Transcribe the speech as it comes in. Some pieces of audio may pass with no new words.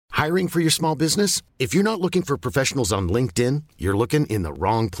Hiring for your small business? If you're not looking for professionals on LinkedIn, you're looking in the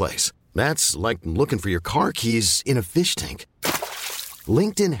wrong place. That's like looking for your car keys in a fish tank.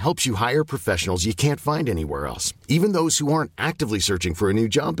 LinkedIn helps you hire professionals you can't find anywhere else, even those who aren't actively searching for a new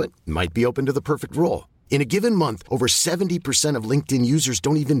job but might be open to the perfect role. In a given month, over 70% of LinkedIn users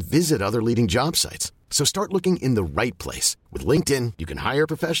don't even visit other leading job sites. So start looking in the right place. With LinkedIn, you can hire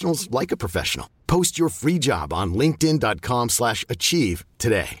professionals like a professional. Post your free job on linkedin.com/achieve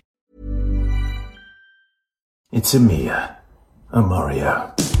today. It's Emiya, a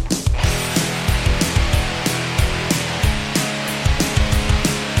Mario.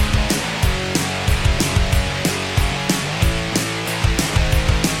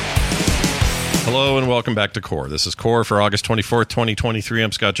 Hello and welcome back to Core. This is Core for August 24th, 2023.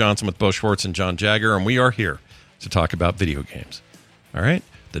 I'm Scott Johnson with Bo Schwartz and John Jagger, and we are here to talk about video games. All right?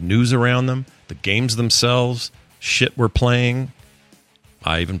 The news around them, the games themselves, shit we're playing.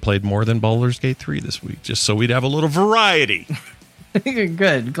 I even played more than Baldur's Gate 3 this week, just so we'd have a little variety.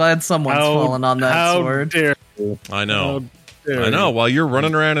 Good. Glad someone's fallen on that sword. Dare I know. I know. While you're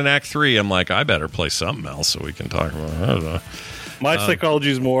running around in Act 3, I'm like, I better play something else so we can talk about it. I don't know. My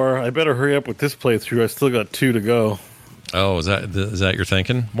psychology is more, I better hurry up with this playthrough. I still got 2 to go. Oh, is that your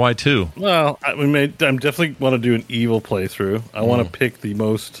thinking? Why 2? Well, I definitely want to do an evil playthrough. I want to pick the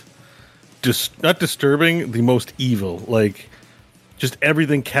most, not disturbing, the most evil. Like, just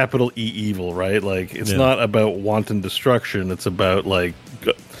everything capital E evil, right? Like, it's not about wanton destruction. It's about, like,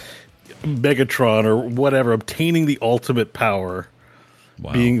 Megatron or whatever, obtaining the ultimate power.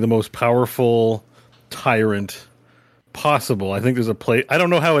 Wow. Being the most powerful tyrant possible. I think there's I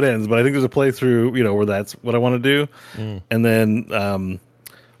don't know how it ends, but I think there's a playthrough, where that's what I want to do. And then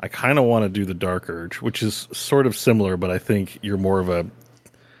I kind of want to do the Dark Urge, which is sort of similar, but I think you're more of a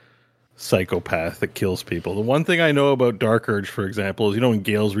psychopath that kills people. The one thing I know about Dark Urge, for example, is when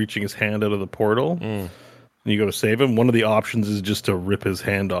Gale's reaching his hand out of the portal and you go to save him, one of the options is just to rip his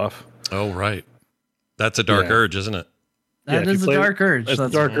hand off. Oh, right. That's a Dark Urge, isn't it? That is a Dark Urge.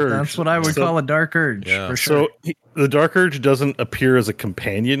 That's what I would call a Dark Urge, for sure. So the Dark Urge doesn't appear as a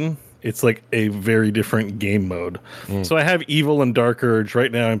companion. It's like a very different game mode. So I have Evil and Dark Urge.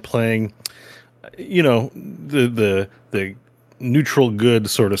 Right now I'm playing, the neutral good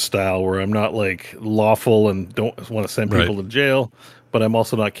sort of style where I'm not like lawful and don't want to send people to jail, but I'm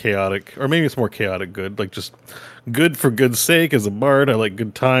also not chaotic, or maybe it's more chaotic good, like just good for good's sake. As a bard, I like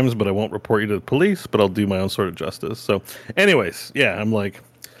good times, but I won't report you to the police, but I'll do my own sort of justice. So anyways, I'm like,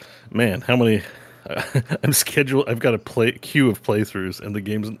 man, how many I've got a queue of playthroughs, and the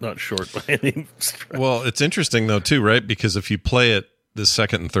game's not short by any stretch. Well, it's interesting though too, right? Because if you play it the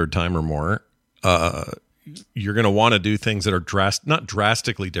second and third time or more, you're going to want to do things that are not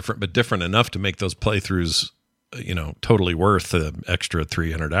drastically different, but different enough to make those playthroughs, totally worth the extra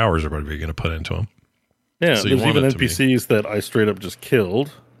 300 hours or whatever you're going to put into them. Yeah, so there's even NPCs that I straight up just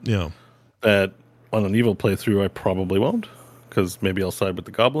killed. Yeah. That on an evil playthrough I probably won't, because maybe I'll side with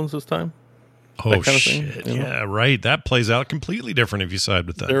the goblins this time. Oh, shit. Yeah, right. That plays out completely different if you side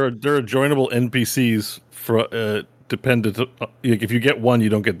with that. There are joinable NPCs for dependent. If you get one, you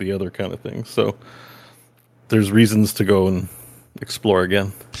don't get the other kind of thing. So there's reasons to go and explore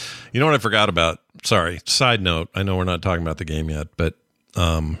again. You know what I forgot about? Sorry, side note. I know we're not talking about the game yet, but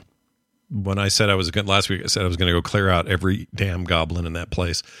when I said last week, I said I was going to go clear out every damn goblin in that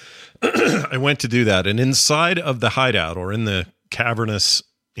place. I went to do that, and inside of the hideout or in the cavernous,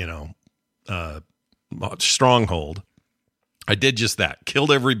 stronghold, I did just that.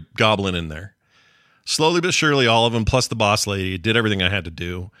 Killed every goblin in there. Slowly but surely, all of them, plus the boss lady. Did everything I had to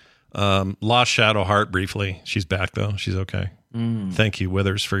do. Lost Shadowheart briefly. She's back, though. She's okay. Thank you,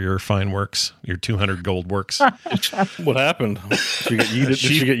 Withers, for your fine works, your 200 gold works. What happened? Did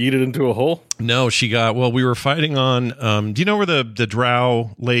she get yeeted into a hole? No, we were fighting on, do you know where the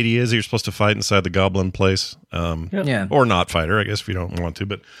drow lady is? You're supposed to fight inside the goblin place. Or not fight her, I guess, if you don't want to,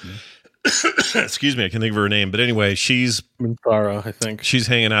 but excuse me, I can't think of her name. But anyway, she's Minthara, I think. She's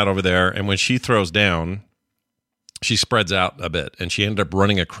hanging out over there, and when she throws down, she spreads out a bit, and she ended up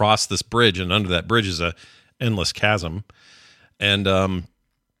running across this bridge, and under that bridge is a endless chasm. And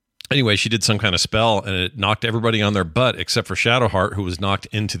anyway, she did some kind of spell, and it knocked everybody on their butt except for Shadowheart, who was knocked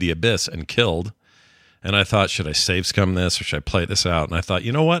into the abyss and killed. And I thought, should I save scum this or should I play this out? And I thought,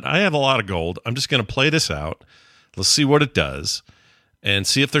 you know what? I have a lot of gold. I'm just going to play this out. Let's see what it does and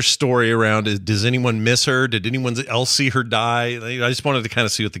see if there's story around it. Does anyone miss her? Did anyone else see her die? I just wanted to kind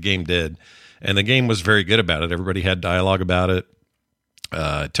of see what the game did. And the game was very good about it. Everybody had dialogue about it.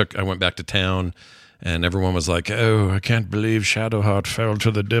 I went back to town. And everyone was like, oh, I can't believe Shadowheart fell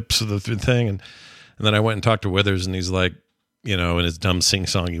to the depths of the thing. And then I went and talked to Withers, and he's like, in his dumb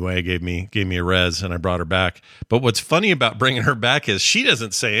sing-songy way, gave me a res, and I brought her back. But what's funny about bringing her back is she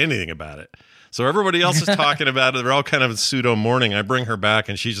doesn't say anything about it. So everybody else is talking about it. They're all kind of pseudo mourning. I bring her back,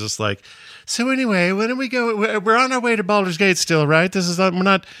 and she's just like, so anyway, when do we go? We're on our way to Baldur's Gate still, right? We're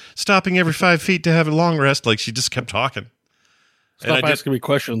not stopping every 5 feet to have a long rest. Like, she just kept talking. Stop asking me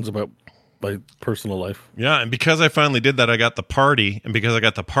questions about my personal life. Yeah, and because I finally did that, I got the party. And because I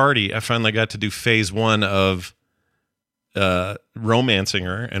got the party, I finally got to do phase 1 of romancing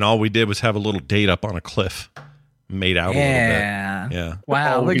her. And all we did was have a little date up on a cliff. Made out a little bit. Yeah.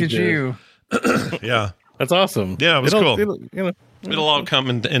 Wow, look at you. Yeah. That's awesome. Yeah, it was cool. It'll all come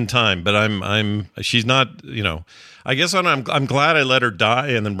in time, but she's not, I guess I'm glad I let her die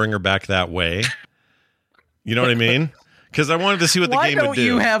and then bring her back that way. You know what I mean? Because I wanted to see what the game would do. Why don't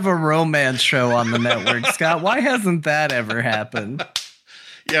you have a romance show on the network, Scott? Why hasn't that ever happened?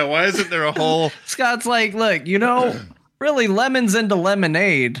 Yeah, why isn't there a whole... Scott's like, look, really, lemons into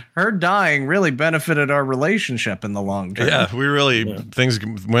lemonade. Her dying really benefited our relationship in the long term. Yeah, things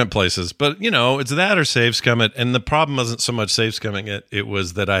went places. But, it's that or save scum it. And the problem wasn't so much save scumming it. It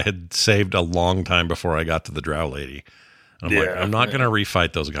was that I had saved a long time before I got to the drow lady. I'm not going to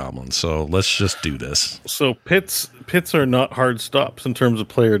refight those goblins, so let's just do this. So pits are not hard stops in terms of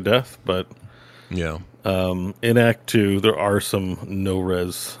player death, but yeah, in Act 2 there are some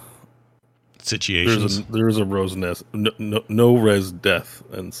no-res situations. There is a no-res death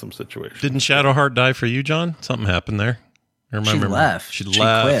in some situations. Didn't Shadowheart die for you, John? Something happened there. I remember. She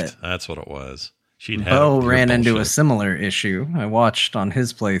left. Quit. That's what it was. Bo ran into a similar issue. I watched on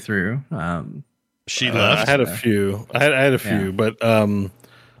his playthrough. She left. I had a few. I had a few, but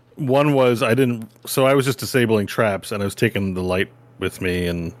one was I was just disabling traps, and I was taking the light with me,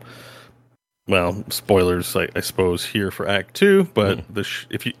 and spoilers, I suppose, here for Act 2. But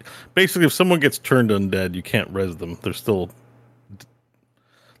if someone gets turned undead, you can't res them. They're still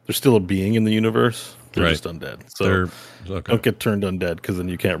a being in the universe. They're just undead. So don't get turned undead, because then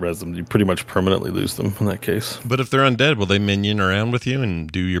you can't res them. You pretty much permanently lose them in that case. But if they're undead, will they minion around with you and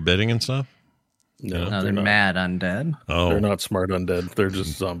do your bidding and stuff? No, they're mad undead. Oh, they're not smart undead. They're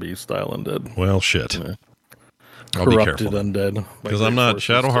just zombie style undead. Well, shit. Yeah. I'll be Corrupted careful undead. Because I'm not.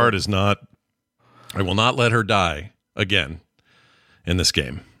 Shadowheart is not. I will not let her die again in this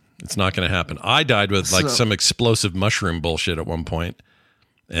game. It's not going to happen. I died with some explosive mushroom bullshit at one point,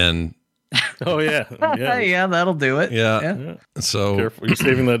 and oh yeah, yeah, that'll do it. Yeah. So careful. Are you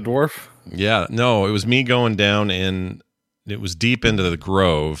saving that dwarf? Yeah. No, it was me going down in. It was deep into the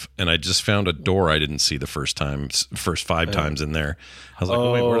grove, and I just found a door I didn't see the first 5 times in there. I was like,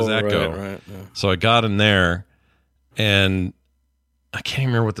 wait, where does that go? Right, yeah. So I got in there, and I can't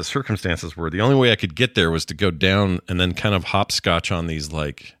remember what the circumstances were. The only way I could get there was to go down and then kind of hopscotch on these,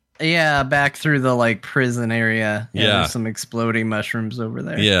 like... Yeah, back through the, prison area. Yeah. There's some exploding mushrooms over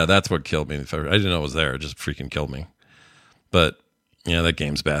there. Yeah, that's what killed me. I didn't know it was there. It just freaking killed me. But, yeah, that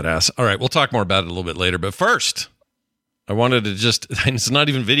game's badass. All right, we'll talk more about it a little bit later. But first... I wanted to it's not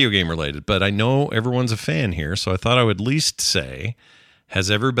even video game related, but I know everyone's a fan here, so I thought I would at least say,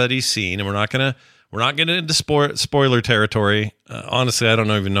 has everybody seen, and we're not getting into spoiler territory. Honestly, I don't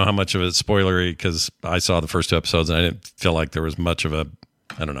even know how much of it's spoilery, because I saw the first 2 episodes and I didn't feel like there was much of I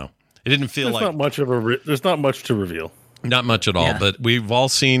don't know. It didn't feel there's not much to reveal. Not much at all, but we've all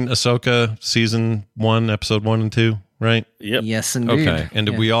seen Ahsoka season 1, episode 1 and 2. Right? Yep. Yes, indeed. Okay. And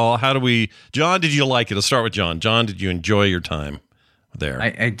John, did you like it? Let's start with John. John, did you enjoy your time there?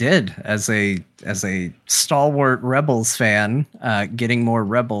 I did. As a stalwart Rebels fan, getting more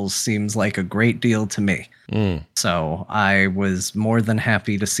Rebels seems like a great deal to me. So I was more than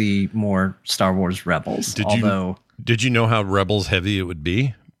happy to see more Star Wars Rebels. Did you know how Rebels heavy it would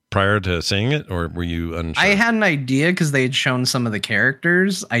be prior to saying it, or were you unsure? I had an idea because they had shown some of the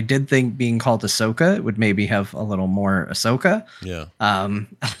characters. I did think being called Ahsoka would maybe have a little more Ahsoka. Yeah.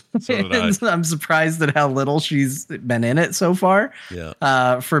 So did I. I'm surprised at how little she's been in it so far.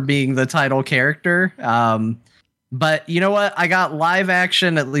 Yeah. For being the title character. But you know what? I got live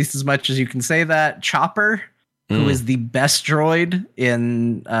action, at least as much as you can say that. Chopper, who is the best droid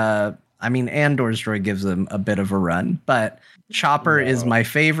in. Andor's droid gives him a bit of a run, but Chopper is my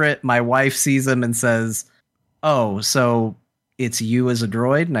favorite. My wife sees him and says, "Oh, so it's you as a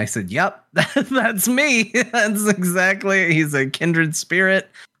droid?" And I said, "Yep, that's me." That's exactly. He's a kindred spirit.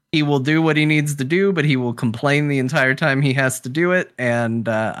 He will do what he needs to do, but he will complain the entire time he has to do it. And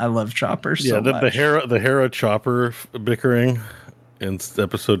I love Chopper so much. The Hera Chopper bickering in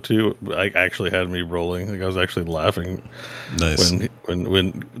episode 2, actually had me rolling. I was actually laughing. Nice.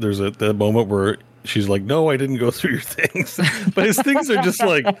 When there's that moment where she's like, no, I didn't go through your things. But his things are just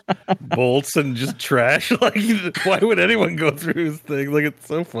like bolts and just trash. Like, why would anyone go through his thing? Like, it's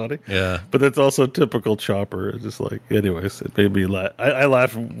so funny. Yeah. But that's also typical Chopper. Just like, anyways, it made me laugh. I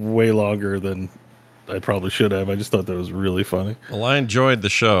laughed way longer than I probably should have. I just thought that was really funny. Well, I enjoyed the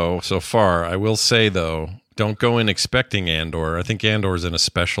show so far. I will say, though, don't go in expecting Andor. I think Andor's in a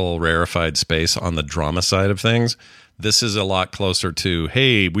special rarefied space on the drama side of things. This is a lot closer to,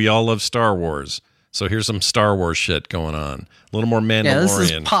 hey, we all love Star Wars, so here's some Star Wars shit going on. A little more Mandalorian. Yeah,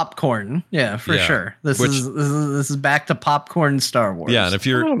 this is popcorn. Yeah, for sure. This is back to popcorn Star Wars. Yeah, and if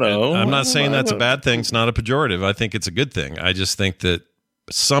you're, I'm not saying that's a know. bad thing. It's not a pejorative. I think it's a good thing. I just think that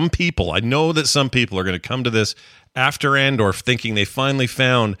some people, I know that some people are going to come to this after Andor thinking they finally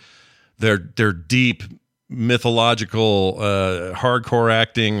found their deep mythological, hardcore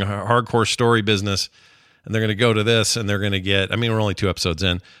acting, hardcore story business. And they're going to go to this and they're going to get, I mean, we're only 2 episodes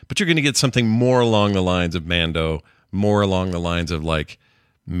in, but you're going to get something more along the lines of Mando, more along the lines of like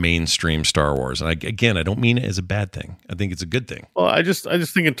mainstream Star Wars. And I don't mean it as a bad thing. I think it's a good thing. Well, I just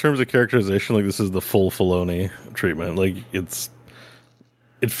think in terms of characterization, like this is the full Filoni treatment. Like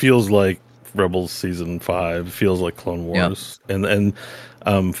it feels like Rebels season 5, it feels like Clone Wars. Yep.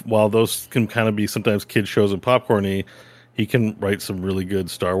 And while those can kind of be sometimes kid shows and popcorny, he can write some really good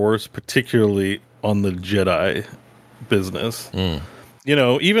Star Wars, particularly on the Jedi business. You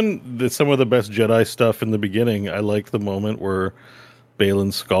know, even some of the best Jedi stuff in the beginning, I liked the moment where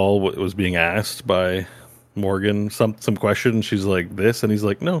Baylan Skoll was being asked by Morgan some question, and she's like, this, and he's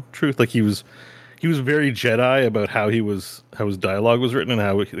like, no, truth. Like he was very Jedi about how his dialogue was written and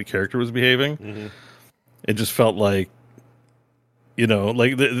how the character was behaving. Mm-hmm. It just felt like, you know,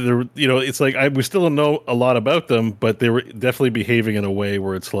 like you know, it's like we still don't know a lot about them, but they were definitely behaving in a way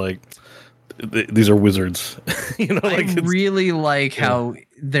where it's like, these are wizards. You know, like I really like how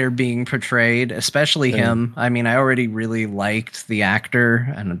they're being portrayed, especially him. I mean, I already really liked the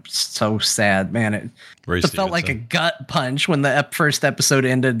actor, and I'm so sad, man. It felt like a gut punch when the first episode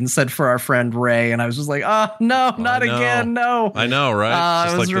ended and said for our friend Ray, and I was just like, oh no, not again, no. I know, right?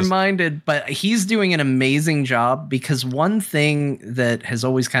 I was reminded, but he's doing an amazing job, because one thing that has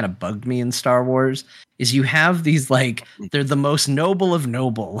always kind of bugged me in Star Wars is you have these, like, they're the most noble of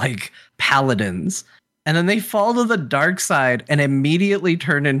noble, like paladins, and then they fall to the dark side and immediately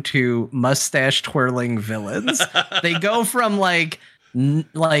turn into mustache twirling villains. They go from like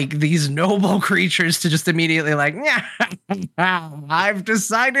these noble creatures to just immediately like, I've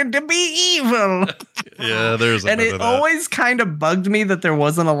decided to be evil. Yeah, there's and it always kind of bugged me that there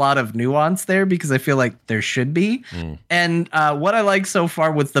wasn't a lot of nuance there, because I feel like there should be. And what I like so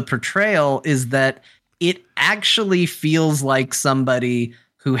far with the portrayal is that it actually feels like somebody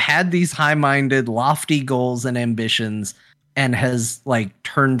who had these high-minded, lofty goals and ambitions and has like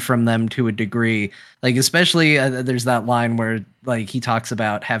turned from them to a degree. Like, especially there's that line where like he talks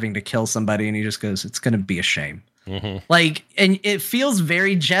about having to kill somebody and he just goes, it's going to be a shame. Mm-hmm. Like, and it feels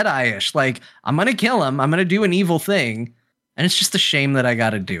very Jedi-ish. Like, I'm going to kill him. I'm going to do an evil thing. And it's just a shame that I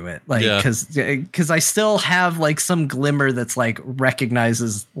got to do it. Like, because I still have like some glimmer that's like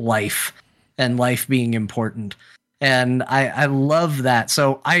recognizes life and life being important. And I love that.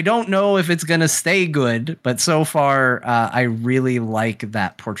 So I don't know if it's going to stay good, but so far I really like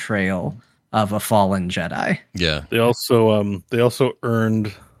that portrayal of a fallen Jedi. Yeah. They also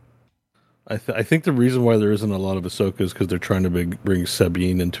earned, I think the reason why there isn't a lot of Ahsoka is because they're trying to bring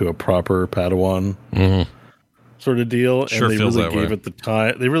Sabine into a proper Padawan sort of deal. Sure, and they feels really that gave way. it the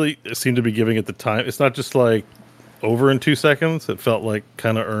time. They really seem to be giving it the time. It's not just like over in 2 seconds. It felt like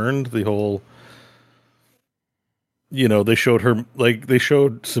kind of earned the whole. You know, they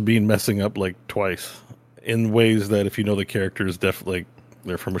showed Sabine messing up like twice in ways that, if you know the characters, definitely, like,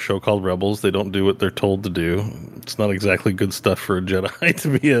 they're from a show called Rebels. They don't do what they're told to do. It's not exactly good stuff for a Jedi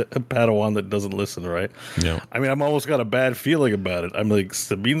to be a Padawan that doesn't listen, right? Yeah. I mean, I'm almost got a bad feeling about it. I'm like,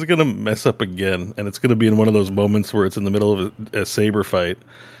 Sabine's going to mess up again, and it's going to be in one of those moments where it's in the middle of a saber fight,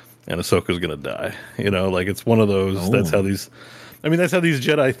 and Ahsoka's going to die. You know, like, it's one of those. Oh. That's how these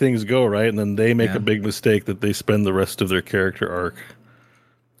Jedi things go, right? And then they make a big mistake that they spend the rest of their character arc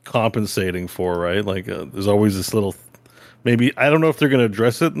compensating for, right? Like, there's always this little. Maybe, I don't know if they're going to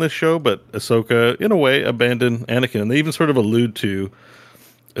address it in this show, but Ahsoka, in a way, abandoned Anakin. And they even sort of allude to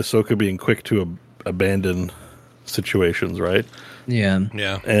Ahsoka being quick to abandon situations, right? Yeah.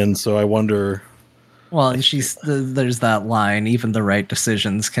 Yeah. And so I wonder. Well, and there's that line, even the right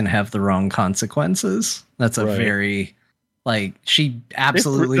decisions can have the wrong consequences. That's a very, like, she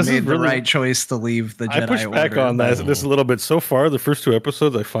absolutely made the right choice to leave the Jedi Order. I push back on that this a little bit. So far, the first 2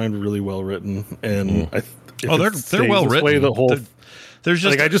 episodes I find really well written. And they're well written. There's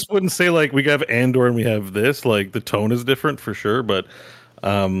just like I just wouldn't say like we have Andor and we have this. Like the tone is different for sure, but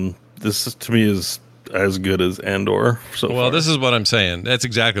this to me is as good as Andor. So well, far. this is what I'm saying. That's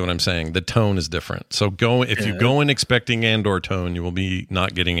exactly what I'm saying. The tone is different. So if you go in expecting Andor tone, you will be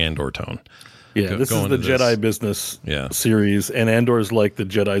not getting Andor tone. Yeah, this is the Jedi business series, and Andor's like the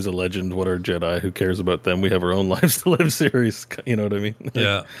Jedi's a legend. What are Jedi? Who cares about them? We have our own lives to live series. You know what I mean?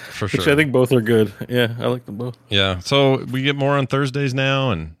 Yeah, for sure. Which I think both are good. Yeah, I like them both. Yeah, so we get more on Thursdays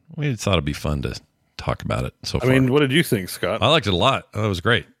now, and we thought it'd be fun to talk about it so far. I mean, what did you think, Scott? I liked it a lot. It was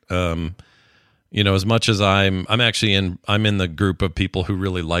great. As much as I'm in the group of people who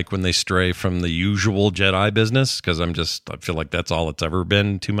really like when they stray from the usual Jedi business, because I feel like that's all it's ever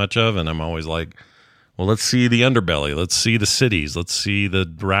been too much of, and I'm always like, well, let's see the underbelly, let's see the cities, let's see the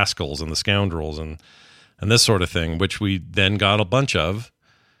rascals and the scoundrels and this sort of thing, which we then got a bunch of,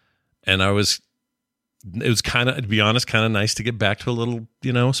 and it was kind of, to be honest, kind of nice to get back to a little,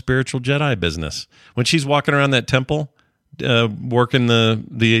 spiritual Jedi business. When she's walking around that temple, working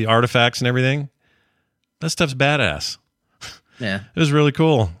the artifacts and everything. That stuff's badass. Yeah. It was really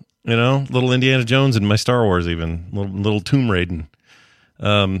cool. Little Indiana Jones in my Star Wars, even little tomb raiding.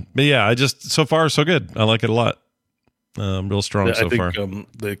 But yeah, so far so good. I like it a lot. Real strong so far.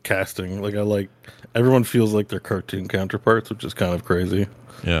 The casting, everyone feels like their cartoon counterparts, which is kind of crazy.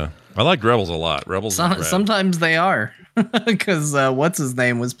 Yeah. I like Rebels a lot. Rebels. Sometimes they are, because what's his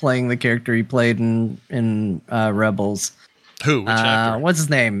name was playing the character he played in Rebels. Who? Which actor? What's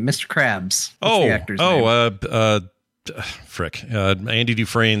his name? Mr. Krabs. What's the actor's name? Frick. Andy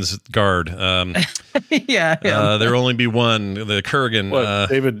Dufresne's guard. Yeah. There'll only be one. The Kurgan. What,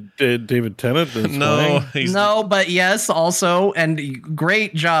 David Tennant? No. No, but yes, also, and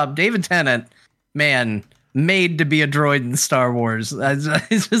great job. David Tennant, man, made to be a droid in Star Wars.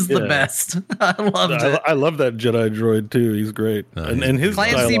 It's just the best. I loved it. I love that Jedi droid too. He's great. And his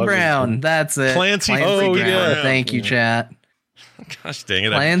Clancy Brown. That's it. Clancy Brown. Yeah. Thank you, chat. Gosh dang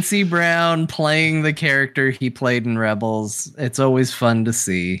it. Clancy Brown playing the character he played in Rebels. It's always fun to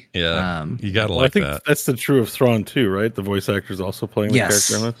see. Yeah. You got to like that. I think that's the true of Thrawn too, right? The voice actor is also playing the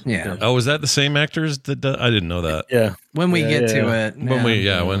character in it. Yeah. Oh, is that the same actors that I didn't know that. Yeah. When we get to it.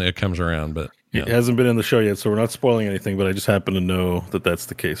 When it comes around, but it hasn't been in the show yet, so we're not spoiling anything, but I just happen to know that that's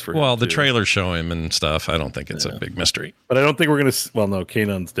the case for him. Well, the trailers show him and stuff. I don't think it's a big mystery. But I don't think we're going to... Well, no,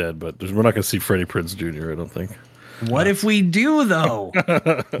 Kanan's dead, but we're not going to see Freddie Prinze Jr., I don't think. What if we do, though?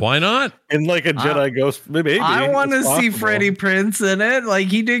 Why not? In a Jedi Ghost... Maybe. I want to see Freddie Prinze in it.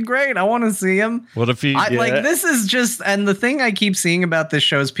 He did great. I want to see him. What if he... this is just... And the thing I keep seeing about this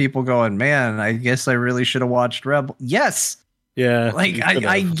show is people going, man, I guess I really should have watched Rebel. Yes. Yeah.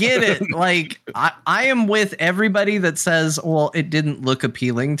 I get it. I am with everybody that says, well, it didn't look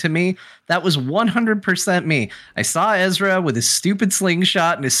appealing to me. That was 100% me. I saw Ezra with his stupid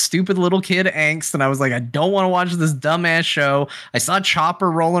slingshot and his stupid little kid angst, and I was like, I don't want to watch this dumbass show. I saw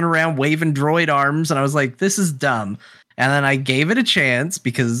Chopper rolling around waving droid arms, and I was like, this is dumb. And then I gave it a chance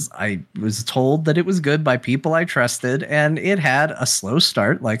because I was told that it was good by people I trusted, and it had a slow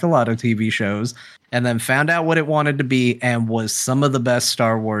start, like a lot of TV shows, and then found out what it wanted to be and was some of the best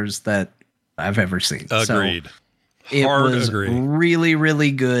Star Wars that I've ever seen. Agreed. So it was really,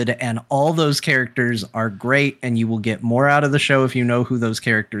 really good, and all those characters are great, and you will get more out of the show if you know who those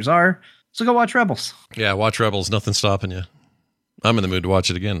characters are. So go watch Rebels. Yeah, watch Rebels. Nothing's stopping you. I'm in the mood to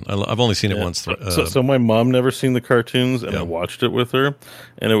watch it again. I've only seen it once. So my mom never seen the cartoons, and I watched it with her,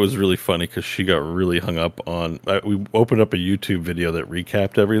 and it was really funny because she got really hung up on. We opened up a YouTube video that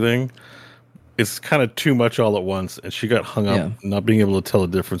recapped everything. It's kind of too much all at once, and she got hung up not being able to tell the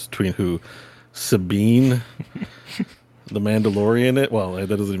difference between who Sabine, the Mandalorian.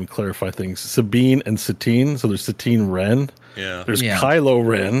 That doesn't even clarify things. Sabine and Satine. So there's Satine Wren. Yeah. There's Kylo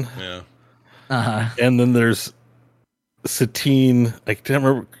Ren. Yeah. And then there's Satine, I can't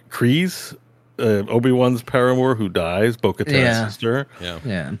remember, Kryze, Obi-Wan's paramour who dies, Bo-Katan's sister.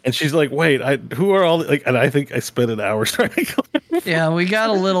 Yeah. And she's like, wait, who are all, and I think I spent an hour trying to go. Yeah, we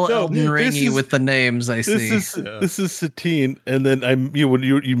got a little Elden Ringy with the names, I see. This is Satine, and then you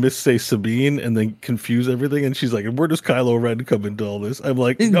missay Sabine and then confuse everything, and she's like, where does Kylo Ren come into all this? I'm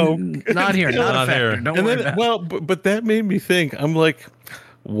like, no. Not here, not a factor. Don't worry about it. But that made me think, I'm like,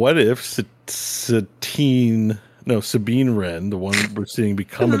 what if Satine... No, Sabine Wren, the one we're seeing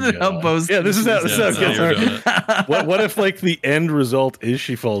become a Jedi. This is how it gets. What if the end result is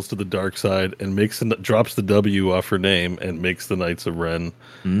she falls to the dark side and drops the W off her name and makes the Knights of Ren,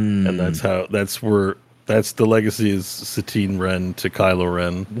 and that's That's the legacy is Satine Wren to Kylo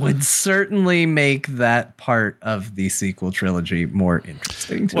Ren. Would certainly make that part of the sequel trilogy more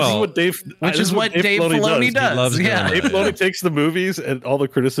interesting. Well, Dave Filoni does. Yeah. Dave Filoni takes the movies and all the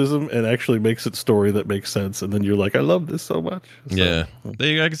criticism and actually makes it story that makes sense, and then you're like, I love this so much. So, yeah,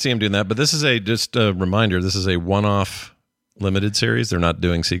 I can see him doing that. But this is just a reminder. This is a one-off limited series. They're not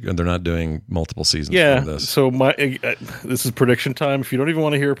doing They're not doing multiple seasons. Yeah. Of this. So this is prediction time. If you don't even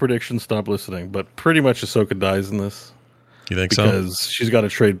want to hear a prediction, stop listening. But pretty much Ahsoka dies in this. You think because she's got to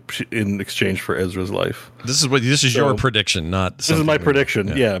trade in exchange for Ezra's life. This is your prediction, not this is my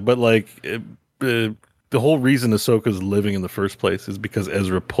prediction. Yeah, but like the whole reason Ahsoka's living in the first place is because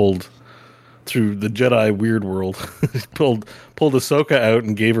Ezra pulled through the Jedi weird world, pulled Ahsoka out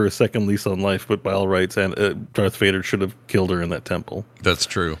and gave her a second lease on life. But by all rights, and Darth Vader should have killed her in that temple. That's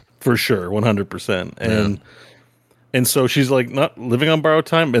true for sure, 100%. And so she's like not living on borrowed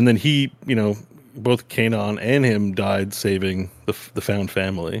time. And then he, both Kanan and him died saving the found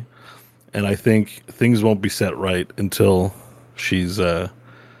family. And I think things won't be set right until she's. I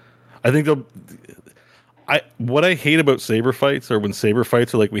think they'll. What I hate about saber fights are when saber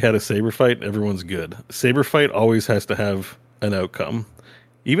fights are like, we had a saber fight and everyone's good. Saber fight always has to have an outcome,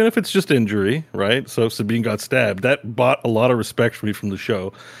 even if it's just injury, right? So if Sabine got stabbed, that bought a lot of respect for me from the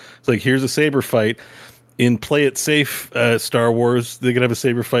show. It's like, here's a saber fight. In Play It Safe Star Wars, they could have a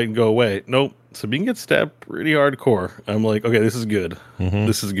saber fight and go away. Nope. Sabine gets stabbed pretty hardcore. I'm like, okay, this is good. Mm-hmm.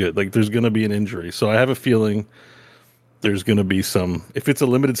 This is good. Like, there's going to be an injury. So I have a feeling there's going to be some. If it's a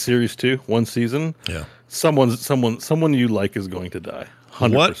limited series too, one season, yeah, someone you like is going to die.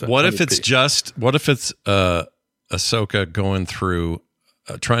 100%. What if it's Ahsoka going through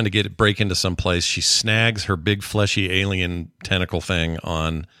trying to break into some place? She snags her big fleshy alien tentacle thing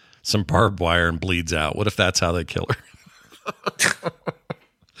on some barbed wire and bleeds out. What if that's how they kill her?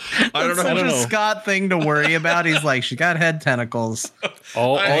 I don't know. Such a Scott thing to worry about. He's like, she got head tentacles.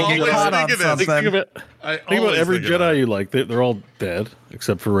 All get caught on something. Think about every Jedi you like. They're all dead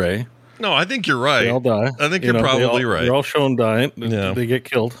except for Rey. No, I think you're right. They all die. I think you're probably right. They're all shown dying. Yeah. They get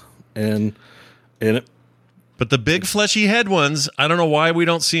killed. But the big fleshy head ones, I don't know why we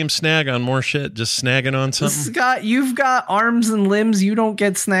don't see him snag on more shit. Just snagging on something. Scott, you've got arms and limbs. You don't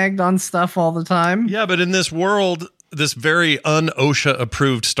get snagged on stuff all the time. Yeah, but in this world, this very un-OSHA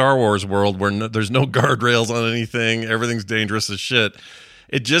approved Star Wars world where there's no guardrails on anything, everything's dangerous as shit.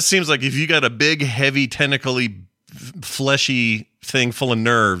 It just seems like if you got a big, heavy, tentacly, fleshy thing full of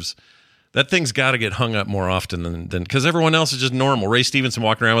nerves, that thing's got to get hung up more often than because everyone else is just normal. Ray Stevenson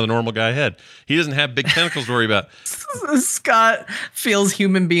walking around with a normal guy head. He doesn't have big tentacles to worry about. Scott feels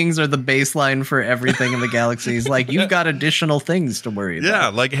human beings are the baseline for everything in the galaxy. He's like, you've got additional things to worry about. Yeah,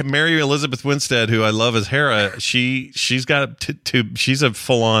 like Mary Elizabeth Winstead, who I love as Hera. She's got she's a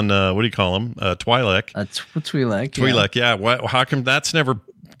full on what do you call him? Twi'lek. Twi'lek. Twi'lek. Yeah. How come that's never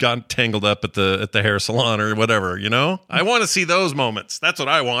got tangled up at the hair salon or whatever? I want to see those moments. That's what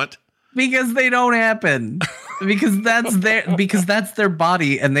I want. Because they don't happen. because that's their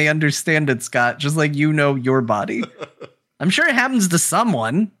body and they understand it, Scott, just like your body. I'm sure it happens to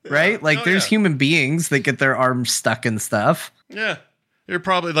someone, right? Like there's human beings that get their arms stuck in stuff. Yeah. You're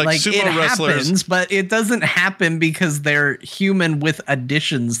probably like sumo it wrestlers. Happens, but it doesn't happen because they're human with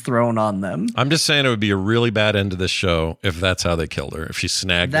additions thrown on them. I'm just saying it would be a really bad end to this show if that's how they killed her. If she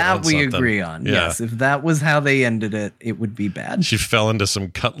snagged that, on we something. Agree on. Yeah. Yes, if that was how they ended it, it would be bad. She fell into some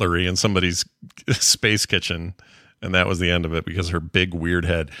cutlery in somebody's space kitchen, and that was the end of it because of her big weird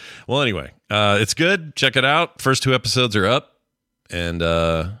head. Well, anyway, it's good. Check it out. First 2 episodes are up, and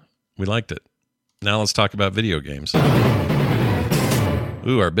we liked it. Now let's talk about video games.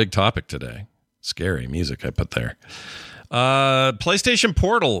 Ooh, our big topic today. Scary music I put there. PlayStation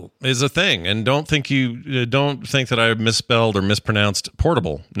Portal is a thing, and don't think that I misspelled or mispronounced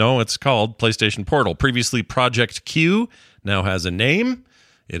portable. No, it's called PlayStation Portal. Previously Project Q, now has a name.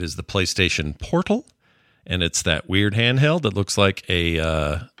 It is the PlayStation Portal, and it's that weird handheld that looks like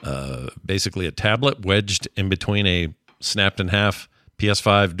basically a tablet wedged in between a snapped in half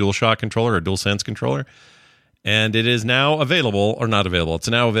PS5 DualShock controller or DualSense controller. And it is now available, or not available. It's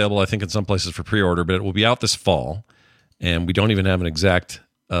now available, I think, in some places for pre-order, but it will be out this fall. And we don't even have an exact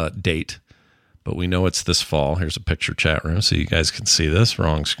date, but we know it's this fall. Here's a picture chat room so you guys can see this.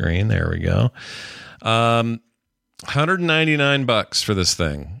 Wrong screen. There we go. $199 for this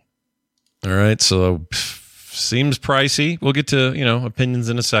thing. All right, so seems pricey. We'll get to, opinions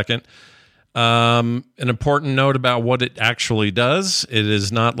in a second. An important note about what it actually does. It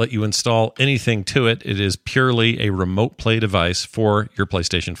does not let you install anything to it. It is purely a remote play device for your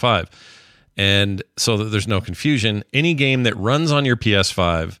PlayStation 5. And so that there's no confusion, any game that runs on your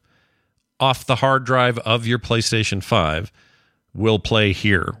PS5 off the hard drive of your PlayStation 5 will play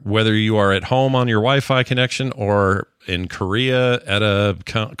here, whether you are at home on your Wi-Fi connection or in Korea at a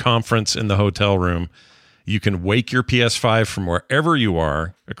conference in the hotel room. You can wake your PS5 from wherever you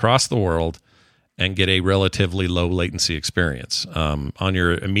are across the world and get a relatively low latency experience. On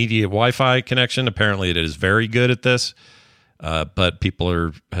your immediate Wi-Fi connection, apparently it is very good at this, but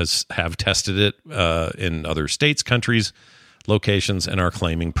people have tested it in other states, countries, locations, and are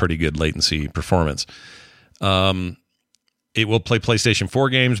claiming pretty good latency performance. It will play PlayStation 4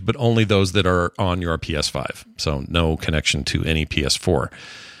 games, but only those that are on your PS5. So no connection to any PS4.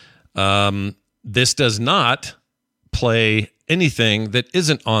 This does not play anything that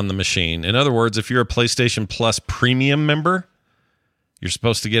isn't on the machine. In other words, if you're a PlayStation Plus premium member, you're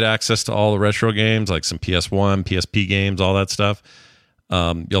supposed to get access to all the retro games, like some PS1, PSP games, all that stuff.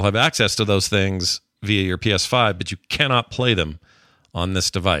 You'll have access to those things via your PS5, but you cannot play them on this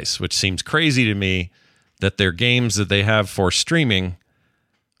device, which seems crazy to me that their games that they have for streaming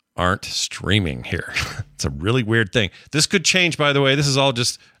aren't streaming here. It's a really weird thing. This could change, by the way. This is all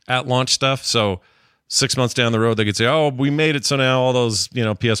just at launch stuff. So 6 months down the road, they could say, "Oh, we made it so now all those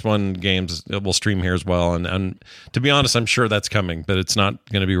PS1 games will stream here as well." And to be honest, I'm sure that's coming, but it's not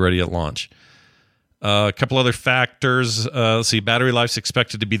going to be ready at launch. A couple other factors. Let's see. Battery life's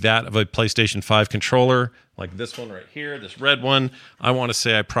expected to be that of a PlayStation 5 controller, like this one right here, this red one. I want to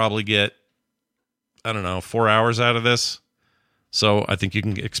say I probably get, 4 hours out of this. So I think you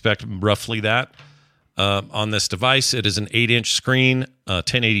can expect roughly that. On this device, it is an 8-inch screen,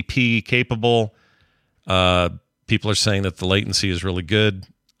 1080p capable. People are saying that the latency is really good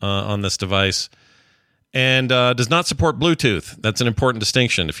on this device. And does not support Bluetooth. That's an important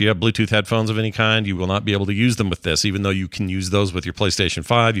distinction. If you have Bluetooth headphones of any kind, you will not be able to use them with this. Even though you can use those with your PlayStation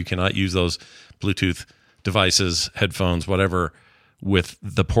 5, you cannot use those Bluetooth devices, headphones, whatever, with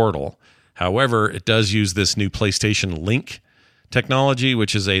the Portal. However, it does use this new PlayStation Link technology,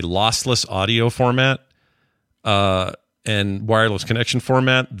 which is a lossless audio format and wireless connection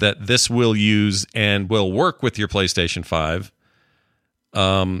format that this will use and will work with your PlayStation 5.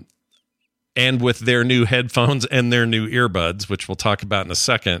 And with their new headphones and their new earbuds, which we'll talk about in a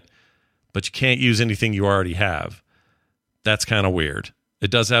second, but you can't use anything you already have. That's kind of weird.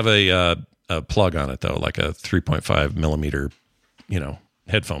 It does have a plug on it, though, like a 3.5 millimeter,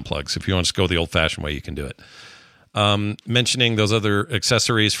 headphone plug. So if you want to just go the old-fashioned way, you can do it. Mentioning those other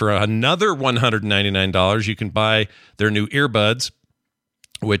accessories, for another $199, you can buy their new earbuds,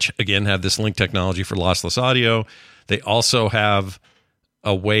 which, again, have this link technology for lossless audio. They also have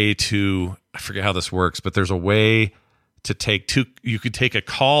a way to, I forget how this works, but there's a way to you could take a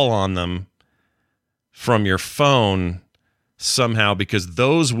call on them from your phone somehow, because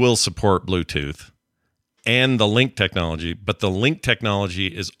those will support Bluetooth and the link technology, but the link technology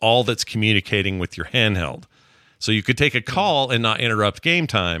is all that's communicating with your handheld. So you could take a call and not interrupt game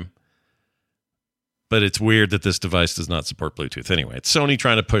time, but it's weird that this device does not support Bluetooth. Anyway, it's Sony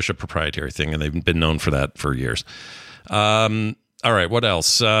trying to push a proprietary thing, and they've been known for that for years. All right, what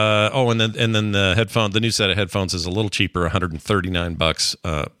else? And then the new set of headphones is a little cheaper, $139.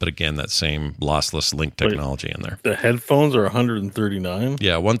 But again, that same lossless link technology in there. The headphones are $139.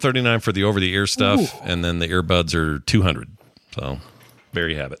 Yeah, $139 for the over-the-ear stuff, and then the earbuds are $200. So there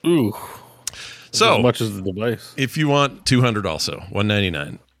you have it. Ooh, so as much as the device. If you want $200, also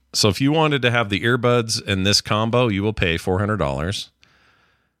 $199. So if you wanted to have the earbuds and this combo, you will pay $400.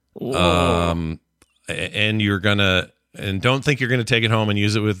 Whoa. And you're gonna. And don't think you're going to take it home and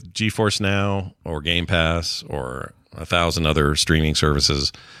use it with GeForce Now or Game Pass or 1,000 other streaming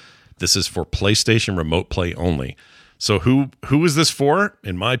services. This is for PlayStation Remote Play only. So who is this for?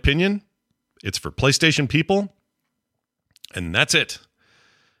 In my opinion, it's for PlayStation people, and that's it.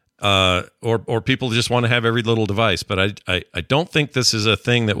 Or people just want to have every little device. But I don't think this is a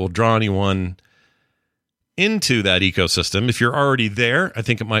thing that will draw anyone into that ecosystem. If you're already there, I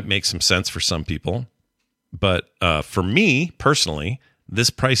think it might make some sense for some people. But for me personally, this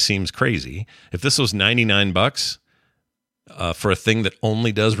price seems crazy. If this was $99 for a thing that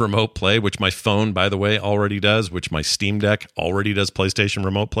only does remote play, which my phone, by the way, already does, which my Steam Deck already does PlayStation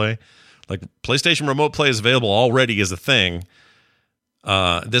Remote Play. Like, PlayStation Remote Play is available already as a thing.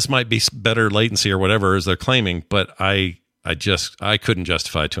 This might be better latency or whatever as they're claiming, but I couldn't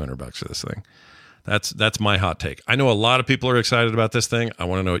justify $200 for this thing. That's my hot take. I know a lot of people are excited about this thing. I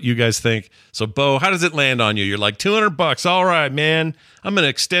want to know what you guys think. So, Bo, how does it land on you? You're like, $200. All right, man. I'm going to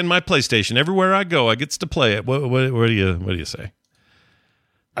extend my PlayStation everywhere I go. I get to play it. What do you say?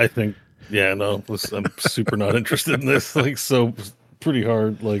 I think, I'm super not interested in this. Like, so pretty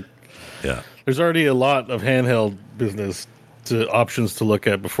hard. Like, yeah, there's already a lot of handheld business options to look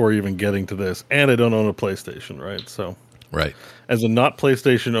at before even getting to this. And I don't own a PlayStation, right? So, right. As a not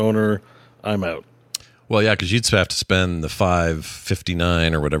PlayStation owner, I'm out. Well, yeah, because you'd have to spend the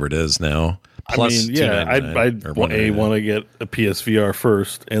 $5.59 or whatever it is now. Plus, I'd want to get a PSVR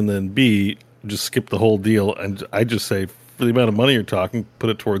first, and then B, just skip the whole deal. And I just say, for the amount of money you're talking, put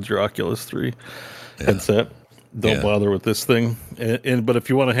it towards your Oculus 3 headset. Don't bother with this thing. But if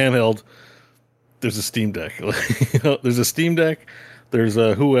you want a handheld, there's a Steam Deck. There's a Steam Deck. There's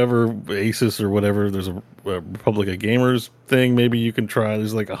a whoever, Asus or whatever. There's a Republic of Gamers thing maybe you can try.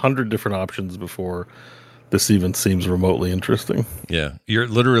 There's like 100 different options before this even seems remotely interesting. Yeah.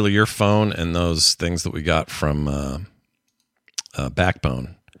 Your phone and those things that we got from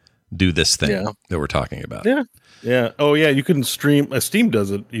Backbone do this thing that we're talking about. Yeah. Yeah. Oh, yeah. You can stream. Steam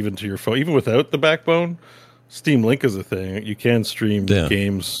does it even to your phone. Even without the Backbone, Steam Link is a thing. You can stream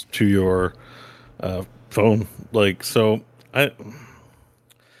games to your phone. Like, so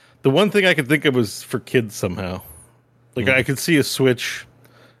the one thing I could think of was for kids somehow. Like, I could see a Switch.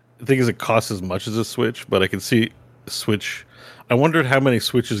 The thing is, it costs as much as a Switch, but I could see a Switch. I wondered how many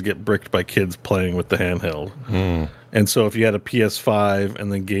Switches get bricked by kids playing with the handheld. And so if you had a PS5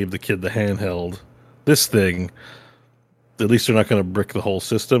 and then gave the kid the handheld, this thing, at least they're not going to brick the whole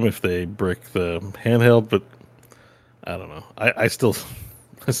system if they brick the handheld, but I don't know. I still,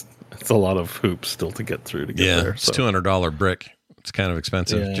 it's a lot of hoops still to get through to get there. It's $200 brick. It's kind of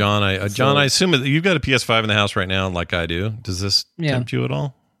expensive. Yeah. John, I assume that you've got a PS5 in the house right now like I do. Does this tempt you at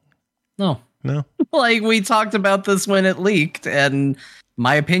all? No. Like, we talked about this when it leaked, and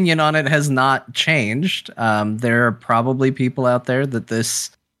my opinion on it has not changed. There are probably people out there that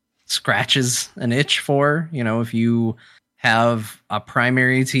this scratches an itch for. You know, if you have a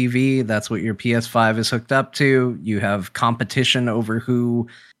primary TV, that's what your PS5 is hooked up to. You have competition over who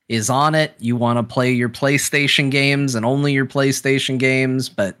is on it. You want to play your PlayStation games and only your PlayStation games,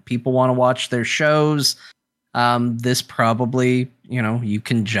 but people want to watch their shows. This probably, you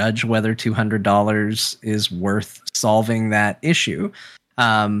can judge whether $200 is worth solving that issue.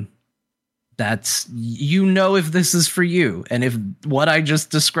 That's, if this is for you, and if what I just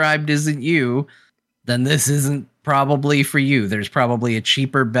described isn't you, then this isn't probably for you. There's probably a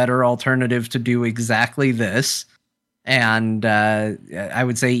cheaper, better alternative to do exactly this. And I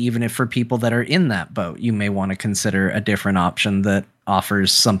would say, even if for people that are in that boat, you may want to consider a different option that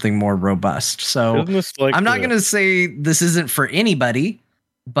offers something more robust. So I'm not going to say this isn't for anybody,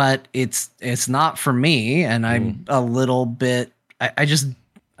 but it's not for me. And I'm a little bit, I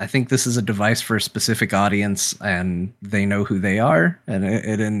think this is a device for a specific audience, and they know who they are, and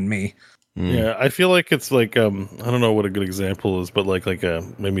it isn't me. Yeah, I feel like it's like, I don't know what a good example is, but like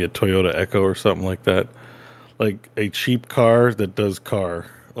maybe a Toyota Echo or something like that. Like a cheap car that does car.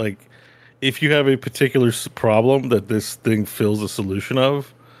 Like, if you have a particular problem that this thing fills a solution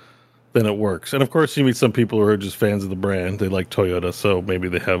of, then it works. And of course, you meet some people who are just fans of the brand. They like Toyota, so maybe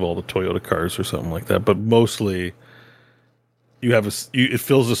they have all the Toyota cars or something like that. But mostly, it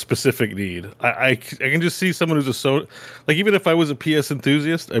fills a specific need. I can just see someone who's like, even if I was a PS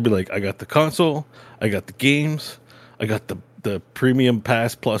enthusiast, I'd be like, I got the console, I got the games, I got the premium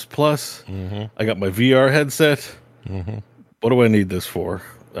pass plus. I got my VR headset. What do I need this for?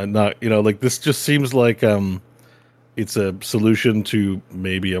 I'm not, like, this just seems like it's a solution to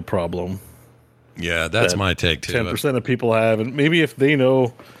maybe a problem. Yeah, that's my take too. 10% of people have, and maybe if they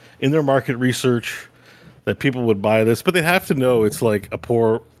know in their market research that people would buy this, but they have to know it's like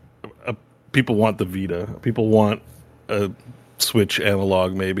people want the Vita, people want a Switch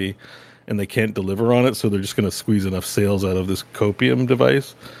analog maybe, and they can't deliver on it, so they're just going to squeeze enough sales out of this copium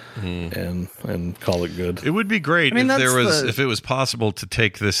device and call it good. It would be great if it was possible to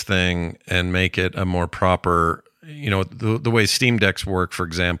take this thing and make it a more proper, the way Steam Decks work, for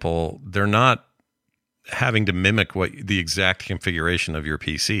example. They're not having to mimic the exact configuration of your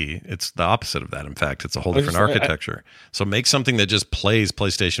PC. It's the opposite of that. In fact, it's a whole different architecture. So make something that just plays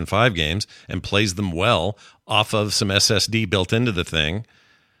PlayStation 5 games and plays them well off of some SSD built into the thing.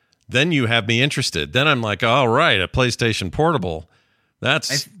 Then you have me interested. Then I'm like, all right, a PlayStation Portable.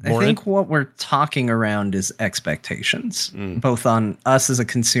 That's I think what we're talking around is expectations, both on us as a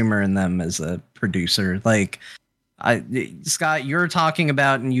consumer and them as a producer. Like, Scott, you're talking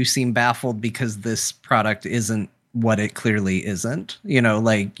about, and you seem baffled because this product isn't what it clearly isn't.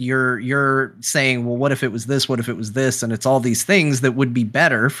 Like, you're saying, well, what if it was this? What if it was this? And it's all these things that would be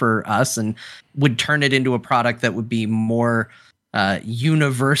better for us and would turn it into a product that would be more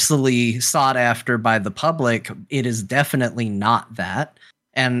universally sought after by the public. It is definitely not that.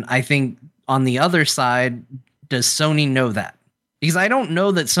 And I think on the other side, does Sony know that? Because I don't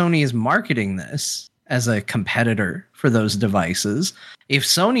know that Sony is marketing this as a competitor for those devices. If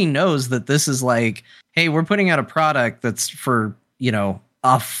Sony knows that this is like, hey, we're putting out a product that's for,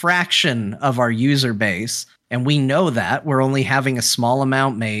 a fraction of our user base, and we know that we're only having a small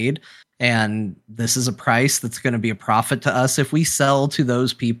amount made, and this is a price that's going to be a profit to us if we sell to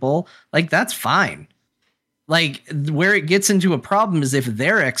those people, like, that's fine. Like, where it gets into a problem is if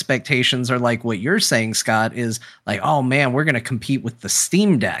their expectations are like what you're saying, Scott, is like, oh man, we're going to compete with the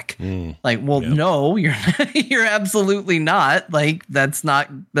Steam Deck. Like, well, no, you're absolutely not. Like, that's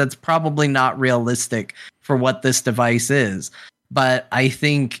probably not realistic for what this device is. But I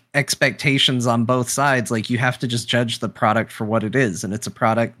think expectations on both sides, like, you have to just judge the product for what it is. And it's a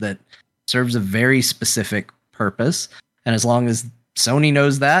product that serves a very specific purpose. And as long as Sony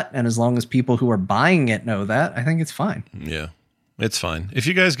knows that, and as long as people who are buying it know that, I think it's fine. Yeah, it's fine. If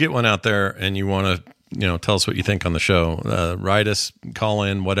you guys get one out there and you want to, tell us what you think on the show, write us, call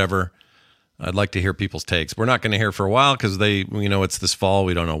in, whatever. I'd like to hear people's takes. We're not going to hear for a while because it's this fall.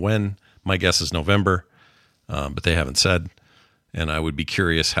 We don't know when. My guess is November, but they haven't said. And I would be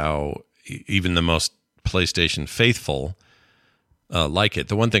curious how even the most PlayStation faithful like it.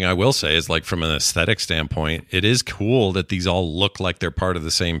 The one thing I will say is, like, from an aesthetic standpoint, it is cool that these all look like they're part of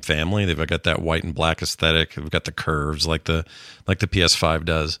the same family. They've got that white and black aesthetic. They've got the curves like the PS5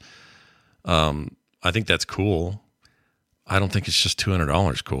 does. I think that's cool. I don't think it's just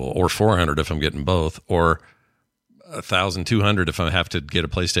 $200 cool, or $400 if I'm getting both, or $1,200 if I have to get a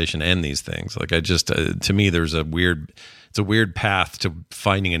PlayStation and these things. Like, I just to me, it's a weird path to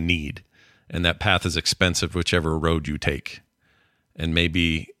finding a need, and that path is expensive whichever road you take. And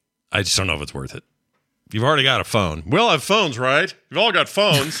maybe, I just don't know if it's worth it. You've already got a phone. We all have phones, right? We've all got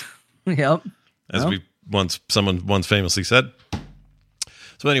phones. Yep. As someone once famously said.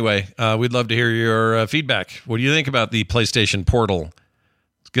 So anyway, we'd love to hear your feedback. What do you think about the PlayStation Portal?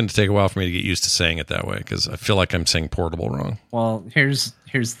 It's going to take a while for me to get used to saying it that way, because I feel like I'm saying portable wrong. Well, here's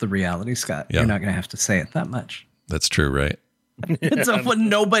the reality, Scott. Yeah. You're not going to have to say it that much. That's true, right?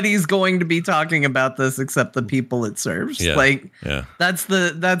 Nobody's going to be talking about this except the people it serves. That's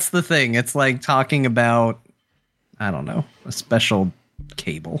the thing. It's like talking about, I don't know, a special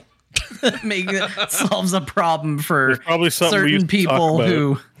cable. Maybe it solves a problem for probably certain people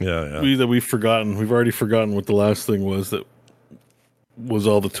who we've forgotten. We've already forgotten what the last thing was that was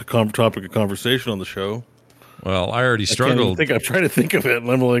all the topic of conversation on the show. Well, I already struggled. I'm trying to think of it,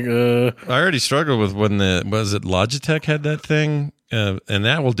 and I'm like, I already struggled with when Logitech had that thing, and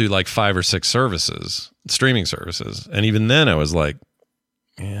that will do like 5 or 6 streaming services, and even then I was like,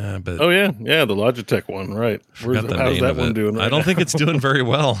 yeah, but the Logitech one, right? How's that one doing? Right I don't now? think it's doing very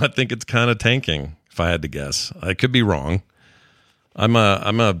well. I think it's kind of tanking. If I had to guess, I could be wrong.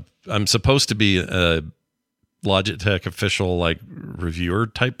 I'm supposed to be a Logitech official, like, reviewer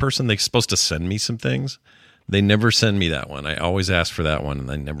type person. They're supposed to send me some things. They never send me that one. I always ask for that one, and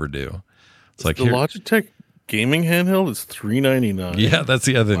they never do. It's like the Logitech gaming handheld is $399. Yeah, that's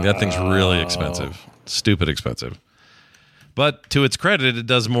the other thing. That thing's really expensive, stupid expensive. But to its credit, it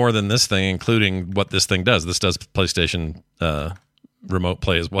does more than this thing, including what this thing does. This does PlayStation remote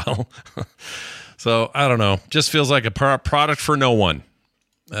play as well. So I don't know. Just feels like a product for no one.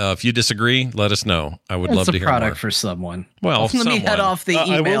 If you disagree, let us know. I would love to hear more. It's a product for someone. Well, let me head off the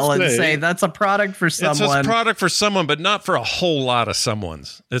email and say that's a product for someone. It's a product for someone, but not for a whole lot of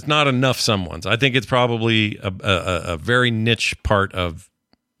someones. It's not enough someones. I think it's probably a very niche part of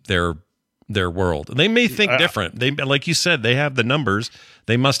their world. They may think different. They, like you said, they have the numbers.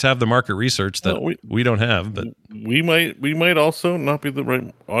 They must have the market research that we don't have. But we might also not be the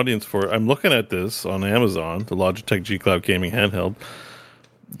right audience for it. I'm looking at this on Amazon, the Logitech G Cloud gaming handheld.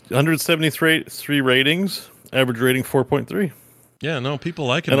 173 ratings, average rating 4.3. Yeah, no, people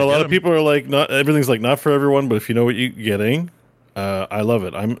like it. And a lot of people are like, not everything's like not for everyone, but if you know what you're getting, I love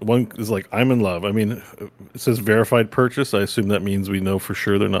it. I'm in love. I mean, it says verified purchase. I assume that means we know for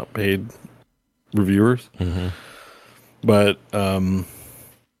sure they're not paid reviewers. Mm-hmm. But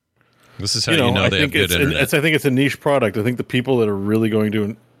this is how you know they have good internet. I think it's a niche product. I think the people that are really going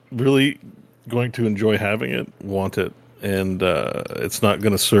to enjoy having it want it. And it's not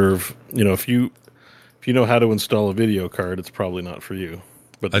going to serve, if you know how to install a video card, it's probably not for you.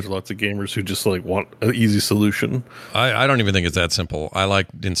 But there's lots of gamers who just like want an easy solution. I don't even think it's that simple. I like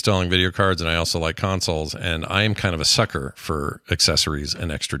installing video cards, and I also like consoles, and I am kind of a sucker for accessories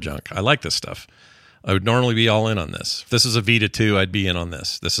and extra junk. I like this stuff. I would normally be all in on this. If this is a Vita 2, I'd be in on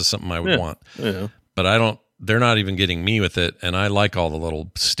this. This is something I would want. Yeah. But they're not even getting me with it, and I like all the little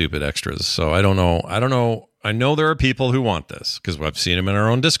stupid extras. So I don't know. I know there are people who want this because I've seen them in our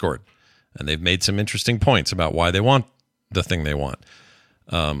own Discord, and they've made some interesting points about why they want the thing they want.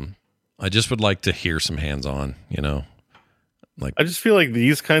 I'm I just would like to hear some hands-on, Like, I just feel like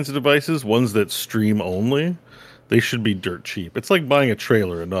these kinds of devices, ones that stream only, they should be dirt cheap. It's like buying a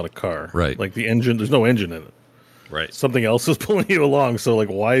trailer and not a car. Right. Like the engine, there's no engine in it. right. Something else is pulling you along. So like,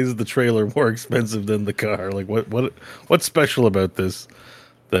 why is the trailer more expensive than the car? Like what's special about this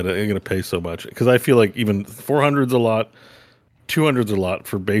that I'm going to pay so much? Because I feel like even 400's a lot, 200's a lot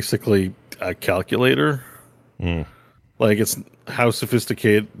for basically a calculator. Like, it's how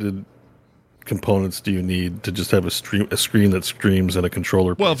sophisticated components do you need to just have a screen that streams and a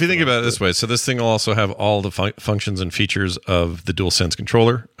controller? Well, if you think about it this way, so this thing will also have all the functions and features of the DualSense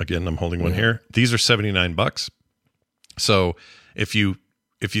controller. Again, I'm holding one here. These are $79. So if you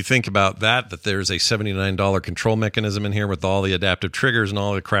think about that there's a $79 control mechanism in here with all the adaptive triggers and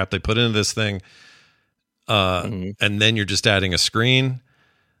all the crap they put into this thing, and then you're just adding a screen.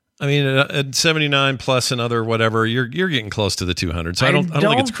 I mean, at 79 plus another whatever, you're getting close to the 200. So I don't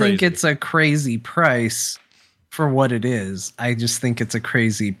think it's crazy. Think it's a crazy price for what it is. I just think it's a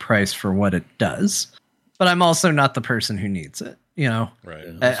crazy price for what it does. But I'm also not the person who needs it. Right.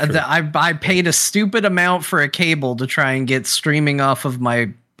 I paid a stupid amount for a cable to try and get streaming off of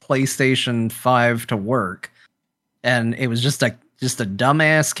my PlayStation 5 to work, and it was just a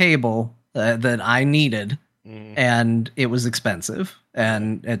dumbass cable that I needed, and it was expensive.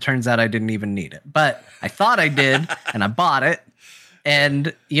 And it turns out I didn't even need it, but I thought I did, and I bought it.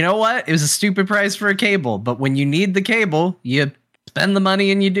 And you know what? It was a stupid price for a cable, but when you need the cable, you spend the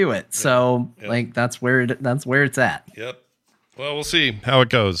money and you do it. So like, that's where it's at. Yep. Well, we'll see how it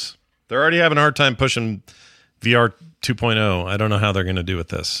goes. They're already having a hard time pushing VR 2.0. I don't know how they're going to do with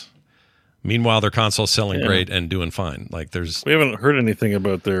this. Meanwhile, their console's selling great and doing fine. Like, we haven't heard anything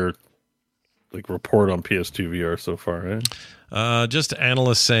about their report on PS2 VR so far, right? Just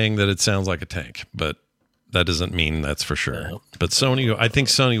analysts saying that it sounds like a tank, but that doesn't mean that's for sure. Yeah. But Sony, I think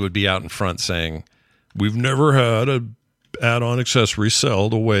Sony would be out in front saying, we've never had a add-on accessory sell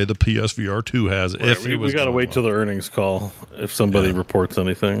the way the PSVR 2 has. Right, we got to wait till the earnings call if somebody reports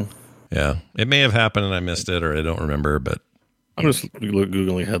anything. Yeah, it may have happened and I missed it, or I don't remember, but I'm just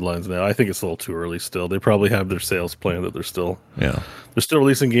Googling headlines now. I think it's a little too early still. They probably have their sales plan that they're still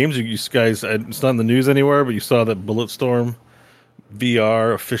releasing games. You guys, it's not in the news anywhere, but you saw that Bulletstorm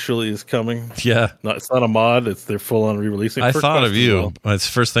VR officially is coming. Yeah. It's not a mod. They're full on re-releasing. I thought of you. It's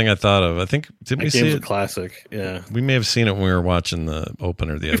the first thing I thought of. I think, did we see it? Game's a classic. Yeah. We may have seen it when we were watching the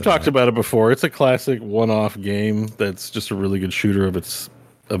opener the other We've talked about it before. It's a classic one-off game that's just a really good shooter of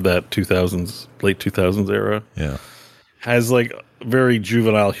that 2000s, late 2000s era. Yeah. Has like very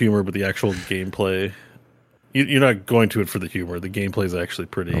juvenile humor, but the actual gameplay, you're not going to it for the humor. The gameplay is actually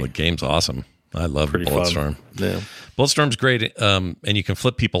pretty. Oh, the game's awesome. I love Bulletstorm. Yeah. Bulletstorm's great, and you can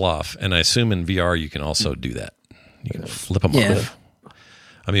flip people off. And I assume in VR you can also do that. You can flip them off.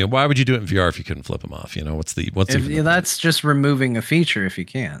 I mean, why would you do it in VR if you couldn't flip them off? That's just removing a feature if you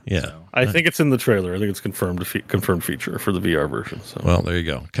can't. Yeah, so. I think it's in the trailer. I think it's confirmed feature for the VR version. So. Well, there you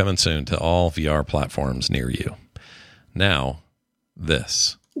go. Coming soon to all VR platforms near you. Now,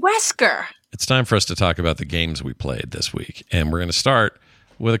 this. Wesker. It's time for us to talk about the games we played this week, and we're going to start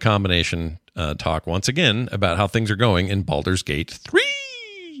with a combination talk once again about how things are going in Baldur's Gate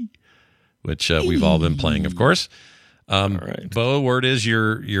 3, which we've all been playing, of course. All right. Bo, word is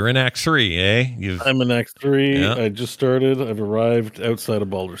you're in Act 3, eh? I'm in Act 3. Yeah. I just started. I've arrived outside of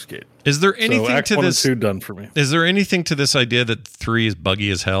Baldur's Gate. Is there anything Act to 1 this? And 2 done for me. Is there anything to this idea that 3 is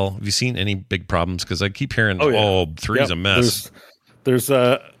buggy as hell? Have you seen any big problems? Because I keep hearing, 3 is a mess. There's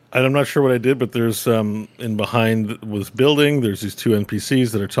I'm not sure what I did, but there's in behind this building, there's these 2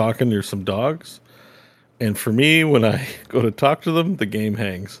 NPCs that are talking. There's some dogs. And for me, when I go to talk to them, the game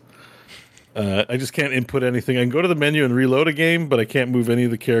hangs. I just can't input anything. I can go to the menu and reload a game, but I can't move any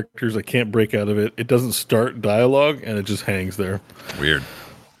of the characters. I can't break out of it. It doesn't start dialogue, and it just hangs there. Weird.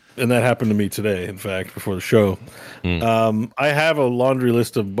 And that happened to me today, in fact, before the show. I have a laundry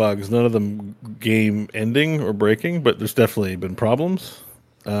list of bugs, none of them game ending or breaking, but there's definitely been problems.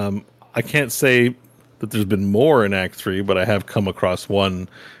 I can't say that there's been more in Act 3, but I have come across one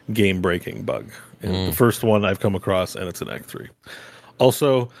game-breaking bug. And the first one I've come across, and it's in Act 3.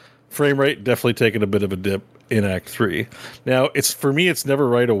 Also, frame rate definitely taken a bit of a dip in Act 3. Now, for me, it's never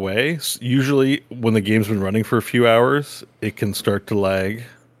right away. Usually, when the game's been running for a few hours, it can start to lag.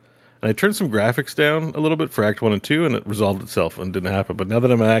 And I turned some graphics down a little bit for Act 1 and 2, and it resolved itself and didn't happen. But now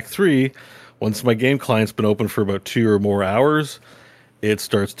that I'm in Act 3, once my game client's been open for about 2 or more hours, it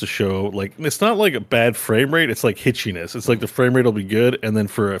starts to show, like, it's not like a bad frame rate, it's like hitchiness. It's like the frame rate will be good, and then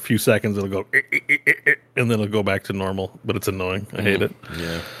for a few seconds it'll go and then it'll go back to normal, but it's annoying. I hate it.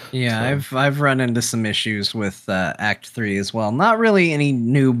 Yeah, so. I've run into some issues with Act 3 as well. Not really any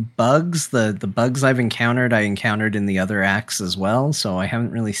new bugs. The bugs I encountered in the other acts as well, so I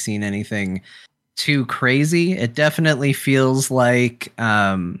haven't really seen anything too crazy. It definitely feels like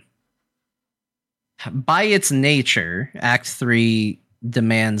by its nature, Act 3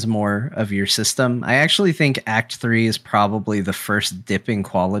 demands more of your system. I actually think Act 3 is probably the first dip in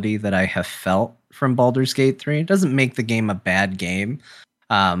quality that I have felt from Baldur's Gate 3. It doesn't make the game a bad game,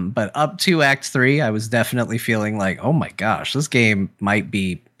 but up to Act 3, I was definitely feeling like, oh my gosh, this game might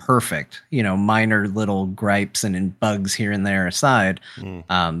be perfect. You know, minor little gripes and bugs here and there aside.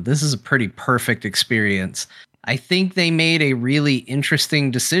 This is a pretty perfect experience. I think they made a really interesting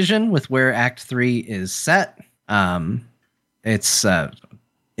decision with where Act 3 is set. It's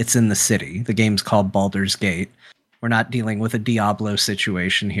in the city. The game's called Baldur's Gate. We're not dealing with a Diablo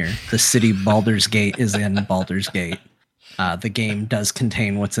situation here. The city Baldur's Gate is in Baldur's Gate. The game does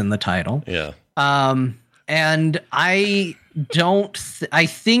contain what's in the title. Yeah. And I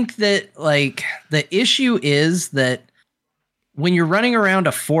think that, like, the issue is that when you're running around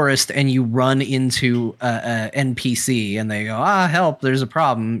a forest and you run into a NPC and they go, help, there's a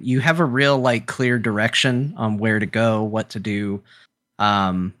problem, you have a real, like, clear direction on where to go, what to do.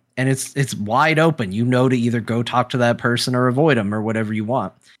 And it's wide open. You know to either go talk to that person or avoid them or whatever you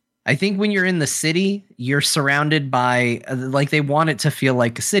want. I think when you're in the city, you're surrounded by, like, they want it to feel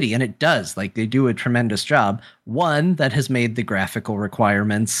like a city, and it does. Like, they do a tremendous job. One, that has made the graphical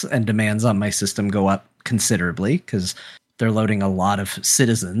requirements and demands on my system go up considerably, because they're loading a lot of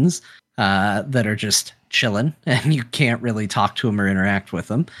citizens that are just chilling, and you can't really talk to them or interact with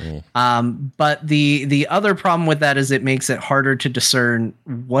them. But the other problem with that is it makes it harder to discern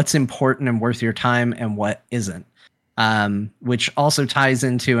what's important and worth your time and what isn't. Which also ties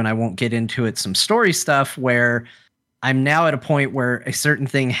into, and I won't get into it, some story stuff where I'm now at a point where a certain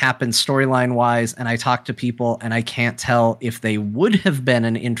thing happens storyline wise, and I talk to people and I can't tell if they would have been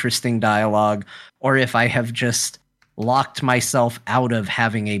an interesting dialogue or if I have just locked myself out of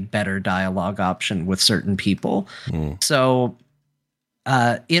having a better dialogue option with certain people. So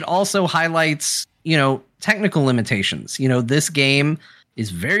it also highlights, technical limitations. This game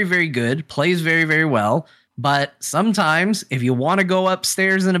is very, very good, plays very, very well. But sometimes if you want to go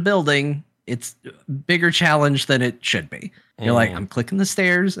upstairs in a building, it's a bigger challenge than it should be. You're like, I'm clicking the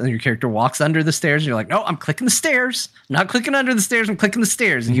stairs, and your character walks under the stairs. And you're like, no, I'm clicking the stairs. I'm not clicking under the stairs. I'm clicking the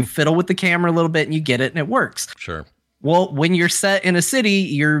stairs. And you fiddle with the camera a little bit and you get it and it works. Sure. Well, when you're set in a city,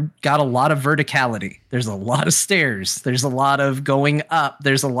 you're got a lot of verticality. There's a lot of stairs. There's a lot of going up.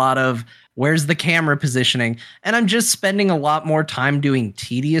 There's a lot of where's the camera positioning. And I'm just spending a lot more time doing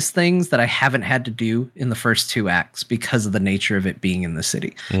tedious things that I haven't had to do in the first two acts because of the nature of it being in the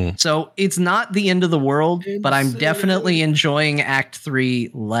city. So it's not the end of the world, but I'm definitely enjoying Act 3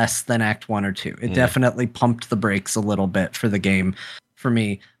 less than Act 1 or 2. It definitely pumped the brakes a little bit for the game for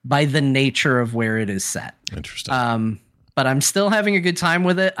me by the nature of where it is set. Interesting. But I'm still having a good time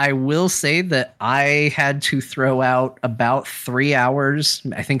with it. I will say that I had to throw out about 3 hours,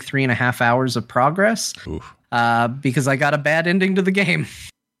 I think 3.5 hours of progress, because I got a bad ending to the game.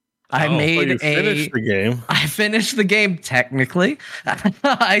 I finished the game. I finished the game technically.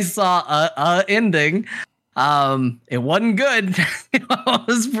 I saw a ending. It wasn't good. It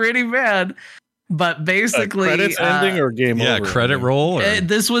was pretty bad. But basically, credits ending or game over? Yeah, credit roll.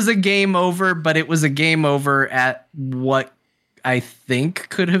 This was a game over, but it was a game over at what I think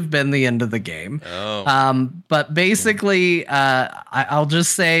could have been the end of the game. But basically, I'll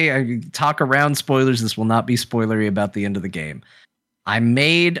just say, I talk around spoilers. This will not be spoilery about the end of the game. I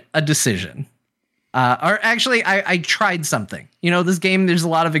made a decision. Or actually, I tried something. This game, there's a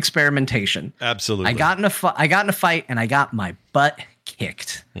lot of experimentation. Absolutely. I got in a fight and I got my butt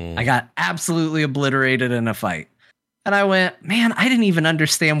kicked. I got absolutely obliterated in a fight. And I went, man, I didn't even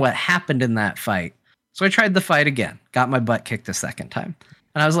understand what happened in that fight. So I tried the fight again, got my butt kicked a second time.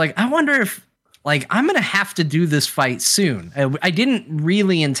 And I was like, I wonder if, I'm going to have to do this fight soon. I didn't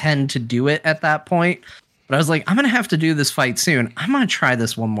really intend to do it at that point, but I was like, I'm going to have to do this fight soon. I'm going to try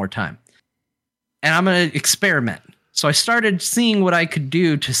this one more time. And I'm going to experiment. So I started seeing what I could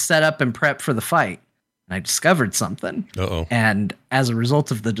do to set up and prep for the fight. And I discovered something. And as a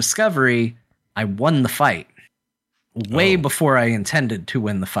result of the discovery, I won the fight way before I intended to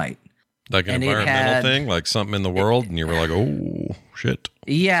win the fight. Like an environmental thing, like something in the world, and you were like, oh. shit.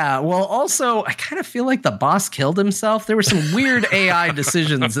 Yeah, well, also, I kind of feel like the boss killed himself. There were some weird AI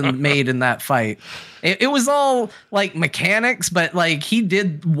decisions made in that fight. It was all like mechanics, but like he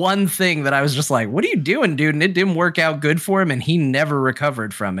did one thing that I was just like, what are you doing, dude? And it didn't work out good for him, and he never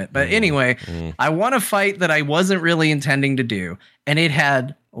recovered from it. But anyway, I won a fight that I wasn't really intending to do, and it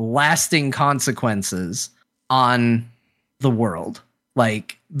had lasting consequences on the world.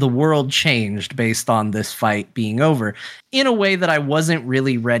 Like, the world changed based on this fight being over in a way that I wasn't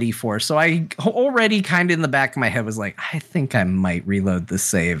really ready for. So I already kind of in the back of my head was like, I think I might reload this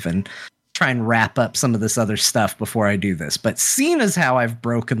save and try and wrap up some of this other stuff before I do this. But seeing as how I've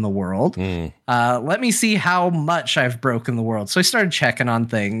broken the world, let me see how much I've broken the world. So I started checking on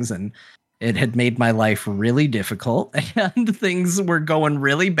things, and it had made my life really difficult, and things were going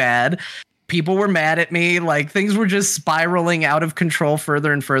really bad. People were mad at me. Like, things were just spiraling out of control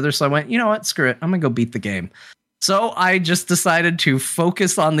further and further. So I went, you know what? Screw it. I'm going to go beat the game. So I just decided to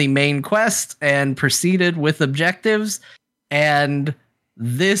focus on the main quest and proceeded with objectives. And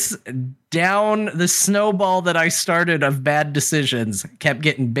the snowball that I started of bad decisions kept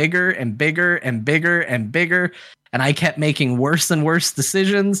getting bigger and bigger and bigger and bigger. And I kept making worse and worse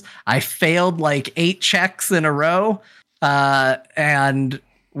decisions. I failed like 8 checks in a row. And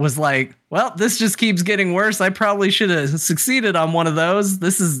was like, well, this just keeps getting worse. I probably should have succeeded on one of those.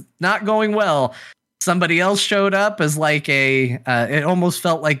 This is not going well. Somebody else showed up as like it almost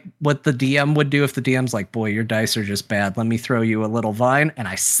felt like what the DM would do if the DM's like, boy, your dice are just bad. Let me throw you a little vine. And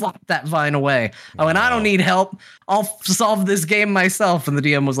I slapped that vine away. Oh, and I don't need help. I'll solve this game myself. And the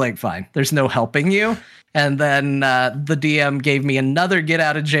DM was like, fine, there's no helping you. And then the DM gave me another get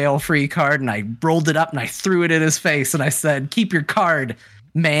out of jail free card, and I rolled it up and I threw it in his face. And I said, keep your card,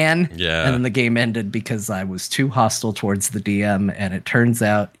 man. Yeah. And then the game ended because I was too hostile towards the DM, and it turns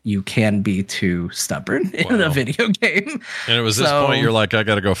out you can be too stubborn in a video game. And it was this point you're like, I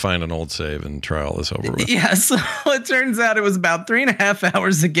gotta go find an old save and try all this over with. Yeah, so it turns out it was about 3.5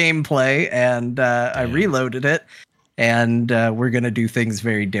 hours of gameplay, and I reloaded it, and we're gonna do things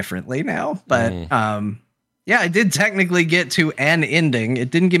very differently now. But yeah, I did technically get to an ending. It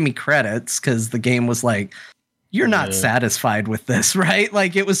didn't give me credits because the game was like, you're not satisfied with this, right?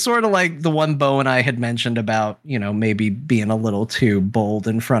 Like, it was sort of like the one Bo and I had mentioned about, you know, maybe being a little too bold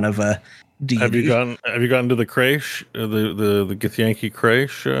in front of a deity. Have you gotten to the Crash, the Githyanki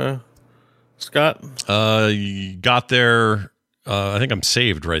Crash, Scott? You got there. I think I'm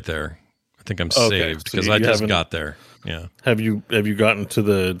saved right there. I think I'm saved because I just got there. Yeah. Have you gotten to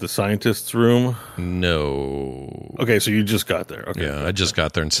the scientist's room? No. Okay, so you just got there. Okay. Yeah, I just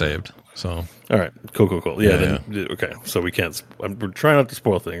got there and saved. So. All right. Cool. Yeah. Okay. So we're trying not to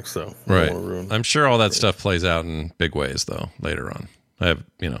spoil things. So right. I'm sure all that stuff plays out in big ways though later on. I have,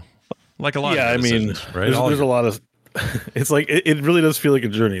 like a lot. Yeah. Of decisions, right? There's a lot of. It's like it really does feel like a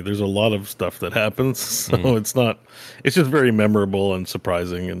journey. There's a lot of stuff that happens, so it's just very memorable and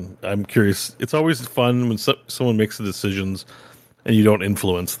surprising. And I'm curious. It's always fun when someone makes the decisions and you don't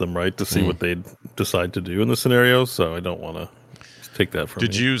influence them, right? To see what they decide to do in the scenario. So I don't want to take that from.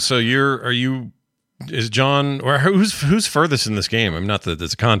 Is John or who's furthest in this game? I'm not that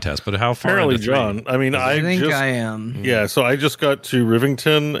it's a contest, but how far? Apparently, John. I mean, I think I am. Yeah, so I just got to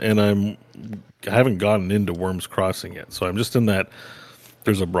Rivington, and I haven't gotten into Worms Crossing yet. So I'm just in that.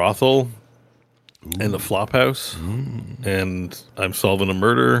 There's a brothel and the flop house, and I'm solving a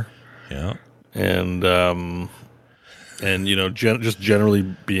murder. Yeah, and just generally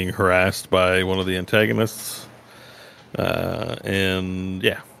being harassed by one of the antagonists, and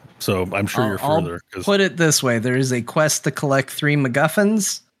yeah. So I'm sure you're further. I'll put it this way. There is a quest to collect 3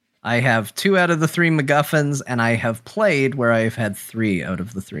 MacGuffins. I have 2 out of the 3 MacGuffins, and I have played where I've had 3 out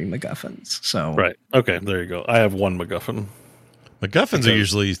of the 3 MacGuffins. So right. Okay, there you go. I have 1 MacGuffin. MacGuffins are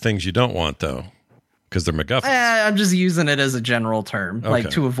usually things you don't want, though, because they're MacGuffins. I'm just using it as a general term,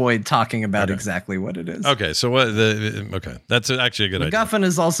 like to avoid talking about exactly what it is. Okay, so that's actually a good idea. MacGuffin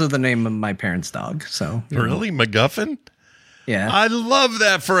is also the name of my parents' dog. So really, MacGuffin? Yeah, I love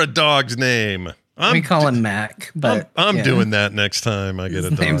that for a dog's name. We call him Mac, but I'm doing that next time I get a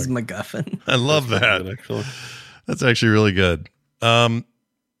dog. His name's MacGuffin. I love that. Actually, that's actually really good. Any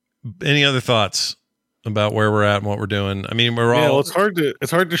other thoughts about where we're at and what we're doing? I mean, well, it's hard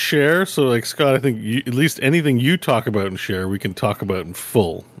to share. So, like Scott, I think at least anything you talk about and share, we can talk about in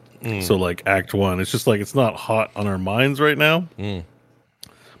full. So, like Act 1, it's just like it's not hot on our minds right now.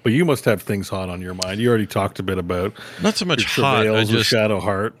 But you must have things hot on your mind. You already talked a bit about not so much hot. I just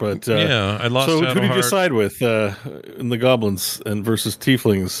Shadowheart, but I lost. So Shadowheart. Who did you side with in the goblins and versus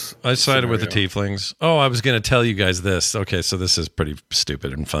tieflings? I sided with the tieflings. Oh, I was going to tell you guys this. Okay, so this is pretty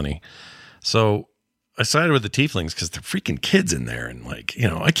stupid and funny. So I sided with the tieflings because they're freaking kids in there, and like, you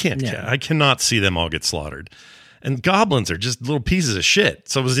know, I cannot see them all get slaughtered. And goblins are just little pieces of shit.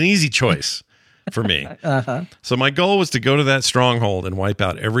 So it was an easy choice for me. So my goal was to go to that stronghold and wipe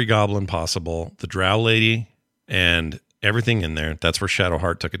out every goblin possible, the drow lady, and everything in there. That's where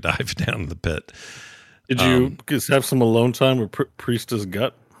Shadowheart took a dive down the pit. Did you just have some alone time with Priestess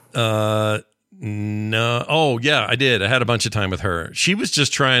Gut? No. Oh, yeah, I did. I had a bunch of time with her. She was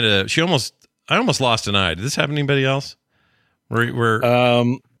just trying to. I almost lost an eye. Did this happen to anybody else?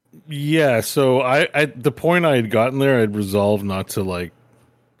 Yeah. So I at the point I had gotten there, I'd resolved not to like.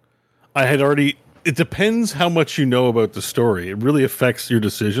 I had already. It depends how much you know about the story. It really affects your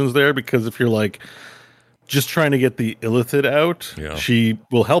decisions there, because if you're like just trying to get the illithid out, she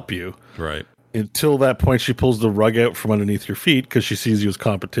will help you. Right. Until that point, she pulls the rug out from underneath your feet because she sees you as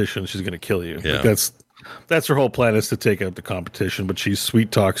competition. She's going to kill you. Yeah. Like that's her whole plan, is to take out the competition. But she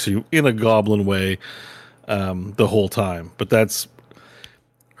sweet talks you in a goblin way the whole time. But that's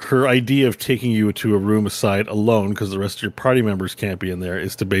her idea of taking you to a room aside alone, because the rest of your party members can't be in there,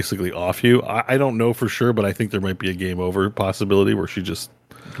 is to basically off you. I don't know for sure, but I think there might be a game over possibility where she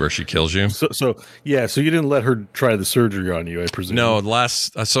kills you. So you didn't let her try the surgery on you, I presume. No,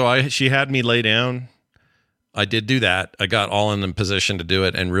 she had me lay down. I did do that. I got all in the position to do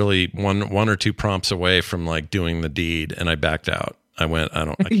it, and really one or two prompts away from like doing the deed, and I backed out. I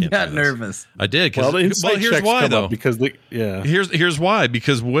can't. You got nervous. I did. Well, here's why though. Here's why.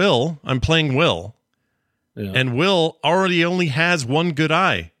 Because I'm playing Will, and Will only has one good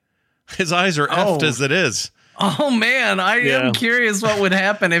eye. His eyes are effed as it is. Oh man, I am curious what would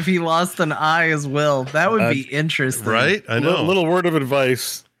happen if he lost an eye as well. That would be interesting, right? I know. A little word of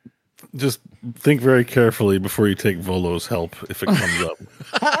advice: just think very carefully before you take Volo's help if it comes up.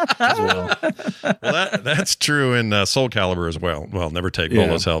 As well. That's true in Soul Calibur as well. Well, never take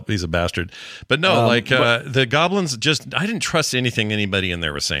Volo's help; he's a bastard. But no, the goblins. I didn't trust anything anybody in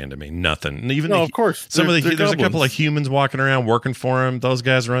there was saying to me. Nothing. Even of course, there's a couple of humans walking around working for him. Those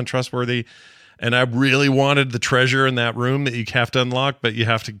guys are untrustworthy. And I really wanted the treasure in that room that you have to unlock, but you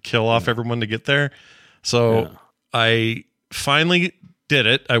have to kill off everyone to get there. So I finally did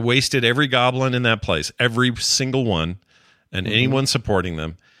it. I wasted every goblin in that place, every single one, and anyone supporting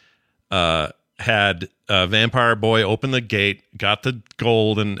them. Had Vampire Boy open the gate, got the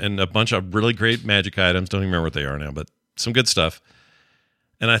gold and a bunch of really great magic items. Don't even remember what they are now, but some good stuff.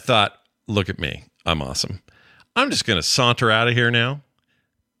 And I thought, look at me. I'm awesome. I'm just going to saunter out of here now.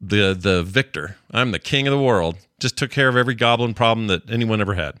 The victor. I'm the king of the world. Just took care of every goblin problem that anyone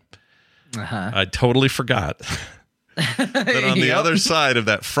ever had. I totally forgot that on the other side of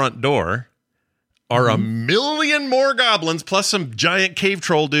that front door are a million more goblins, plus some giant cave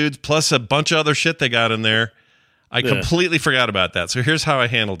troll dudes, plus a bunch of other shit they got in there. I completely forgot about that. So here's how I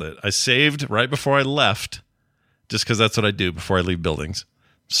handled it. I saved right before I left, just because that's what I do before I leave buildings.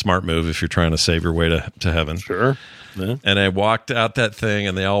 Smart move if you're trying to save your way to heaven. Sure. Yeah. And I walked out that thing,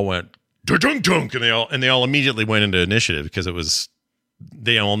 and they all went dunk dunk, and they all immediately went into initiative because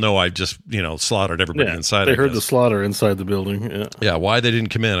they all know I just slaughtered everybody inside. They heard the slaughter inside the building. Yeah. Why they didn't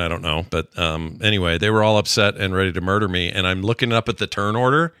come in, I don't know. But anyway, they were all upset and ready to murder me. And I'm looking up at the turn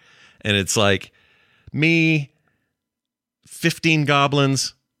order, and it's like me, 15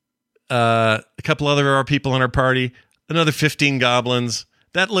 goblins, a couple other of our people in our party, another 15 goblins.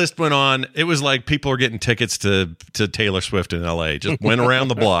 That list went on. It was like people were getting tickets to Taylor Swift in LA. Just went around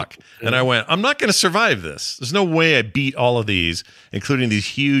the block. And I went, I'm not going to survive this. There's no way I beat all of these, including these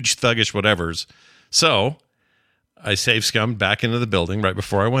huge thuggish whatevers. So I save scummed back into the building right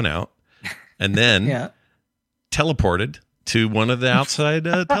before I went out, and then teleported to one of the outside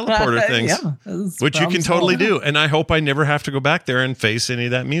teleporter things, which you can totally do. And I hope I never have to go back there and face any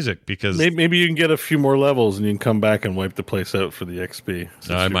of that music, because maybe you can get a few more levels and you can come back and wipe the place out for the XP.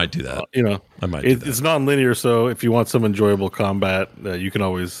 I might do that. I might. It's non-linear, so if you want some enjoyable combat, you can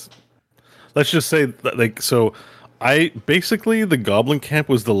always. Let's just say the Goblin Camp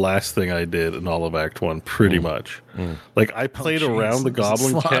was the last thing I did in all of Act 1, pretty much. Like I played around the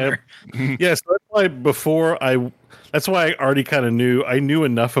Goblin Camp. Yes, that's why I already kind of knew. I knew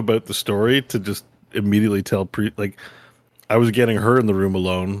enough about the story to just immediately tell I was getting her in the room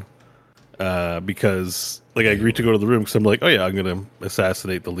alone because I agreed to go to the room because I'm like, oh yeah, I'm going to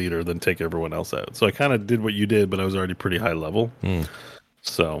assassinate the leader, then take everyone else out. So I kind of did what you did, but I was already pretty high level.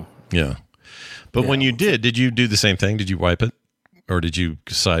 So yeah. But when you did you do the same thing? Did you wipe it, or did you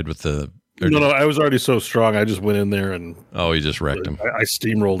side with the? No, I was already so strong. I just went in there and you just wrecked him. I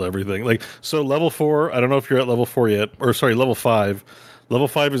steamrolled everything. So level 4. I don't know if you're at level 4 yet, or sorry, level 5. Level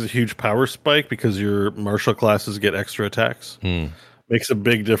 5 is a huge power spike because your martial classes get extra attacks. Makes a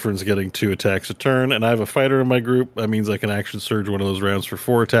big difference getting 2 attacks a turn. And I have a fighter in my group. That means I can action surge one of those rounds for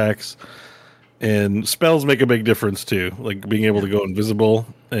 4 attacks. And spells make a big difference too, like being able to go invisible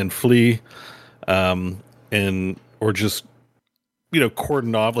and flee, or just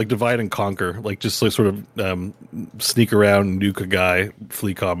cordon off, like divide and conquer, like just like sort of sneak around, nuke a guy,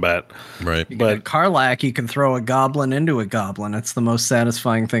 flee combat. Right. But Karlach, you can throw a goblin into a goblin. It's the most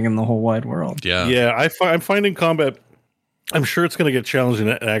satisfying thing in the whole wide world. Yeah. Yeah, I'm finding combat. I'm sure it's going to get challenging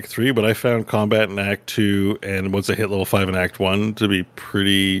in Act 3, but I found combat in Act 2 and once I hit level 5 in Act 1 to be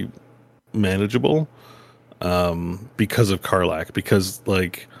pretty manageable because of Karlach. Because,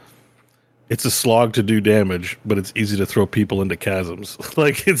 like, it's a slog to do damage, but it's easy to throw people into chasms.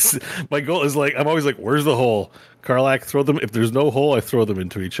 Like, my goal is, like, I'm always like, where's the hole? Karlach, throw them. If there's no hole, I throw them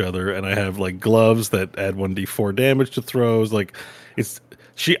into each other. And I have, like, gloves that add 1d4 damage to throws. Like,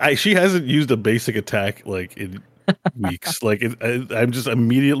 she hasn't used a basic attack, like, in weeks. Like I'm just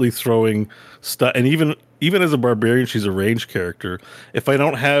immediately throwing stuff, and even as a barbarian, she's a ranged character. If I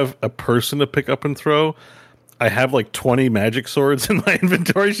don't have a person to pick up and throw, I have like 20 magic swords in my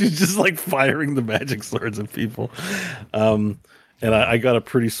inventory. She's just like firing the magic swords at people. And I got a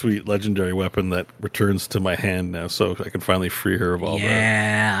pretty sweet legendary weapon that returns to my hand now, so I can finally free her of all that.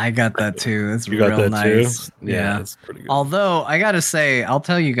 Yeah, I got that too. That's you real got that nice. too? Yeah, that's pretty good. Although I gotta say, I'll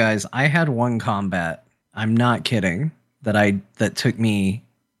tell you guys, I had one combat. I'm not kidding. That took me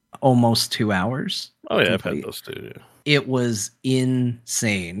almost 2 hours. Oh yeah, I've had those too. Yeah. It was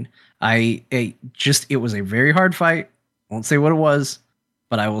insane. It was a very hard fight. Won't say what it was,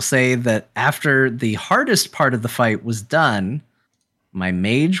 but I will say that after the hardest part of the fight was done, my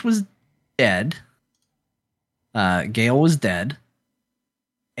mage was dead. Gale was dead.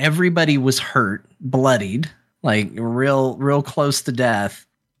 Everybody was hurt, bloodied, like real close to death.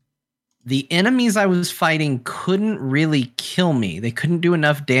 The enemies I was fighting couldn't really kill me. They couldn't do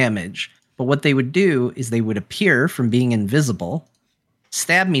enough damage. But what they would do is they would appear from being invisible,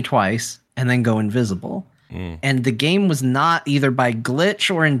 stab me twice, and then go invisible. And the game was not, either by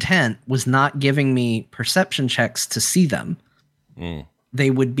glitch or intent, was not giving me perception checks to see them.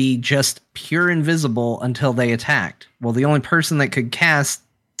 They would be just pure invisible until they attacked. Well, the only person that could cast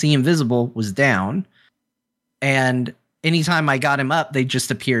See Invisible was down. And anytime I got him up, they'd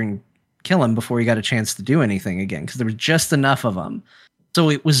just appear and kill him before he got a chance to do anything again, because there was just enough of them. So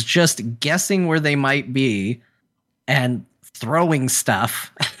it was just guessing where they might be and throwing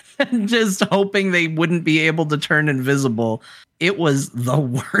stuff and just hoping they wouldn't be able to turn invisible. It was the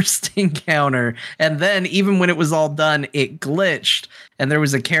worst encounter. And then even when it was all done, it glitched. And there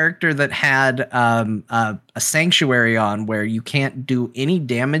was a character that had a sanctuary on where you can't do any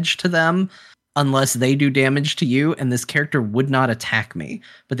damage to them unless they do damage to you, and this character would not attack me.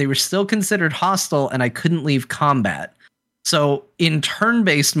 But they were still considered hostile, and I couldn't leave combat. So in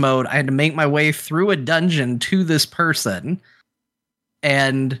turn-based mode, I had to make my way through a dungeon to this person.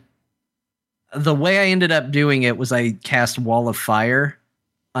 And the way I ended up doing it was I cast Wall of Fire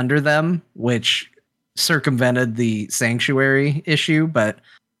under them, which circumvented the sanctuary issue, but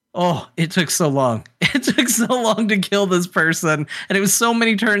it took so long. It took so long to kill this person. And it was so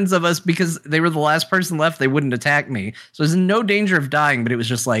many turns of us because they were the last person left. They wouldn't attack me. So I was in no danger of dying, but it was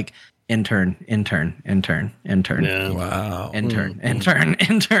just like intern. Yeah. Wow. Intern. And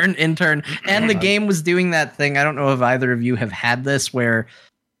the game was doing that thing. I don't know if either of you have had this where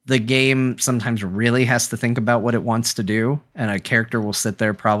the game sometimes really has to think about what it wants to do. And a character will sit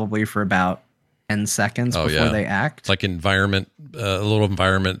there probably for about 10 seconds before they act. It's like a little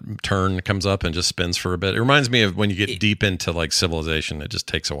environment turn comes up and just spins for a bit. It reminds me of when you get deep into like Civilization, it just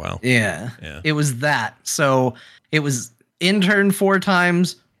takes a while. Yeah. It was that. So it was intern 4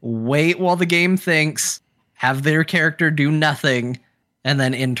 times, wait while the game thinks, have their character do nothing, and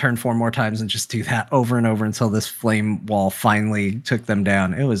then intern 4 more times and just do that over and over until this flame wall finally took them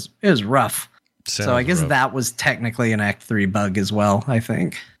down. It was rough. So I guess that was technically an Act 3 bug as well, I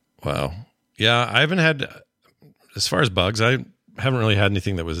think. Wow. Yeah, I haven't had, as far as bugs, I haven't really had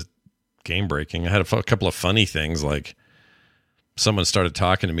anything that was game breaking. I had a couple of funny things, like someone started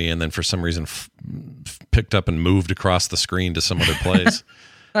talking to me and then for some reason picked up and moved across the screen to some other place.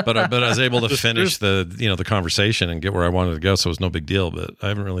 but I was able to finish the conversation and get where I wanted to go, so it was no big deal. But I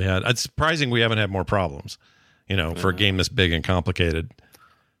haven't really had. It's surprising we haven't had more problems. For a game this big and complicated.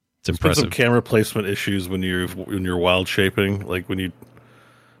 It's impressive. Some camera placement issues when you're wild shaping, like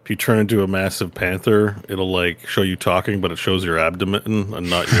if you turn into a massive panther, it'll like show you talking, but it shows your abdomen and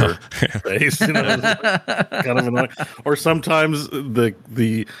not your face. Kind of annoying. Or sometimes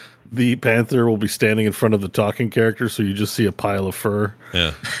the the panther will be standing in front of the talking character, so you just see a pile of fur.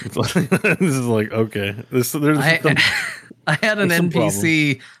 Yeah. This is like, okay. I had an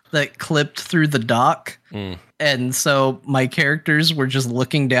NPC that clipped through the dock. And so my characters were just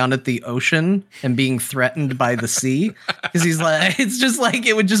looking down at the ocean and being threatened by the sea. Because he's like, it's just like,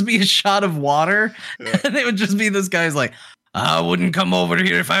 it would just be a shot of water. Yeah. And it would just be this guy's like, I wouldn't come over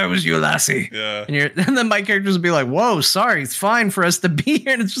here if I was you, lassie. Yeah. And then my characters would be like, whoa, sorry, it's fine for us to be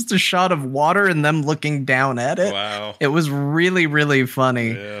here. And it's just a shot of water and them looking down at it. Wow. It was really, really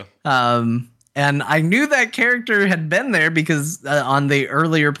funny. Yeah. And I knew that character had been there because on the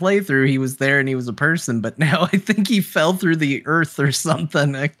earlier playthrough, he was there and he was a person. But now I think he fell through the earth or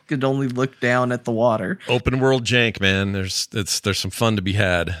something. I could only look down at the water. Open world jank, man. There's some fun to be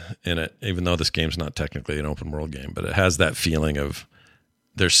had in it, even though this game's not technically an open world game. But it has that feeling of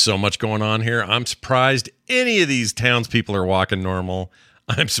there's so much going on here. I'm surprised any of these townspeople are walking normal.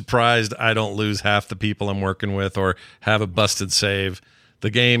 I'm surprised I don't lose half the people I'm working with or have a busted save. The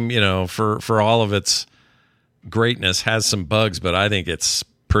game, for all of its greatness, has some bugs, but I think it's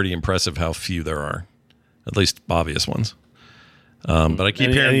pretty impressive how few there are, at least obvious ones. But I keep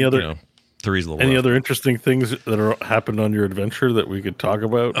hearing three's a little any rough. other interesting things that happened on your adventure that we could talk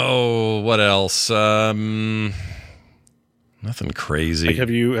about? Oh, what else? Nothing crazy. Like, have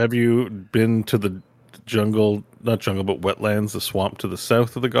you been to the jungle? Not jungle, but wetlands, the swamp to the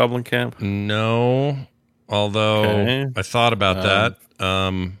south of the Goblin Camp? No, although I thought about that.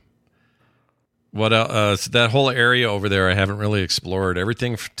 What else? That whole area over there I haven't really explored.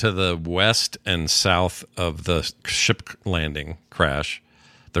 Everything to the west and south of the ship landing crash,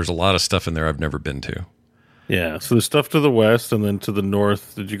 there's a lot of stuff in there I've never been to. Yeah, so there's stuff to the west, and then to the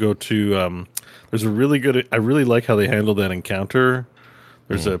north. Did you go to there's a really good, I really like how they handled that encounter.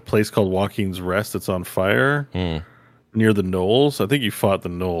 There's a place called Joaquin's Rest that's on fire near the Knolls. I think you fought the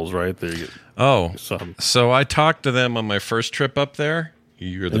Knolls, right? There. So I talked to them on my first trip up there.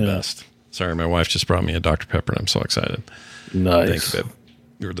 You're the best. Sorry, my wife just brought me a Dr. Pepper, and I'm so excited. Nice. Thanks, babe.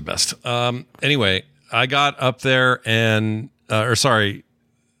 You're the best. Anyway, I got up there and, I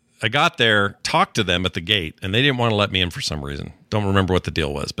got there, talked to them at the gate, and they didn't want to let me in for some reason. Don't remember what the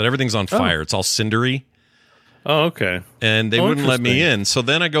deal was, but everything's on fire. It's all cindery. Oh, okay. And they wouldn't let me in. So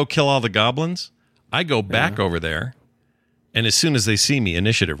then I go kill all the goblins. I go back over there, and as soon as they see me,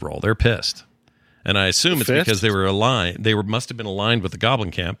 initiative roll. They're pissed. And I assume it's because they were aligned. They must have been aligned with the goblin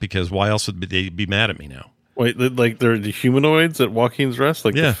camp, because why else would they be mad at me now? Wait, like they're the humanoids at Joaquin's Rest?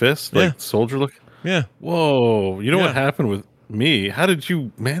 Like the fist? Like soldier look? Yeah. Whoa. You know what happened with me? How did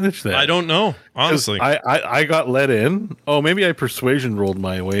you manage that? I don't know, honestly. I got let in. Oh, maybe I persuasion rolled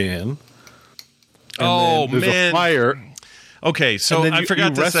my way in. And there's a fire. Okay, so I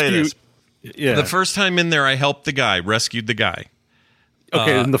forgot to say this. Yeah. The first time in there, I helped the guy, rescued the guy.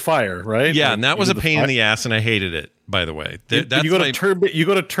 Okay, in the fire, right? Yeah, and that was a pain in the ass, and I hated it, by the way. You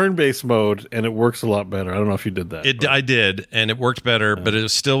go to turn-based mode, and it works a lot better. I don't know if you did that. I did, and it worked better, but it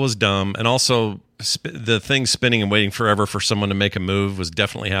still was dumb. And also, the thing spinning and waiting forever for someone to make a move was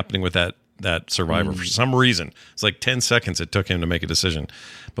definitely happening with that survivor for some reason. It's like 10 seconds it took him to make a decision.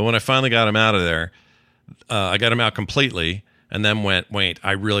 But when I finally got him out of there, I got him out completely, and then wait,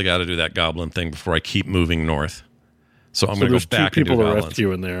 I really got to do that goblin thing before I keep moving north. So I'm going to go back and do goblins. There's 2 people to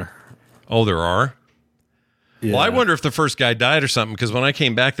rescue in there. Oh, there are? Yeah. Well, I wonder if the first guy died or something, because when I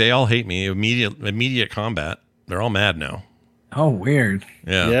came back, they all hate me. Immediate combat. They're all mad now. Oh, weird.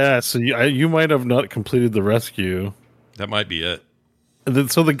 Yeah. Yeah, so you might have not completed the rescue. That might be it. And then,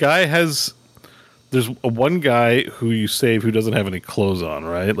 so the guy there's one guy who you save who doesn't have any clothes on,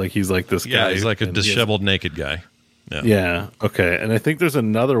 right? Like he's like this guy. Yeah, he's like a disheveled naked guy. Yeah. Yeah, okay. And I think there's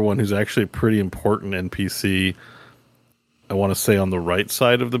another one who's actually a pretty important NPC. I want to say on the right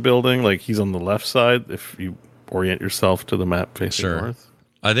side of the building, like he's on the left side if you orient yourself to the map facing north.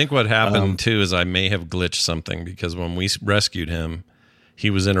 I think what happened too is I may have glitched something, because when we rescued him, he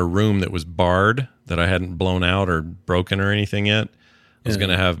was in a room that was barred, that I hadn't blown out or broken or anything yet. I was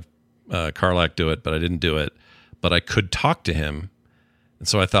going to have Karlak do it, but I didn't do it. But I could talk to him. And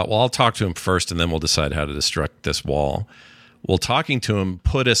so I thought, well, I'll talk to him first, and then we'll decide how to destruct this wall. Well, talking to him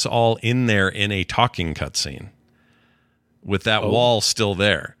put us all in there in a talking cutscene, with that wall still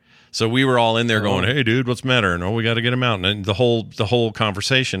there. So we were all in there going, hey, dude, what's the matter? No, we got to get him out. And the whole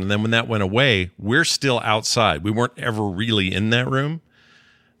conversation. And then when that went away, we're still outside. We weren't ever really in that room.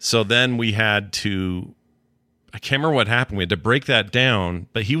 So then we had to, I can't remember what happened. We had to break that down,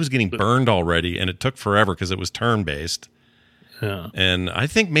 but he was getting burned already, and it took forever because it was turn-based. Yeah. And I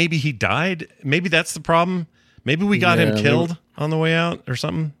think maybe he died. Maybe that's the problem. Maybe we got him killed on the way out or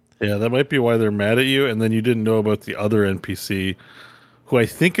something. Yeah, that might be why they're mad at you. And then you didn't know about the other NPC who I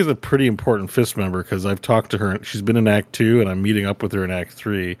think is a pretty important Fist member because I've talked to her. She's been in Act 2, and I'm meeting up with her in Act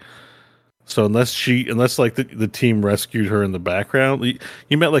 3. So unless like the team rescued her in the background,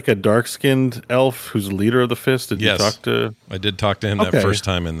 you met like a dark-skinned elf who's the leader of the Fist. Did you talk to? I did talk to him that first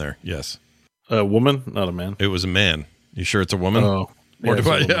time in there. Yes. A woman, not a man. It was a man. You sure it's a woman? Oh. Or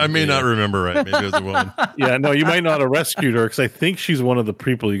I may not remember right. Maybe it was a woman. Yeah, no, you might not have rescued her because I think she's one of the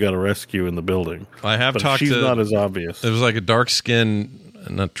people you got to rescue in the building. I have but talked she's to. Not as obvious. It was like a dark skin,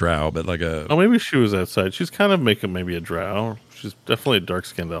 not drow, but like a. Oh, maybe she was outside. She's kind of making maybe a drow. She's definitely a dark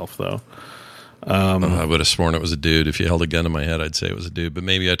skinned elf, though. I would have sworn it was a dude. If you held a gun in my head, I'd say it was a dude. But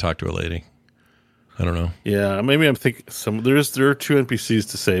maybe I talked to a lady. I don't know. Yeah, maybe I'm thinking there are 2 NPCs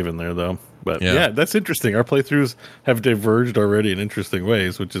to save in there though. But yeah, that's interesting. Our playthroughs have diverged already in interesting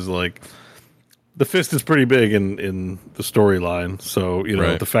ways, which is like the Fist is pretty big in the storyline. So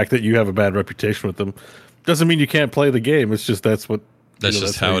the fact that you have a bad reputation with them doesn't mean you can't play the game. It's just that's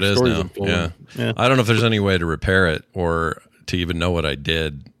just how it is now. Yeah. I don't know if there's any way to repair it or to even know what I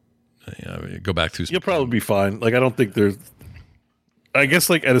did. Go back through. You'll probably be fine. Like I don't think there's. I guess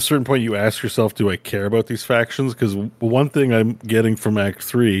like at a certain point you ask yourself, do I care about these factions? Because one thing I'm getting from Act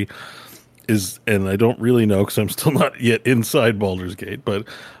 3 is, and I don't really know because I'm still not yet inside Baldur's Gate, but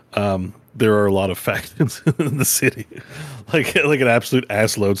there are a lot of factions in the city, like an absolute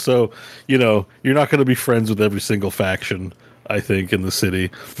ass load. So you're not going to be friends with every single faction. I think in the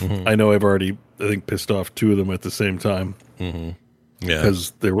city, I know I've already pissed off 2 of them at the same time. Mm-hmm. Yeah,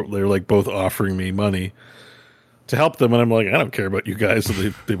 because they're like both offering me money to help them, and I'm like, I don't care about you guys. So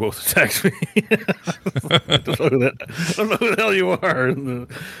they both attacked me. I don't know who the hell you are.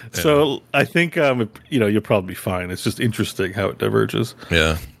 So I think you'll probably be fine. It's just interesting how it diverges.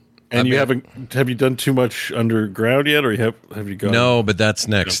 Yeah. And have you done too much underground yet, or have you gone? No, but that's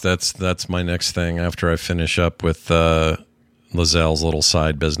next. That's my next thing after I finish up with Lazelle's little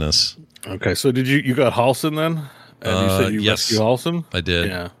side business. Okay, so did you got Halson then? And you said you rescue Halson? I did.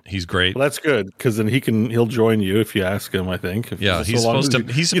 Yeah, he's great. Well, that's good because then he'll join you if you ask him. I think. He's supposed to.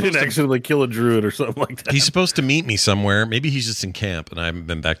 You didn't accidentally kill a druid or something like that. He's supposed to meet me somewhere. Maybe he's just in camp, and I haven't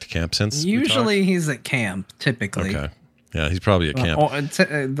been back to camp since. Usually, he's at camp. Typically. Okay. Yeah, he's probably at camp.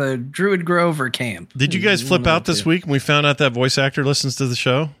 The Druid Grove or camp. Did you guys flip out this week when we found out that voice actor listens to the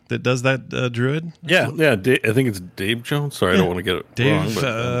show that does that Druid? Yeah. I think it's Dave Jones. Sorry, I don't want to get it wrong.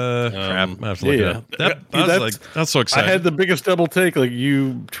 But, crap. I have to look it up. That's so exciting. I had the biggest double take. Like,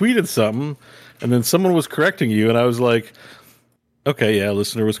 you tweeted something, and then someone was correcting you, and I was like, okay, yeah,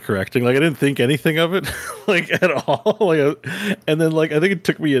 listener was correcting. Like, I didn't think anything of it, like, at all. And then, like, I think it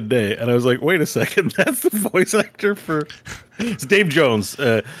took me a day, and I was like, wait a second, that's the voice actor for... It's Dave Jones.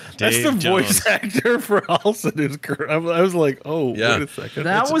 That's the voice actor for Halson. I was like, oh, wait a second.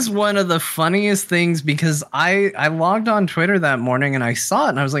 That was one of the funniest things because I logged on Twitter that morning, and I saw it,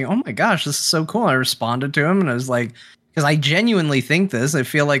 and I was like, oh my gosh, this is so cool. I responded to him, and I was like... Because I genuinely think this. I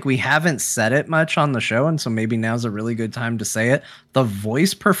feel like we haven't said it much on the show, and so maybe now's a really good time to say it. The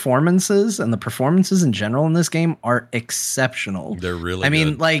voice performances and the performances in general in this game are exceptional. They're really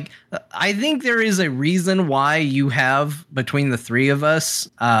good. Like, I think there is a reason why you have, between the 3 of us,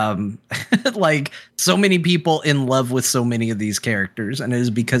 like, so many people in love with so many of these characters, and it is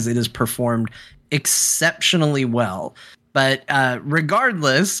because it is performed exceptionally well. But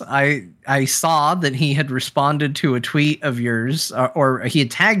regardless, I saw that he had responded to a tweet of yours, or he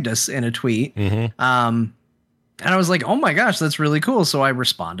had tagged us in a tweet. Mm-hmm. And I was like, oh my gosh, that's really cool. So I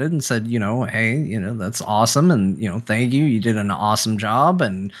responded and said, hey, that's awesome. And, thank you. You did an awesome job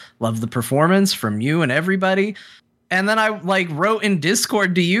and love the performance from you and everybody. And then I wrote in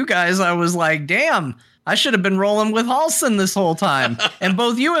Discord to you guys. I was like, damn, I should have been rolling with Halson this whole time. And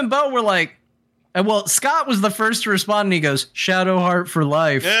both you and Bo were like, well, Scott was the first to respond, and he goes, Shadowheart for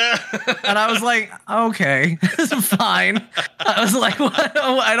life. And I was like, okay, fine. I was like, what?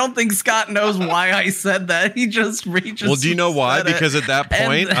 I don't think Scott knows why I said that. He just reaches. Well, do you know why? Because at that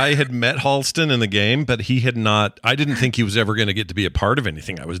point, I had met Halston in the game, but he had not. I didn't think he was ever going to get to be a part of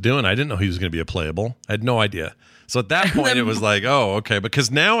anything I was doing. I didn't know he was going to be a playable. I had no idea. So at that point, it was like, oh, okay. Because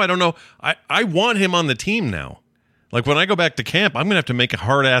now I don't know. I want him on the team now. Like when I go back to camp, I'm going to have to make a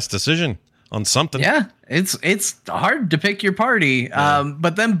hard-ass decision on something. Yeah, it's hard to pick your party. Yeah.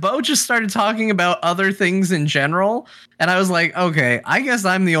 But then Bo just started talking about other things in general. And I was like, okay, I guess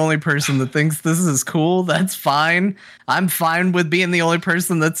I'm the only person that thinks this is cool. That's fine. I'm fine with being the only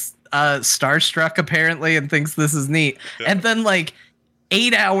person that's starstruck apparently and thinks this is neat. Yeah. And then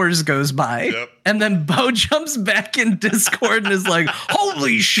 8 hours goes by, and then Bo jumps back in Discord and is like,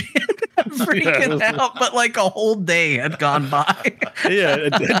 holy shit, freaking out. But like a whole day had gone by. Yeah,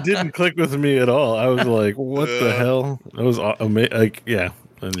 it didn't click with me at all. I was like, what the hell? It was amazing. Like, yeah.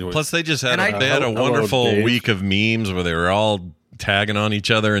 Anyway. Plus, they just had a wonderful week of memes where they were all tagging on each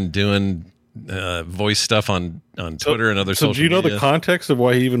other and doing voice stuff on Twitter and other social media. So do you know the context of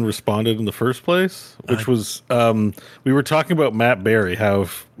why he even responded in the first place? Which was, we were talking about Matt Berry, how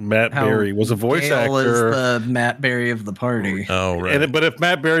Matt Berry was a voice actor. Is the Matt Berry of the party. Oh, right. But if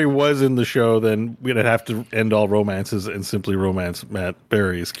Matt Berry was in the show, then we'd have to end all romances and simply romance Matt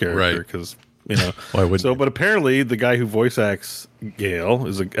Berry's character. Because, you know. Why wouldn't you? But apparently the guy who voice acts Gale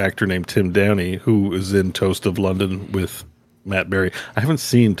is an actor named Tim Downey, who is in Toast of London with Matt Berry. I haven't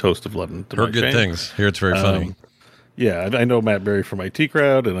seen Toast of London. Heard good things. Here it's very funny. Yeah, I know Matt Berry from IT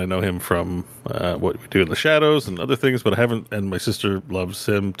Crowd, and I know him from What We Do in the Shadows and other things, but I haven't, and my sister loves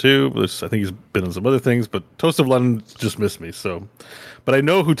him too. I think he's been in some other things, but Toast of London just missed me, so. But I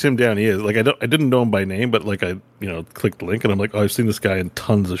know who Tim Downey is. Like, I didn't know him by name, but like I clicked the link, and I'm like, oh, I've seen this guy in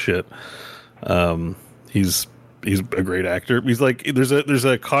tons of shit. He's a great actor. He's like, there's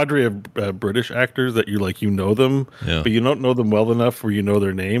a cadre of British actors that you know them, but you don't know them well enough where you know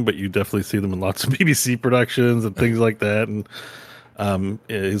their name, but you definitely see them in lots of BBC productions and things like that. And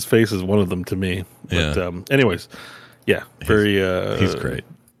his face is one of them to me. Yeah. But anyways, yeah, he's great.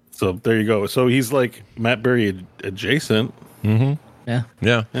 So there you go. So he's like Matt Berry adjacent. Mm-hmm.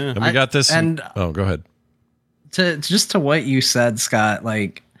 Yeah. And we got this. Go ahead. To what you said, Scott,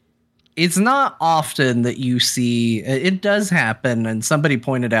 like, it's not often that you see, it does happen, and somebody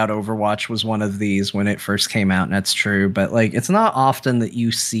pointed out Overwatch was one of these when it first came out, and that's true, but like, it's not often that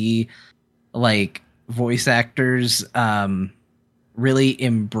you see like voice actors really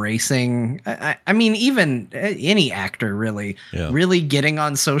embracing, I mean, even any actor really getting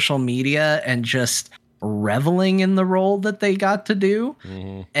on social media and just reveling in the role that they got to do.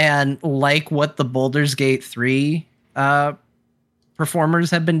 Mm-hmm. And like what the Baldur's Gate 3 performers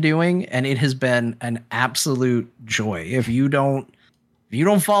have been doing, and it has been an absolute joy. If you don't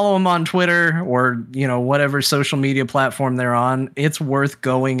follow them on Twitter or whatever social media platform they're on, it's worth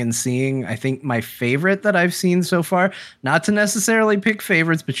going and seeing. I think my favorite that I've seen so far, not to necessarily pick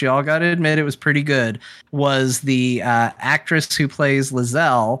favorites, but you all got to admit it was pretty good, was the actress who plays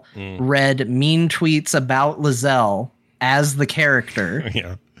Lizelle read mean tweets about Lizelle as the character.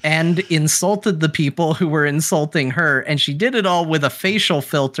 Yeah. And insulted the people who were insulting her. And she did it all with a facial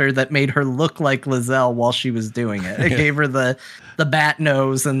filter that made her look like Lizelle while she was doing it. It gave her the bat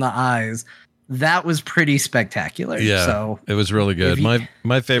nose and the eyes. That was pretty spectacular. Yeah, so it was really good.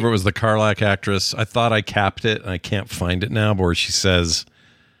 My favorite was the Carlac actress. I thought I capped it, and I can't find it now, but where she says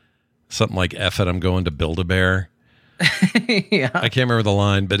something like, F it, I'm going to Build-A-Bear. Yeah. I can't remember the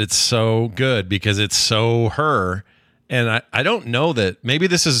line, but it's so good because it's so her. And I don't know that maybe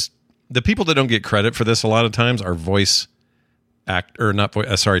this is the people that don't get credit for this a lot of times are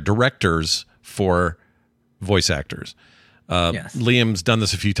directors for voice actors. Yes. Liam's done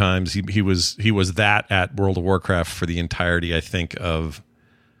this a few times. He was that at World of Warcraft for the entirety, I think, of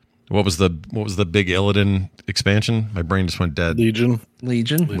what was the big Illidan expansion? My brain just went dead. Legion.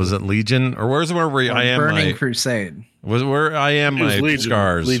 Was it Legion? Or where's where I am Burning Crusade. Was where I am my Legion.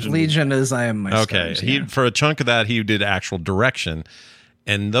 scars. Legion is I am my scars. Okay. He for a chunk of that he did actual direction.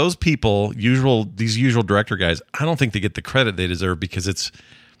 And those people, these usual director guys, I don't think they get the credit they deserve because it's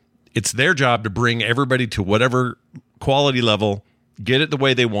their job to bring everybody to whatever quality level, get it the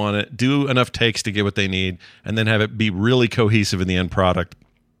way they want it, do enough takes to get what they need, and then have it be really cohesive in the end product.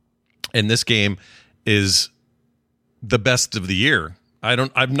 And this game is the best of the year.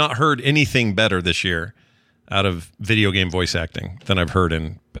 I've not heard anything better this year out of video game voice acting than I've heard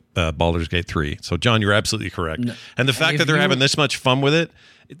in Baldur's Gate 3. So, John, you're absolutely correct. No. And the fact that they're having this much fun with it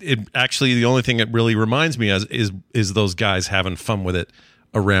actually, the only thing it really reminds me of is those guys having fun with it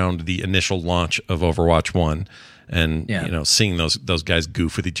around the initial launch of Overwatch 1. And, seeing those guys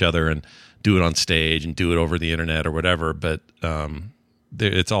goof with each other and do it on stage and do it over the internet or whatever. But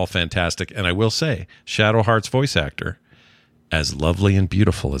it's all fantastic. And I will say, Shadowheart's voice actor, as lovely and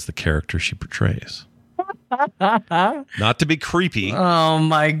beautiful as the character she portrays. Not to be creepy. Oh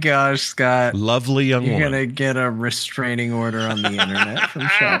my gosh, Scott. Lovely young woman. You're going to get a restraining order on the internet from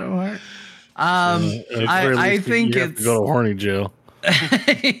Shadowheart. I think you have to go to horny jail.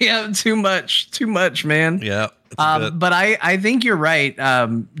 Yeah, too much, man. Yeah. But I think you're right.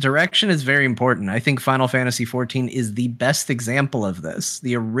 Direction is very important. I think Final Fantasy XIV is the best example of this.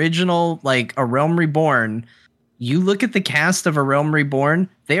 The original, like A Realm Reborn, you look at the cast of A Realm Reborn,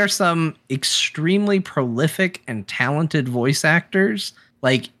 they are some extremely prolific and talented voice actors,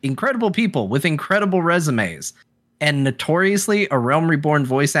 like incredible people with incredible resumes. And notoriously, A Realm Reborn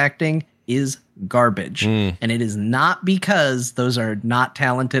voice acting is garbage. And it is not because those are not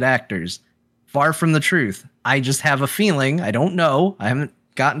talented actors. Far from the truth. I just have a feeling, I don't know, I haven't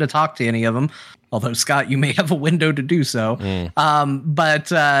gotten to talk to any of them, although Scott, you may have a window to do so.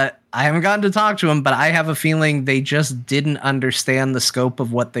 But I haven't gotten to talk to them, but I have a feeling they just didn't understand the scope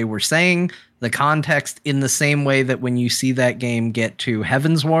of what they were saying, the context, in the same way that when you see that game get to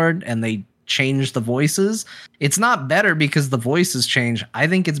Heavensward and they change the voices, it's not better because the voices change. I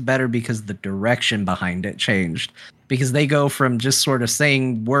think it's better because the direction behind it changed, because they go from just sort of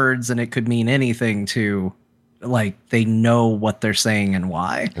saying words and it could mean anything to like they know what they're saying and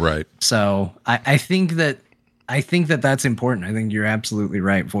why. Right. So I think that that's important. I think you're absolutely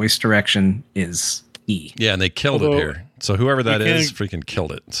right. Voice direction is key. Yeah, and they killed it here. So whoever that is freaking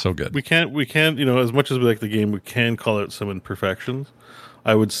killed it. So good. We can't, as much as we like the game, we can call out some imperfections.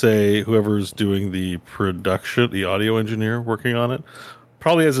 I would say whoever's doing the production, the audio engineer working on it,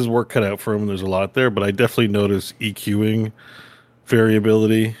 probably has his work cut out for him. There's a lot there, but I definitely notice EQing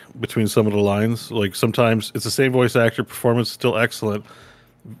variability between some of the lines. Like sometimes it's the same voice actor, performance still excellent.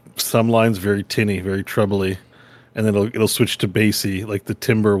 Some lines very tinny, very trebly, and then it'll switch to bassy. Like the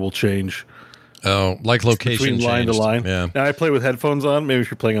timbre will change. Oh, like location between line to line. Yeah. Now I play with headphones on. Maybe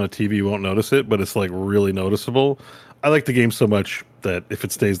if you're playing on a TV, you won't notice it, but it's like really noticeable. I like the game so much that if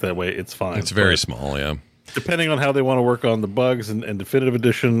it stays that way, it's fine. It's very small, yeah. Depending on how they want to work on the bugs and Definitive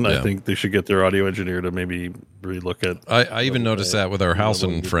Edition, I think they should get their audio engineer to maybe relook at. I even noticed that with our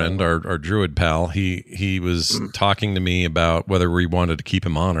Halcyon friend, our Druid pal. He was talking to me about whether we wanted to keep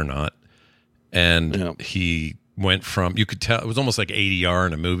him on or not, and he went from, you could tell it was almost like ADR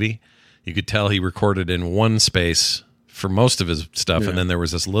in a movie. You could tell he recorded in one space for most of his stuff, and then there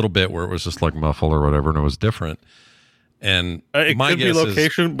was this little bit where it was just like muffled or whatever, and it was different. And it my could be guess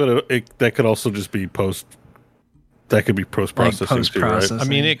location, but that could also just be post. That could be post processing too, right? I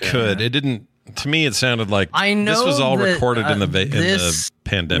mean, it could. It didn't. To me, it sounded like I know this was all recorded in the this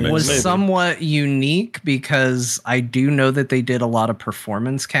pandemic. Was somewhat unique because I do know that they did a lot of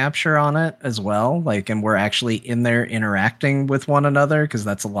performance capture on it as well. Like, and we're actually in there interacting with one another, because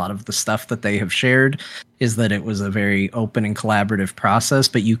that's a lot of the stuff that they have shared, is that it was a very open and collaborative process.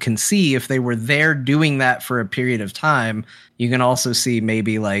 But you can see if they were there doing that for a period of time, you can also see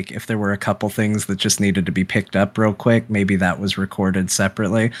maybe like if there were a couple things that just needed to be picked up real quick, maybe that was recorded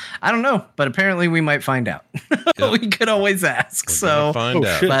separately. I don't know, but apparently we might find out. Yep. We could always ask. We're find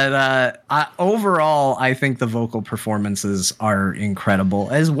out. But overall, I think the vocal performances are incredible,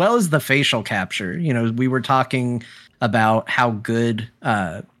 as well as the facial capture. You know, we were talking about how good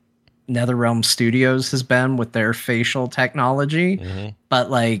NetherRealm Studios has been with their facial technology, but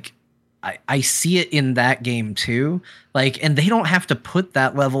like I see it in that game too. Like, and they don't have to put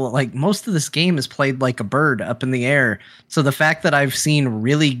that level. Like, most of this game is played like a bird up in the air. So the fact that I've seen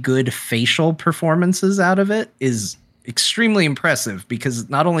really good facial performances out of it is extremely impressive, because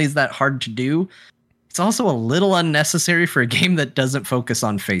not only is that hard to do, it's also a little unnecessary for a game that doesn't focus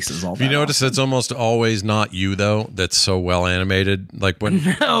on faces all the time. You notice it's almost always not you, though, that's so well animated. Like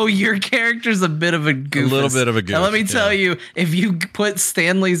when no, your character's a bit of a goof. A little bit of a goof. Now, let me tell you, if you put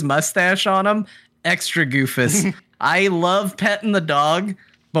Stanley's mustache on him, extra goofus. I love petting the dog,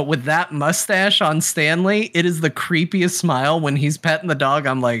 but with that mustache on Stanley, it is the creepiest smile when he's petting the dog.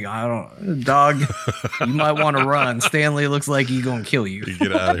 I'm like, dog, you might want to run. Stanley looks like he's going to kill you.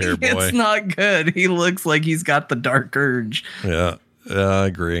 Get out of here, boy. It's not good. He looks like he's got the dark urge. Yeah, I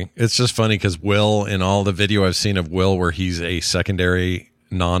agree. It's just funny because Will, in all the video I've seen of Will where he's a secondary,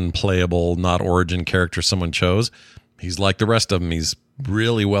 non-playable, not origin character someone chose, he's like the rest of them. He's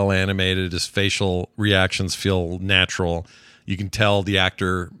really well animated. His facial reactions feel natural. You can tell the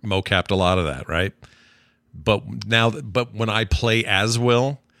actor mocapped a lot of that, right? But when I play as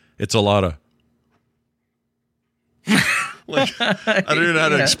Will, it's a lot of like, I don't even know how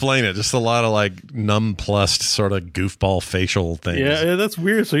to explain it. Just a lot of like nonplussed sort of goofball facial things. Yeah, that's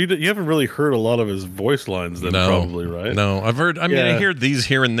weird. So you haven't really heard a lot of his voice lines then, probably, right? No, I've heard. I mean, I hear these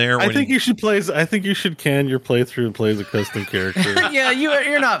here and there. I think you should can your playthrough and play as a custom character. Yeah,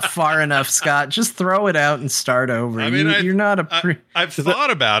 you're not far enough, Scott. Just throw it out and start over. I mean, you're not a. I've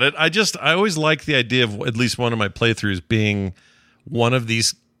thought about it. I always like the idea of at least one of my playthroughs being one of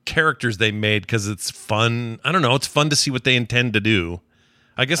these characters they made, because it's fun. I don't know. It's fun to see what they intend to do.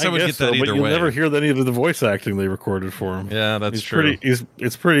 I guess I would get that either way. You'll never hear any of the voice acting they recorded for him. Yeah, that's true.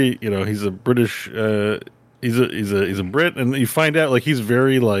 It's pretty. You know, he's a British. He's a Brit, and you find out like he's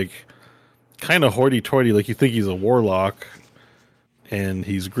very like kind of hoity-toity. Like, you think he's a warlock and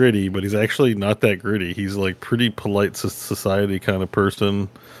he's gritty, but he's actually not that gritty. He's like pretty polite society kind of person,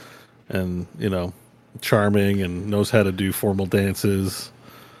 and charming, and knows how to do formal dances.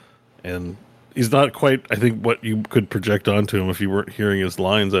 And he's not quite, I think, what you could project onto him if you weren't hearing his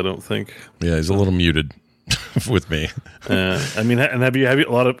lines. I don't think. Yeah, he's a little muted with me. I mean, and have you had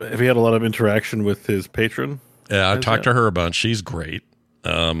a lot of interaction with his patron? Yeah, I've talked to her a bunch. She's great.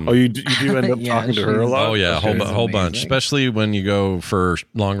 You do end up talking to her a lot? Oh, yeah, okay. a whole bunch. Especially when you go for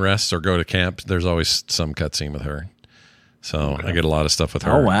long rests or go to camp, there's always some cutscene with her. So I get a lot of stuff with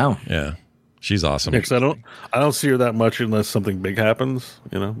her. Oh, wow. Yeah, she's awesome. Yeah, 'cause I don't see her that much unless something big happens,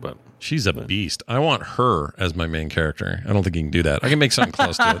 but... She's a beast. I want her as my main character. I don't think you can do that. I can make something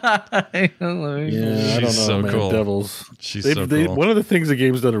close to it. I don't know. So man. cool. Devils. She's so cool. One of the things the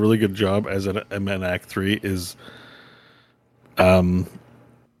game's done a really good job as an Act 3 is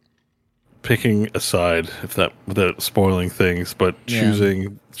picking a side, without spoiling things, but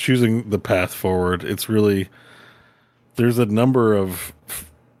choosing the path forward. It's really, there's a number of,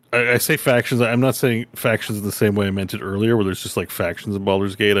 I say factions. I'm not saying factions in the same way I meant it earlier, where there's just like factions in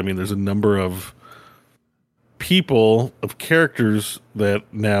Baldur's Gate. I mean, there's a number of characters that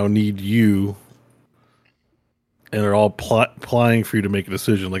now need you, and are all plying for you to make a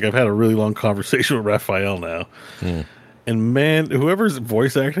decision. Like, I've had a really long conversation with Raphael now. And man, whoever's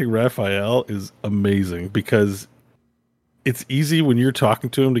voice acting Raphael is amazing, because it's easy when you're talking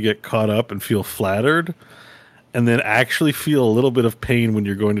to him to get caught up and feel flattered, and then actually feel a little bit of pain when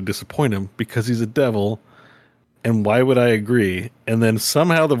you're going to disappoint him, because he's a devil. And why would I agree? And then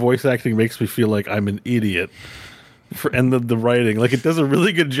somehow the voice acting makes me feel like I'm an idiot. And the writing, like, it does a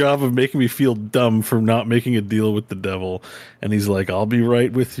really good job of making me feel dumb for not making a deal with the devil. And he's like, I'll be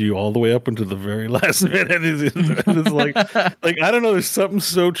right with you all the way up until the very last minute. And it's like I don't know, there's something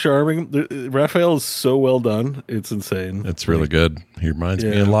so charming. Raphael is so well done. It's insane. It's really good. He reminds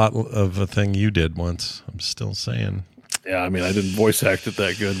me a lot of a thing you did once. I'm still saying. Yeah, I mean, I didn't voice act it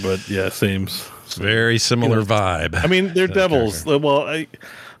that good, but yeah, same. It's very similar vibe. I mean, they're devils. Character. Well,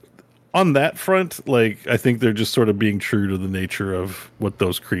 on that front, like, I think they're just sort of being true to the nature of what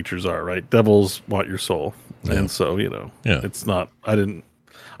those creatures are, right? Devils want your soul. Yeah. And so, it's not, I'm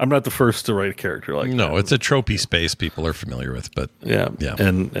not the first to write a character like that. No, it's a tropey space people are familiar with, but yeah.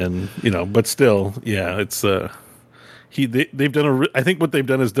 And but still, it's, they've done I think what they've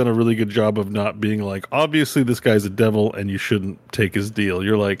done is done a really good job of not being like, obviously this guy's a devil and you shouldn't take his deal.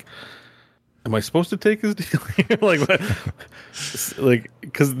 You're like, am I supposed to take his deal?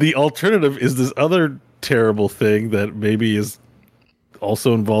 Because the alternative is this other terrible thing that maybe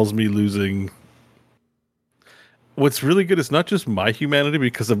also involves me losing. What's really good is not just my humanity,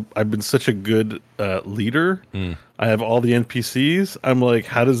 because I've been such a good leader. I have all the NPCs. I'm like,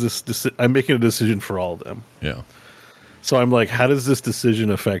 how does this? I'm making a decision for all of them. Yeah. So I'm like, how does this decision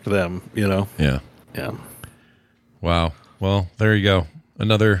affect them? Yeah. Yeah. Wow. Well, there you go.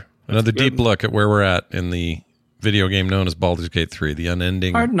 Another deep look at where we're at in the video game known as Baldur's Gate 3, the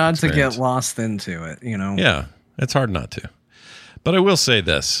unending hard not experience. to get lost into it, Yeah, it's hard not to. But I will say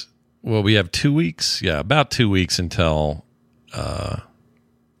this. Well, we have 2 weeks. Yeah, about 2 weeks until... So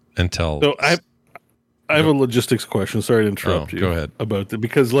I have a logistics question. Sorry to interrupt you. Go ahead. About that,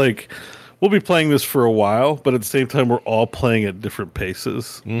 because, like, we'll be playing this for a while, but at the same time, we're all playing at different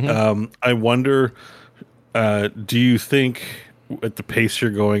paces. Mm-hmm. I wonder, do you think... at the pace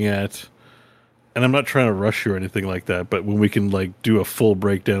you're going at, and I'm not trying to rush you or anything like that, but when we can like do a full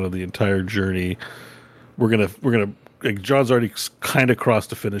breakdown of the entire journey, we're gonna like, John's already kind of crossed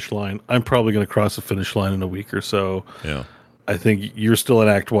the finish line. I'm probably gonna cross the finish line in a week or so. Yeah, I think you're still in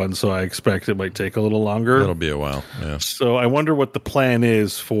Act 1, so I expect it might take a little longer. It'll be a while. Yeah. So I wonder what the plan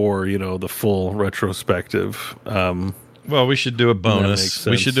is for the full retrospective. Well, we should do a bonus.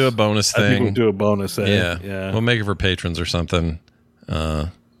 We should do a bonus thing. I think we'll do a bonus. Yeah. We'll make it for patrons or something.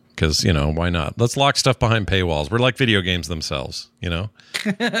 Because, why not? Let's lock stuff behind paywalls. We're like video games themselves, Yeah.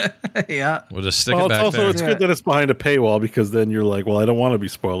 We'll just stick it back there. It's good that it's behind a paywall, because then you're like, well, I don't want to be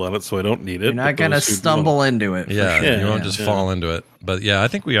spoiled on it, so I don't need it. You're not going to stumble into it. Yeah, sure. you won't just fall into it. But yeah, I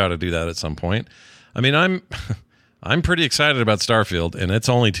think we ought to do that at some point. I mean, I'm pretty excited about Starfield, and it's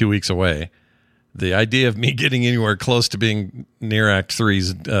only 2 weeks away. The idea of me getting anywhere close to being near Act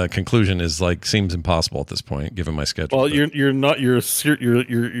 3's conclusion is seems impossible at this point, given my schedule. Well, you're a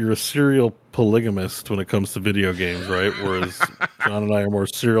serial polygamist when it comes to video games, right? Whereas John and I are more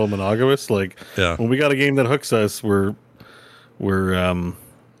serial monogamous. When we got a game that hooks us, we're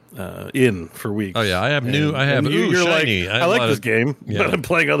in for weeks. Oh yeah, I have new. I have new you're shiny. Like, I like this game, yeah. but I'm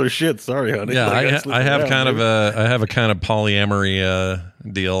playing other shit. Sorry, honey. Yeah, like, I have kind of a kind of polyamory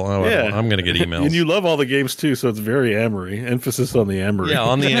deal. Oh, yeah. I'm gonna get emails. And you love all the games too, so it's very amory. Emphasis on the amory. Yeah,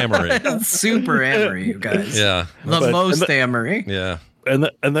 on the amory. Super amory, you guys. Yeah, most amory. Yeah.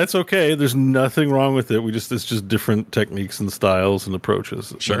 And that's okay. There's nothing wrong with it. It's just different techniques and styles and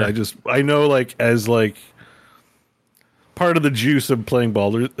approaches. Sure. But I know like as like part of the juice of playing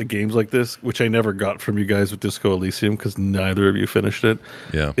the games like this, which I never got from you guys with Disco Elysium because neither of you finished it.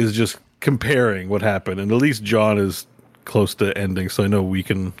 Yeah, is just comparing what happened, and at least John is close to ending, so I know we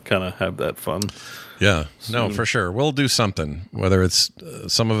can kind of have that fun. Yeah, no, for sure. We'll do something, whether it's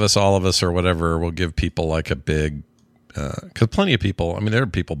some of us, all of us, or whatever. We'll give people like a big. Because plenty of people, I mean, there are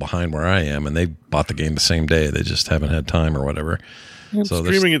people behind where I am, and they bought the game the same day. They just haven't had time or whatever. So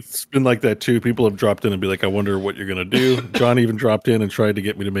streaming, it's been like that too. People have dropped in and be like, "I wonder what you're going to do." John even dropped in and tried to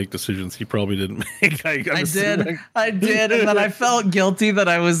get me to make decisions he probably didn't make. I did, and then I felt guilty that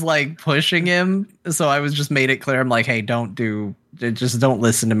I was like pushing him. So I was just made it clear. I'm like, "Hey, just don't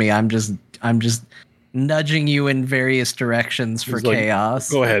listen to me. I'm just nudging you in various directions for chaos.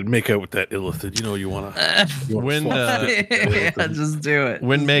 Go ahead, make out with that illithid. You know you want to. Yeah, just do it.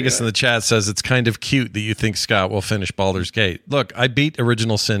 When Magus in the chat says it's kind of cute that you think Scott will finish Baldur's Gate. Look, I beat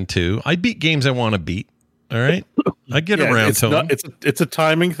Original Sin 2. I beat games I want to beat. All right, I get around to them. It's a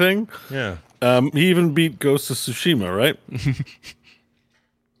timing thing. Yeah. He even beat Ghost of Tsushima, right?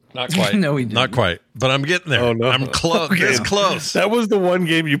 Not quite. No, he didn't. Not quite. But I'm getting there. Oh, no. I'm close. Okay. It's close. That was the one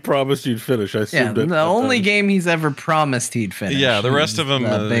game you promised you'd finish. I assumed the only game he's ever promised he'd finish. Yeah, the rest of them,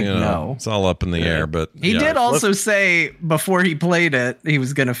 big no. it's all up in the air. But he did also say before he played it, he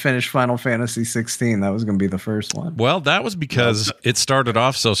was going to finish Final Fantasy 16. That was going to be the first one. Well, that was because it started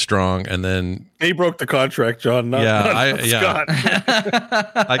off so strong, and then he broke the contract, John. Not Scott.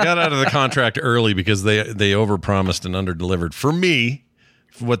 I got out of the contract early because they overpromised and underdelivered for me.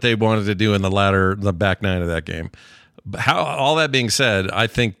 What they wanted to do in the back nine of that game. All that being said, I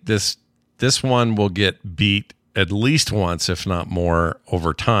think this one will get beat at least once, if not more,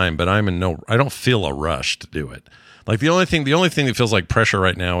 over time. But I don't feel a rush to do it. Like the only thing that feels like pressure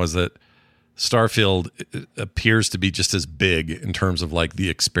right now is that Starfield appears to be just as big in terms of like the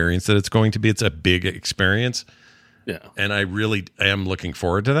experience that it's going to be. It's a big experience, yeah, and I really am looking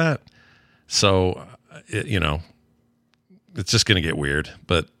forward to that. So, it's just going to get weird,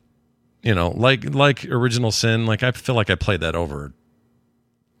 but like Original Sin, like I feel like I played that over.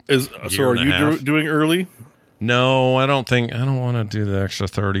 So are you doing early? No, I don't want to do the extra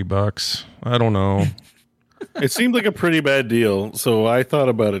 $30. I don't know. It seemed like a pretty bad deal, so I thought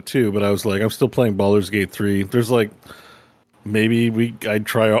about it too. But I was like, I'm still playing Baldur's Gate 3. There's like maybe I'd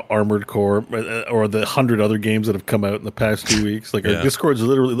try Armored Core or the 100 other games that have come out in the past 2 weeks. Like our Discord's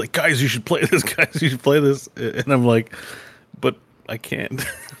literally like, guys, you should play this. Guys, you should play this. And I'm like, but I can't.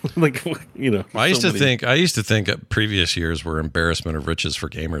 I used to think previous years were embarrassment of riches for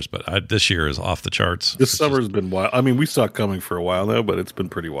gamers, but this year is off the charts. This summer's been wild. I mean, we saw it coming for a while now, but it's been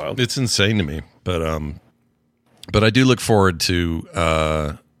pretty wild. It's insane to me, but I do look forward to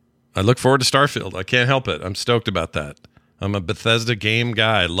Starfield. I can't help it. I'm stoked about that. I'm a Bethesda game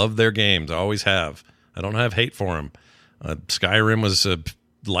guy. I love their games. I always have. I don't have hate for them. Skyrim was a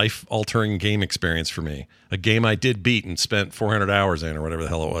life altering game experience for me. A game I did beat and spent 400 hours in or whatever the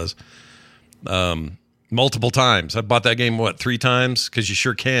hell it was. Multiple times. I bought that game 3 times because you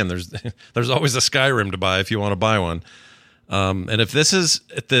sure can. There's always a Skyrim to buy if you want to buy one. And if this is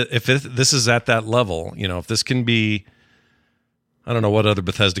this is at that level, if this can be, I don't know what other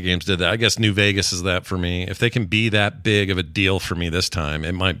Bethesda games did that. I guess New Vegas is that for me. If they can be that big of a deal for me this time,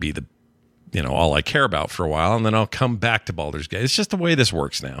 it might be all I care about for a while, and then I'll come back to Baldur's Gate. It's just the way this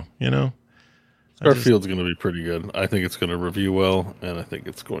works now, Starfield's going to be pretty good. I think it's going to review well, and I think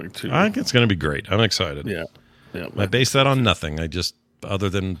it's going to. I think it's going to be great. I'm excited. Yeah. I base that on nothing. Other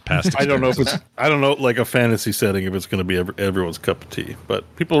than past. I don't know like a fantasy setting if it's going to be everyone's cup of tea.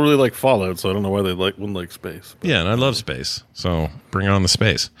 But people really like Fallout, so I don't know why they wouldn't like space. But, yeah, and I love space, so bring on the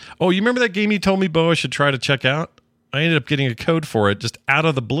space. Oh, you remember that game you told me, Bo, I should try to check out? I ended up getting a code for it just out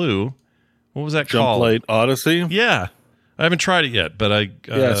of the blue. What was that called? Jump Light Odyssey? Yeah. I haven't tried it yet, but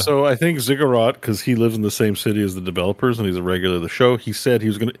so I think Ziggurat, because he lives in the same city as the developers and he's a regular of the show, he said he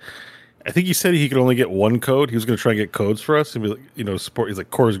was going to... I think he said he could only get one code. He was going to try and get codes for us and be like, support. He's like,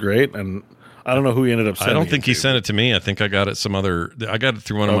 Core's great. And I don't know who he ended up sending. I don't think he sent it to me. I think I got it I got it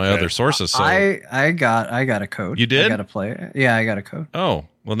through one of my other sources. So I got a code. You did? I got to play it. Yeah, I got a code. Oh,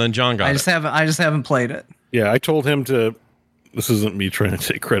 well then John got I just haven't played it. Yeah, I told him to this isn't me trying to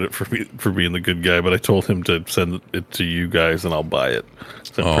take credit for being the good guy, but I told him to send it to you guys and I'll buy it.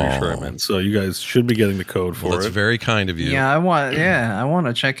 So I'm pretty sure I'm in. So you guys should be getting the code for it. That's very kind of you. Yeah, I want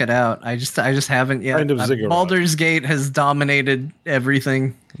to check it out. I just haven't yet. Kind of ziggurat. Baldur's Gate has dominated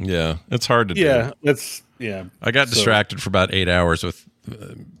everything. Yeah, it's hard to do. Yeah. I got distracted for about 8 hours with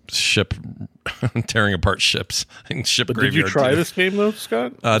ship tearing apart ships and ship But graveyard. Did you try this game though,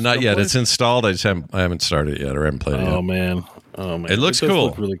 Scott? Not yet. It's installed. I haven't started it yet, or haven't played it yet. Oh man. It looks cool.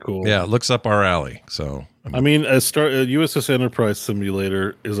 Look really cool. Yeah, it looks up our alley. So I mean, a USS Enterprise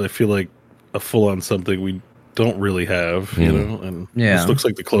simulator is, I feel like, a full on something we don't really have, you know, and this looks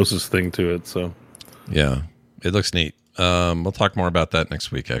like the closest thing to it. So yeah, it looks neat. We'll talk more about that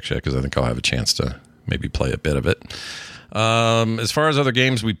next week, actually, because I think I'll have a chance to maybe play a bit of it. As far as other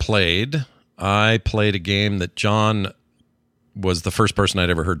games we played, I played a game that John was the first person I'd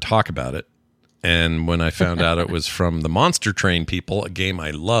ever heard talk about it. And when I found out it was from the Monster Train people, a game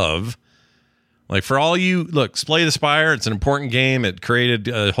I love. Like, for all you, look, Slay the Spire, it's an important game. It created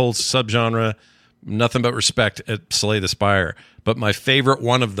a whole subgenre. Nothing but respect at Slay the Spire. But my favorite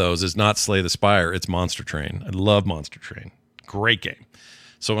one of those is not Slay the Spire, it's Monster Train. I love Monster Train. Great game.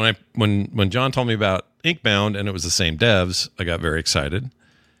 So when John told me about Inkbound and it was the same devs, I got very excited.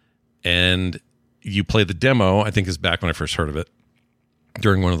 And you play the demo, I think is back when I first heard of it,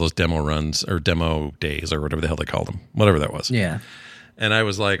 during one of those demo runs or demo days or whatever the hell they called them, whatever that was. Yeah. And I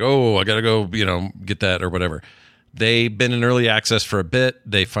was like, oh, I got to go, get that or whatever. They've been in early access for a bit.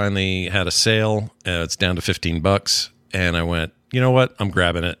 They finally had a sale. It's down to $15. And I went, you know what? I'm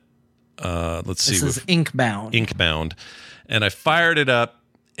grabbing it. Let's see. This is Inkbound. Inkbound. And I fired it up,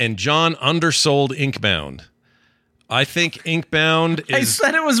 and John undersold Inkbound. I think Inkbound is... I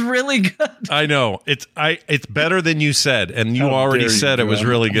said it was really good. I know. It's better than you said, and you already said it was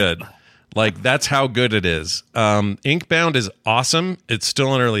really good. Like, that's how good it is. Inkbound is awesome. It's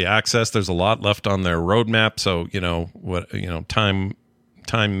still in early access. There's a lot left on their roadmap, so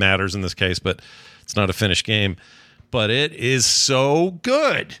time matters in this case, but it's not a finished game. But it is so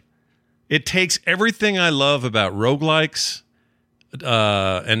good. It takes everything I love about roguelikes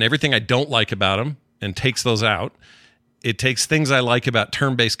and everything I don't like about them and takes those out. It takes things I like about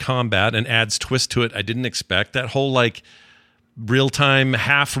turn-based combat and adds twist to it I didn't expect. That whole, like, real-time,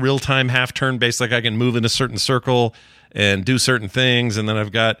 half turn-based, like I can move in a certain circle and do certain things, and then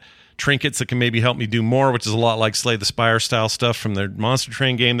I've got trinkets that can maybe help me do more, which is a lot like Slay the Spire style stuff from their Monster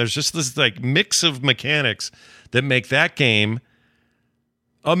Train game. There's just this, like, mix of mechanics that make that game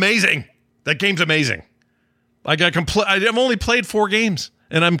amazing. That game's amazing. I've only played 4 games,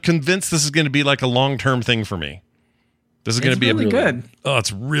 and I'm convinced this is going to be like a long-term thing for me. This is going to be really good. Oh,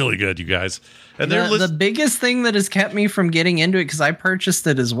 it's really good, you guys. And the biggest thing that has kept me from getting into it, because I purchased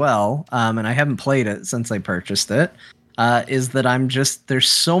it as well, and I haven't played it since I purchased it, is that there's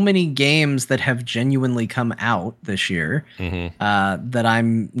so many games that have genuinely come out this year that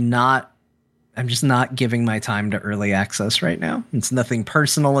I'm just not giving my time to early access right now. It's nothing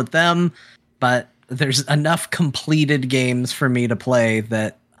personal at them, but there's enough completed games for me to play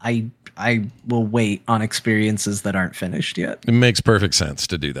that I will wait on experiences that aren't finished yet. It makes perfect sense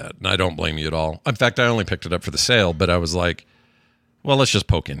to do that. And I don't blame you at all. In fact, I only picked it up for the sale, but I was like, well, let's just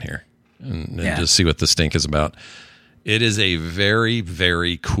poke in here and just see what the stink is about. It is a very,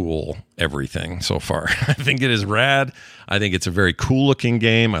 very cool everything so far. I think it is rad. I think it's a very cool looking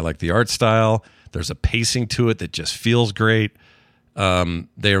game. I like the art style. There's a pacing to it that just feels great.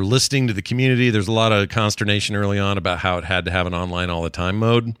 They are listening to the community. There's a lot of consternation early on about how it had to have an online all the time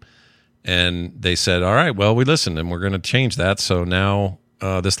mode. And they said, all right, well, we listened and we're going to change that. So now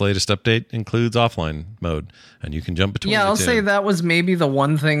this latest update includes offline mode and you can jump between. Yeah, I'll say that was maybe the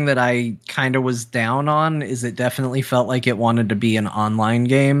one thing that I kind of was down on, is it definitely felt like it wanted to be an online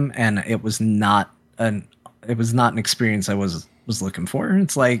game, and it was not an experience I was looking for.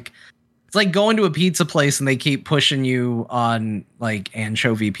 It's like going to a pizza place and they keep pushing you on, like,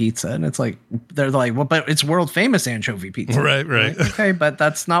 anchovy pizza, and it's like, they're like, well, but it's world famous anchovy pizza. Right. Like, okay, but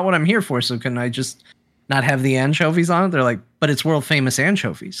that's not what I'm here for. So can I just not have the anchovies on it? They're like, but it's world famous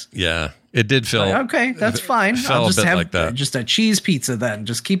anchovies. Yeah, it did feel like, okay, that's fine. I'll just have like that. Just a cheese pizza then.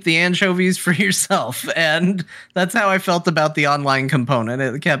 Just keep the anchovies for yourself. And that's how I felt about the online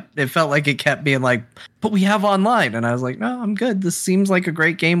component. It felt like it kept being like, but we have online. And I was like, no, I'm good. This seems like a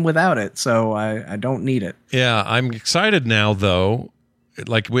great game without it. So I don't need it. Yeah, I'm excited now, though.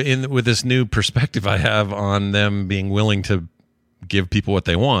 Like, with this new perspective I have on them being willing to give people what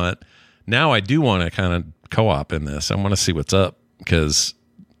they want, now I do want to kind of co-op in this. I want to see what's up, because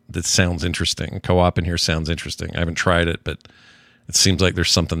this sounds interesting. Co-op in here sounds interesting. I haven't tried it, but it seems like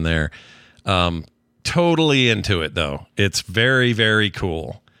there's something there. totally into it, though. It's very, very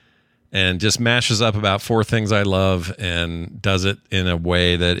cool. And just mashes up about 4 things I love and does it in a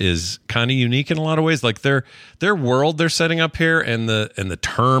way that is kind of unique in a lot of ways. Like their world they're setting up here and the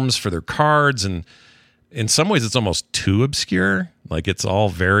terms for their cards, and in some ways it's almost too obscure. Like it's all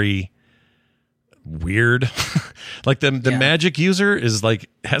very weird. Like the magic user is like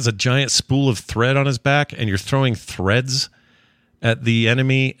has a giant spool of thread on his back, and you're throwing threads at the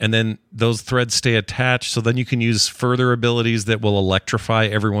enemy, and then those threads stay attached, so then you can use further abilities that will electrify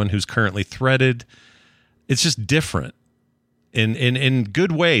everyone who's currently threaded. It's just different in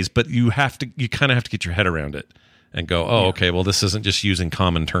good ways, but you kind of have to get your head around it and go, okay, well, this isn't just using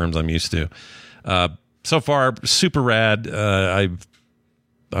common terms I'm used to. So far, super rad. I'm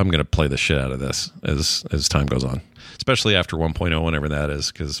going to play the shit out of this as time goes on, especially after 1.0, whenever that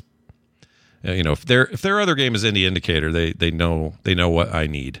is, because if their other game is Indie Indicator, they know what I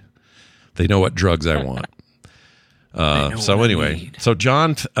need. They know what drugs I want. So anyway, so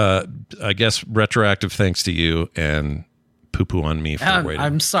John, I guess retroactive thanks to you and poo-poo on me for waiting.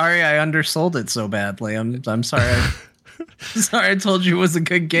 I'm sorry I undersold it so badly. I'm sorry. Sorry I told you it was a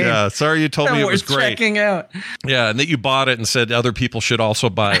good game. Yeah, sorry you told me it was great. Checking out. Yeah, and that you bought it and said other people should also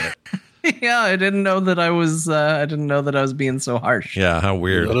buy it. Yeah, I didn't know that I was being so harsh. Yeah, how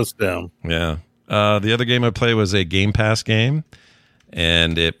weird. Let us down. Yeah. The other game I played was a Game Pass game,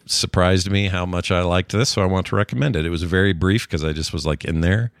 and it surprised me how much I liked this, so I want to recommend it. It was very brief because I just was like in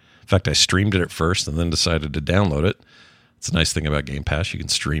there. In fact, I streamed it at first and then decided to download it. It's a nice thing about Game Pass. You can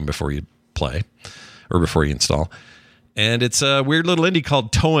stream before you play or before you install. And it's a weird little indie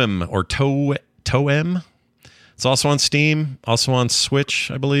called Toem or Toem. It's also on Steam, also on Switch,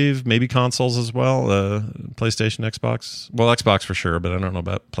 I believe, maybe consoles as well, PlayStation, Xbox. Well, Xbox for sure, but I don't know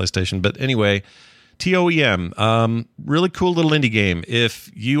about PlayStation. But anyway, TOEM, really cool little indie game. If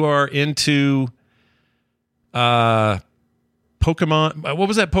you are into Pokemon, what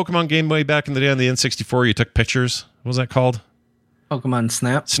was that Pokemon game way back in the day on the N64? You took pictures. What was that called? Pokemon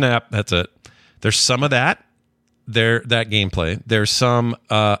Snap. Snap, that's it. There's some of that. That gameplay. There's some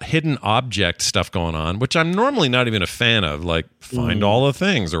hidden object stuff going on, which I'm normally not even a fan of, like find all the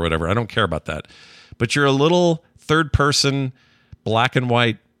things or whatever. I don't care about that. But you're a little third-person, black and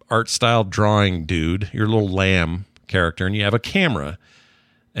white art style drawing dude. You're a little lamb character, and you have a camera.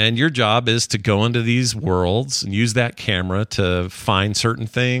 And your job is to go into these worlds and use that camera to find certain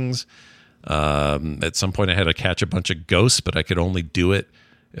things. At some point, I had to catch a bunch of ghosts, but I could only do it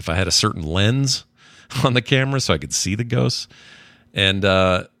if I had a certain lens on the camera so I could see the ghosts. And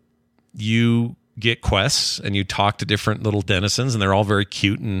you get quests and you talk to different little denizens, and they're all very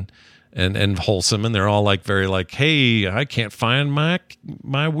cute and wholesome, and they're all like very like, hey, I can't find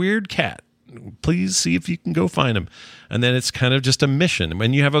my weird cat. Please see if you can go find him. And then it's kind of just a mission.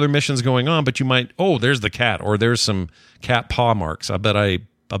 And you have other missions going on, but you might, there's the cat, or there's some cat paw marks. I'll bet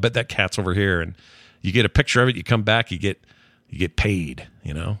that cat's over here. And you get a picture of it, you come back, you get paid,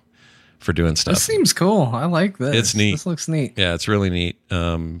 for doing stuff. This seems cool. I like this. It's neat. This looks neat. Yeah, it's really neat.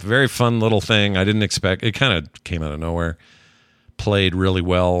 Very fun little thing. I didn't expect it. Kind of came out of nowhere. Played really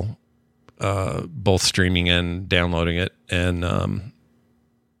well, both streaming and downloading it, and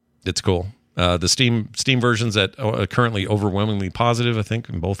it's cool. The Steam version's at currently overwhelmingly positive, I think,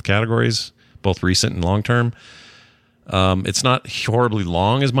 in both categories, both recent and long term. It's not horribly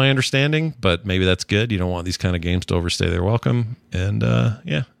long, is my understanding, but maybe that's good. You don't want these kind of games to overstay their welcome, and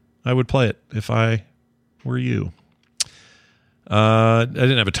yeah. I would play it if I were you. I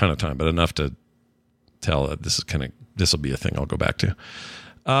didn't have a ton of time, but enough to tell that this will be a thing I'll go back to.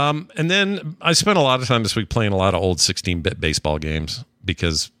 And then I spent a lot of time this week playing a lot of old 16-bit baseball games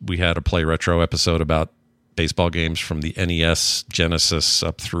because we had a Play Retro episode about baseball games from the NES, Genesis,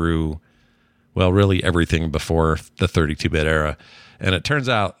 up through, well, really everything before the 32-bit era. And it turns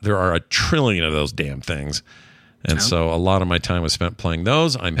out there are a trillion of those damn things. And so a lot of my time was spent playing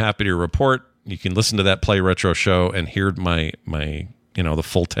those. I'm happy to report you can listen to that Play Retro show and hear my the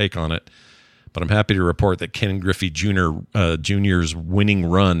full take on it. But I'm happy to report that Ken Griffey Jr.'s winning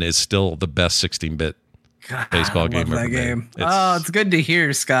run is still the best 16-bit baseball game ever made. It's good to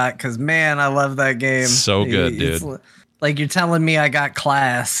hear, Scott, because man, I love that game. So good, dude. Like you're telling me I got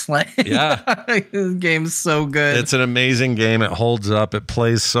class. Like, yeah, this game's so good. It's an amazing game. It holds up. It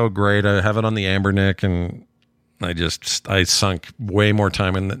plays so great. I have it on the Ambernick, and I sunk way more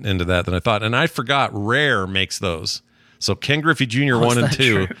time into that than I thought. And I forgot Rare makes those. So Ken Griffey Jr. 1 and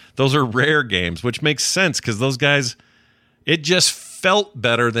 2, those are Rare games, which makes sense because those guys, it just felt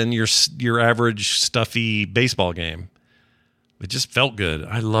better than your average stuffy baseball game. It just felt good.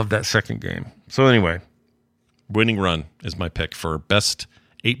 I love that second game. So anyway, winning run is my pick for best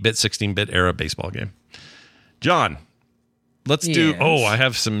 8-bit, 16-bit era baseball game. John, let's do. Oh, I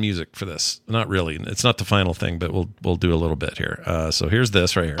have some music for this. Not really. It's not the final thing, but we'll do a little bit here. So here's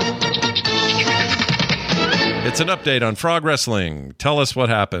this right here. It's an update on Frog Wrestling. Tell us what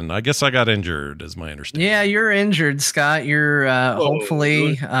happened. I guess I got injured, is my understanding. Yeah, you're injured, Scott. You're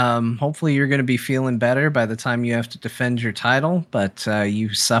hopefully you're going to be feeling better by the time you have to defend your title. But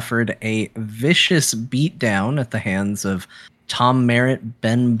you suffered a vicious beatdown at the hands of Tom Merritt,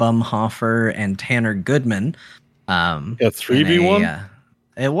 Ben Bumhofer, and Tanner Goodman. 3v1?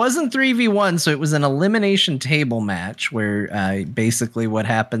 It wasn't 3v1, so it was an elimination table match where basically what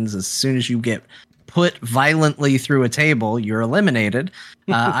happens as soon as you get put violently through a table, you're eliminated.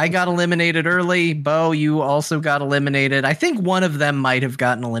 I got eliminated early. Bo, you also got eliminated. I think one of them might have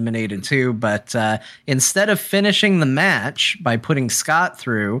gotten eliminated too, but instead of finishing the match by putting Scott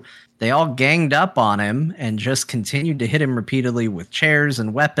through, they all ganged up on him and just continued to hit him repeatedly with chairs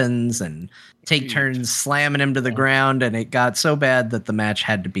and weapons and take turns slamming him to the ground, and it got so bad that the match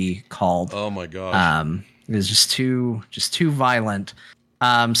had to be called. Oh my gosh. It was just too violent.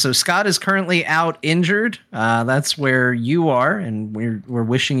 So Scott is currently out injured. That's where you are, and we're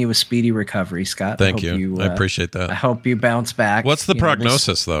wishing you a speedy recovery, Scott. Thank you. I appreciate that. I hope you bounce back. What's the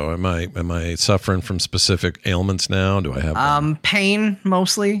prognosis, though? Am I suffering from specific ailments now? Do I have pain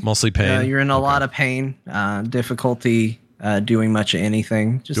mostly? Mostly pain. You're in a lot of pain. Difficulty doing much of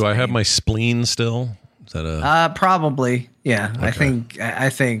anything. Just Do I pain. have my spleen still? Is that probably. Yeah. Okay.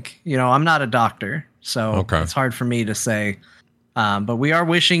 I think I'm not a doctor, so it's hard for me to say. But we are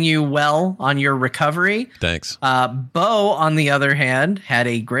wishing you well on your recovery. Thanks. Bo, on the other hand, had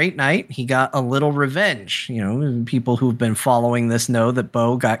a great night. He got a little revenge. People who've been following this know that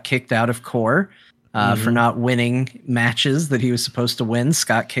Bo got kicked out of core for not winning matches that he was supposed to win.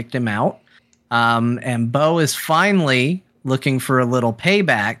 Scott kicked him out. And Bo is finally looking for a little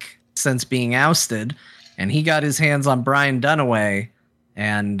payback since being ousted. And he got his hands on Brian Dunaway.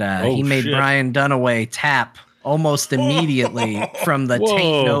 And he made Brian Dunaway tap almost immediately from the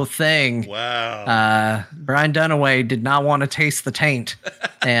taint no thing. Wow. Brian Dunaway did not want to taste the taint,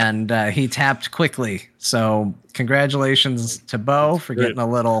 and he tapped quickly. So congratulations to Bo for getting a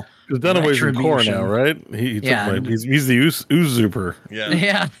little Dunaway's in core now, right? He's the Uzuper.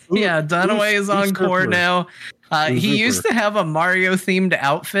 Yeah. Dunaway is on core now. He used to have a Mario themed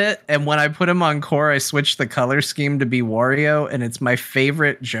outfit, and when I put him on core, I switched the color scheme to be Wario, and it's my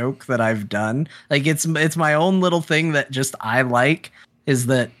favorite joke that I've done. Like it's my own little thing that just I like, is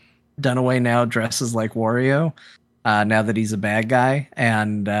that Dunaway now dresses like Wario, now that he's a bad guy,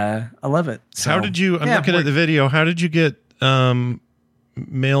 and I love it. So, how did you? I'm looking at the video. How did you get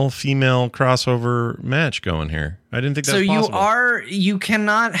male-female crossover match going here? I didn't think that was possible. So you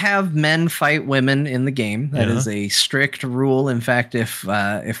cannot have men fight women in the game. That is a strict rule. In fact, if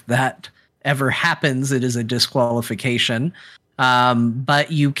that ever happens, it is a disqualification.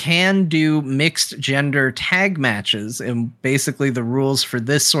 But you can do mixed gender tag matches, and basically the rules for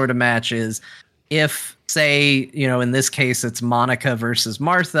this sort of match is if, say, in this case it's Monica versus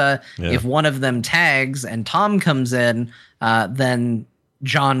Martha, if one of them tags and Tom comes in, then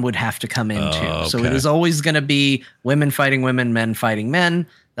John would have to come in too. So it is always going to be women fighting women, men fighting men.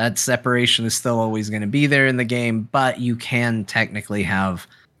 That separation is still always going to be there in the game, but you can technically have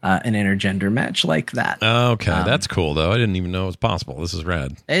an intergender match like that. Okay, that's cool though. I didn't even know it was possible. This is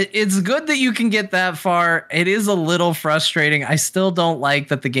rad. It's good that you can get that far. It is a little frustrating. I still don't like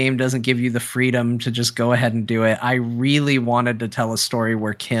that the game doesn't give you the freedom to just go ahead and do it. I really wanted to tell a story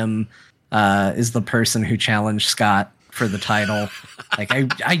where Kim is the person who challenged Scott for the title. Like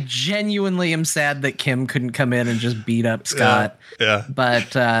I genuinely am sad that Kim couldn't come in and just beat up Scott. Yeah.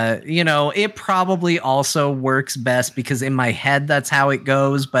 But it probably also works best because in my head that's how it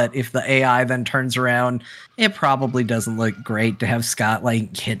goes. But if the AI then turns around, it probably doesn't look great to have Scott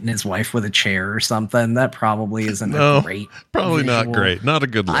like hitting his wife with a chair or something. That probably isn't a great. Probably visual. not great. Not a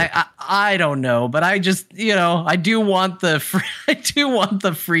good look. I don't know, but I just I do want the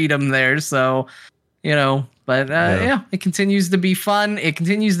freedom there. So But it continues to be fun. It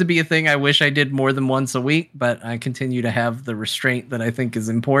continues to be a thing I wish I did more than once a week, but I continue to have the restraint that I think is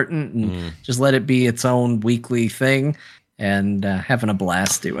important and just let it be its own weekly thing and having a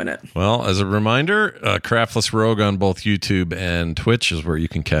blast doing it. Well, as a reminder, Craftless Rogue on both YouTube and Twitch is where you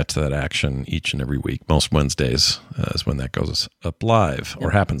can catch that action each and every week. Most Wednesdays is when that goes up live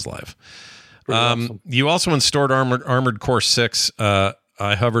or happens live. Awesome. You also installed Armored Core 6.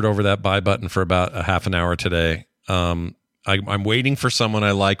 I hovered over that buy button for about a half an hour today. I'm waiting for someone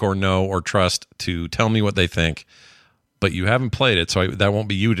I like or know or trust to tell me what they think. but you haven't played it, so that won't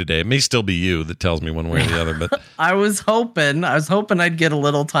be you today. It may still be you that tells me one way or the other. But I was hoping I'd get a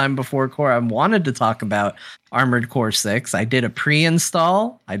little time before Core. I wanted to talk about Armored Core 6. I did a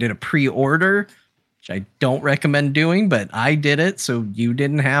pre-install. I did a pre-order, which I don't recommend doing, but I did it, so you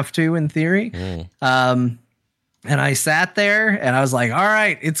didn't have to, in theory. And I sat there, and I was like, all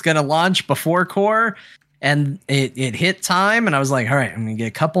right, it's going to launch before Core. And it hit time, and I was like, all right, I'm going to get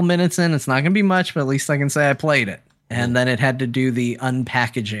a couple minutes in. It's not going to be much, but at least I can say I played it. And then it had to do the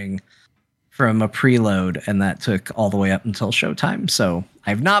unpackaging from a preload, and that took all the way up until showtime. So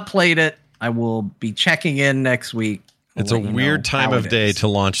I've not played it. I will be checking in next week. It's a weird time of day to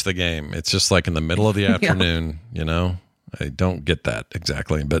launch the game. It's just like in the middle of the afternoon, you know? I don't get that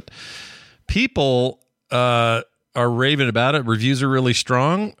exactly. But people are raving about it. Reviews are really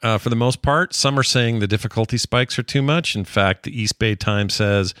strong for the most part. Some are saying the difficulty spikes are too much. In fact, the East Bay Times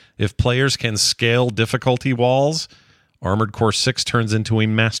says if players can scale difficulty walls, Armored Core 6 turns into a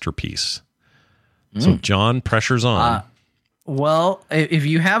masterpiece. So, John, pressure's on. Well, if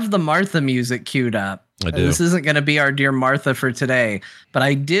you have the Martha music queued up, I do. This isn't going to be our dear Martha for today, but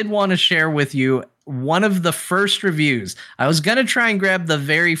I did want to share with you one of the first reviews. I was going to try and grab the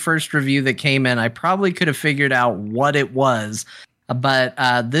very first review that came in. I probably could have figured out what it was, but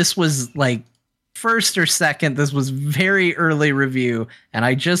this was like first or second. This was very early review, and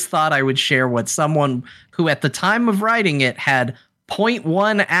I just thought I would share what someone who at the time of writing it had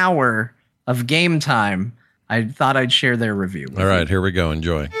 0.1 hour of game time. I thought I'd share their review. All right, here we go.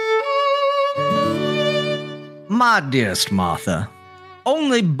 Enjoy. My dearest Martha,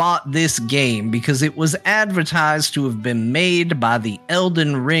 only bought this game because it was advertised to have been made by the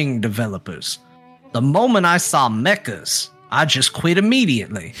Elden Ring developers. The moment I saw mechas, I just quit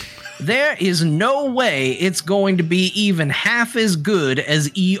immediately. There is no way it's going to be even half as good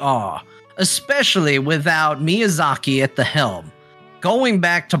as ER, especially without Miyazaki at the helm. Going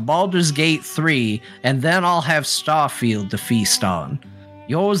back to Baldur's Gate 3, and then I'll have Starfield to feast on.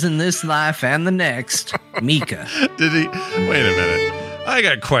 Yours in this life and the next, Mika. Did he? Wait a minute. I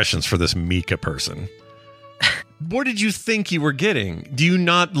got questions for this Mika person. What did you think you were getting? Do you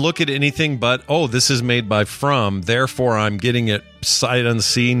not look at anything but, oh, this is made by From, therefore I'm getting it sight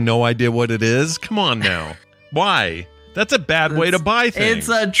unseen, no idea what it is? Come on now. Why? That's a bad way to buy things. It's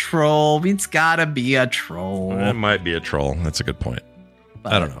a troll. It's gotta be a troll. It might be a troll. That's a good point.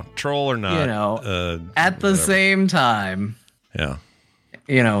 But, I don't know. Troll or not. You know, at the same time. Yeah.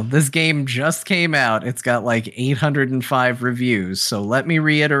 You know, this game just came out. It's got like 805 reviews. So let me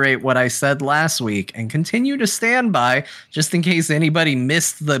reiterate what I said last week and continue to stand by, just in case anybody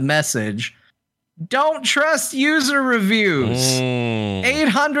missed the message. Don't trust user reviews.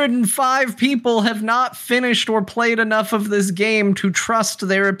 805 people have not finished or played enough of this game to trust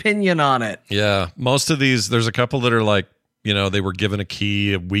their opinion on it. Yeah. Most of these, there's a couple that are like, you know, they were given a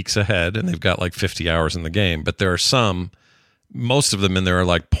key weeks ahead and they've got like 50 hours in the game. But there are some, most of them in there are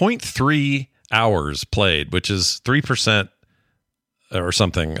like 0.3 hours played, which is 3% or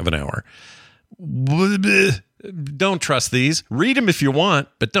something of an hour. Don't trust these. Read them if you want,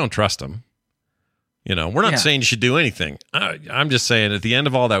 but don't trust them. You know, we're not saying you should do anything. I'm just saying at the end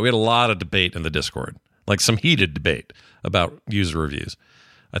of all that, we had a lot of debate in the Discord, like some heated debate about user reviews.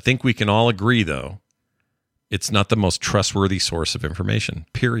 I think we can all agree, though, it's not the most trustworthy source of information,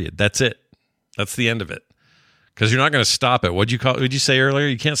 period. That's it. That's the end of it. Because you're not going to stop it. What'd you say earlier?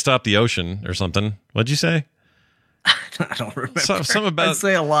 You can't stop the ocean or something. What'd you say? I don't remember. Something about, I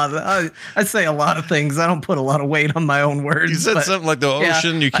say a lot of things. I don't put a lot of weight on my own words. You said something like the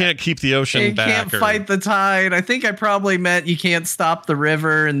ocean. You can't keep the ocean back. You can't fight the tide. I think I probably meant you can't stop the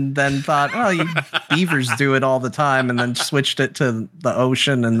river, and then thought, beavers do it all the time, and then switched it to the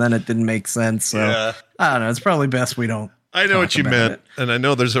ocean, and then it didn't make sense. So I don't know. It's probably best we don't. I know what you meant, and I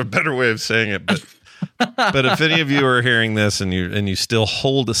know there's a better way of saying it, but but if any of you are hearing this and you still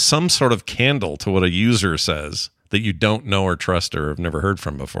hold some sort of candle to what a user says that you don't know or trust or have never heard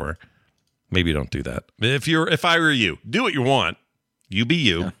from before, maybe don't do that. If I were you, do what you want. You be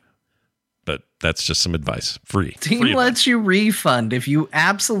you. Yeah. But that's just some advice. Free. Steam lets you refund if you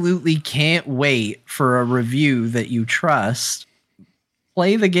absolutely can't wait for a review that you trust.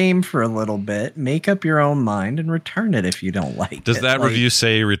 Play the game for a little bit, make up your own mind, and return it if you don't like it. Does that review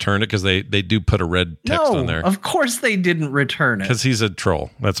say return it? Because they do put a red text on there. Of course they didn't return it. Because he's a troll.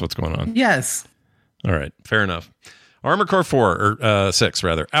 That's what's going on. Yes. All right. Fair enough. Armored Core 4, or 6,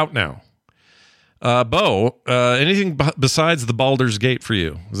 rather. Out now. Bo, anything besides the Baldur's Gate for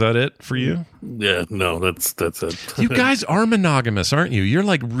you? Is that it for you? Yeah, no, that's it. You guys are monogamous, aren't you? You're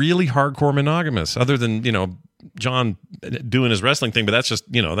like really hardcore monogamous, other than, John doing his wrestling thing, but that's just,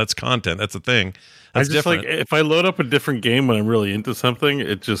 that's content. That's the thing. That's I just different. like, if I load up a different game when I'm really into something,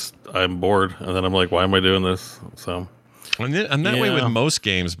 I'm bored. And then I'm like, why am I doing this? So I'm that way with most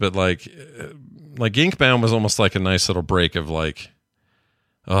games, but like Inkbound was almost like a nice little break of like,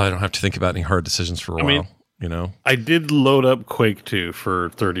 oh, I don't have to think about any hard decisions for a while. I did load up Quake 2 for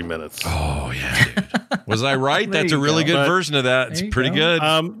 30 minutes. Oh yeah, dude. Was I right? That's a really good version of that. It's pretty good.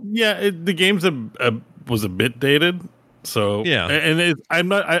 The game's was a bit dated. So yeah, and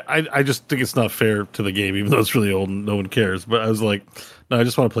I just think it's not fair to the game, even though it's really old and no one cares. But I was like, no, I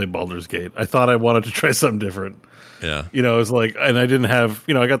just want to play Baldur's Gate. I thought I wanted to try something different. Yeah, it was like, and I didn't have,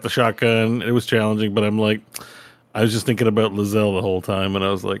 I got the shotgun. It was challenging, but I'm like, I was just thinking about Lizelle the whole time, and I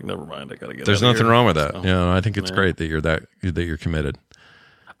was like, never mind, I gotta get. There's out of nothing here. wrong with that. So, I think it's great that you're committed.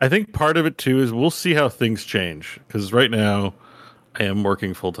 I think part of it too is we'll see how things change, because right now I am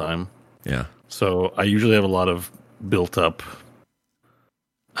working full time. Yeah. So I usually have a lot of built up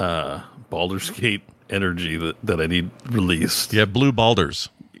Baldur's Gate energy that I need released. Yeah, blue balders.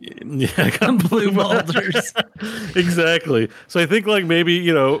 Yeah, I got Blue Balders. Exactly. So I think like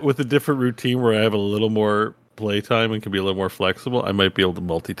maybe, with a different routine where I have a little more playtime and can be a little more flexible, I might be able to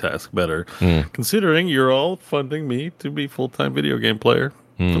multitask better. Considering you're all funding me to be full-time video game player.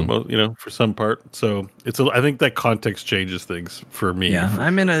 For the most, for some part. So I think that context changes things for me. Yeah,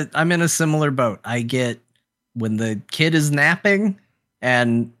 I'm in a similar boat. I get when the kid is napping,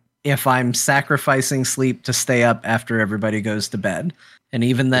 and if I'm sacrificing sleep to stay up after everybody goes to bed. And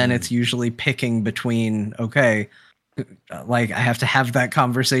even then it's usually picking between, okay, like I have to have that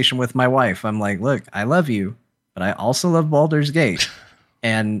conversation with my wife. I'm like, look, I love you, but I also love Baldur's Gate.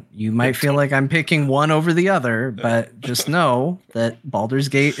 And you might feel like I'm picking one over the other, but just know that Baldur's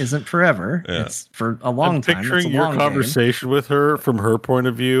Gate isn't forever. Yeah. It's for a long time. Picturing your conversation with her from her point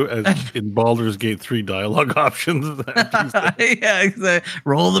of view as in Baldur's Gate 3 dialogue options. Yeah, exactly.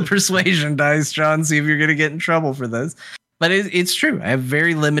 Roll the persuasion dice, John. See if you're going to get in trouble for this. But it's true. I have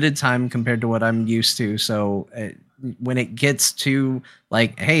very limited time compared to what I'm used to. So when it gets to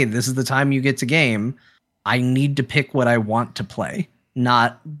like, hey, this is the time you get to game, I need to pick what I want to play.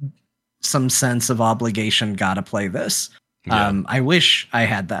 Not some sense of obligation, gotta play this. Yeah. I wish I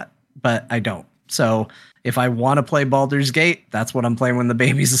had that, but I don't. So if I want to play Baldur's Gate, that's what I'm playing when the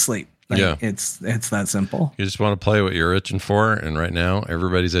baby's asleep. Like, it's that simple. You just want to play what you're itching for, and right now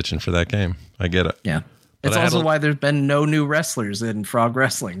everybody's itching for that game. I get it. Yeah. But it's also why there's been no new wrestlers in Frog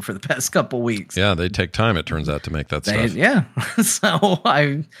Wrestling for the past couple weeks. Yeah, they take time, it turns out, to make that stuff. Yeah. So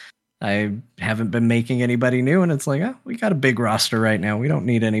I haven't been making anybody new, and it's like, we got a big roster right now. We don't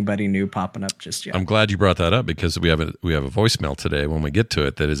need anybody new popping up just yet. I'm glad you brought that up, because we have a voicemail today when we get to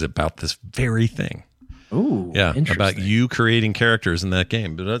it that is about this very thing. Ooh, yeah, about you creating characters in that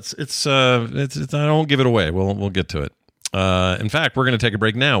game. But it's I don't give it away. We'll get to it. In fact, we're going to take a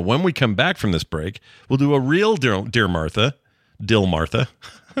break now. When we come back from this break, we'll do a real Dear Martha, Dill Martha.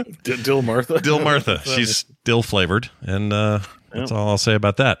 Dill Martha. Dill Martha. She's dill flavored, and that's all I'll say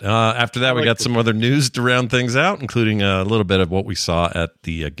about that. After that, we got some other news to round things out, including a little bit of what we saw at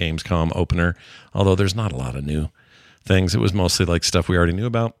the Gamescom opener, although there's not a lot of new things. It was mostly like stuff we already knew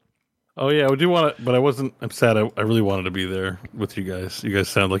about. Oh, yeah, I do want to, but I'm sad. I really wanted to be there with you guys. You guys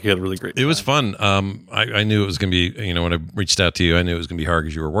sound like you had a really great time. It was fun. I knew it was going to be, when I reached out to you, I knew it was going to be hard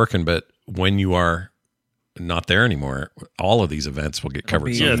because you were working, but when you are not there anymore, all of these events will get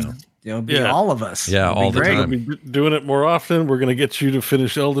covered somehow. It'll be all of us. Yeah, all the time. We'll be doing it more often. We're going to get you to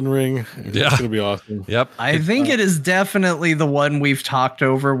finish Elden Ring. It's going to be awesome. Yep. I think it is definitely the one we've talked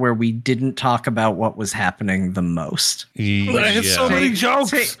over where we didn't talk about what was happening the most. I had so many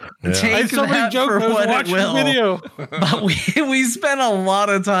jokes. I had so many jokes for what it will. Video. But we spent a lot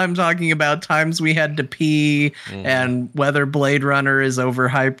of time talking about times we had to pee and whether Blade Runner is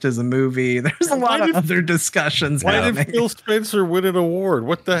overhyped as a movie. There's a lot of other discussions. Why did Phil Spencer win an award?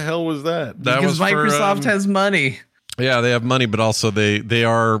 What the hell was that? Because Microsoft has money. Yeah, they have money, but also they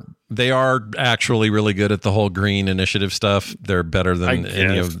are actually really good at the whole green initiative stuff. They're better than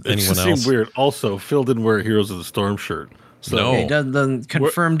anyone else. It seemed weird. Also, Phil didn't wear a Heroes of the Storm shirt. So no, he doesn't.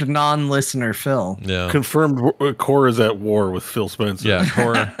 Confirmed non-listener Phil. Yeah, confirmed. Core is at war with Phil Spencer. Yeah,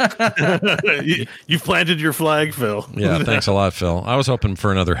 Core. you planted your flag, Phil. Yeah, thanks a lot, Phil. I was hoping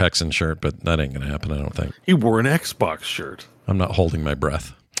for another Hexen shirt, but that ain't gonna happen. I don't think. He wore an Xbox shirt. I'm not holding my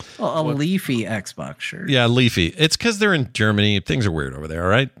breath. Well, a leafy Xbox shirt. Yeah, leafy. It's because they're in Germany. Things are weird over there. All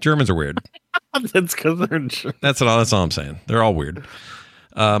right, Germans are weird. That's because they're in Germany. That's all I'm saying. They're all weird.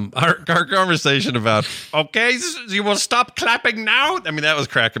 Our conversation about you will stop clapping now. I mean, that was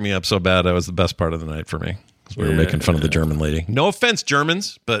cracking me up so bad. That was the best part of the night for me because we were making fun of the German lady. No offense,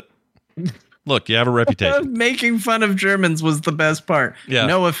 Germans, but Look, you have a reputation. Making fun of Germans was the best part. Yeah.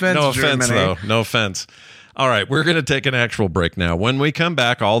 No offense, No offense, Germany. though. No offense. All right, we're going to take an actual break now. When we come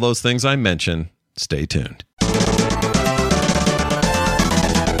back, all those things I mentioned, stay tuned.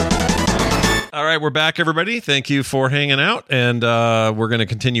 All right, we're back, everybody. Thank you for hanging out, and we're going to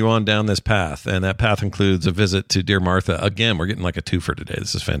continue on down this path, and that path includes a visit to Dear Martha. Again, we're getting like a twofer today.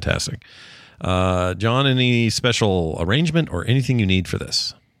 This is fantastic. John, any special arrangement or anything you need for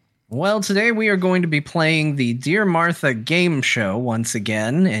this? Well, today we are going to be playing the Dear Martha game show once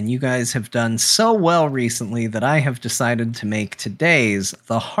again, and you guys have done so well recently that I have decided to make today's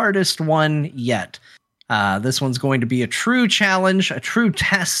the hardest one yet. This one's going to be a true challenge, a true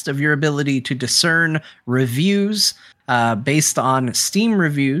test of your ability to discern reviews based on Steam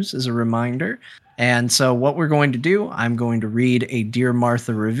reviews, as a reminder. And so what we're going to do, I'm going to read a Dear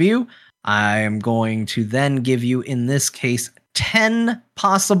Martha review. I am going to then give you, in this case, 10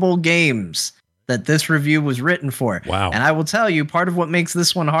 possible games that this review was written for. Wow. And I will tell you, part of what makes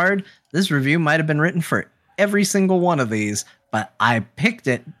this one hard, this review might have been written for every single one of these, but I picked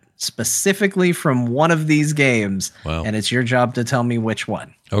it specifically from one of these games. Wow. And it's your job to tell me which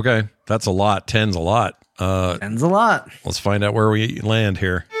one. Okay, that's a lot. 10's a lot. 10's a lot. Let's find out where we land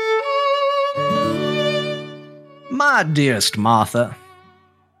here. My dearest Martha,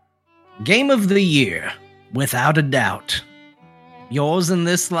 Game of the Year, without a doubt. Yours in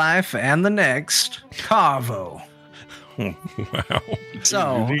this life and the next, Carvo. Wow.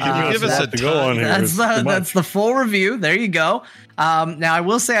 So give us a to go on here. that's the full review. There you go. Now I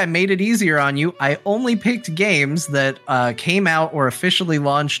will say I made it easier on you. I only picked games that came out or officially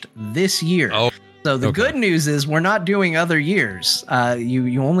launched this year. Oh, so the good news is we're not doing other years.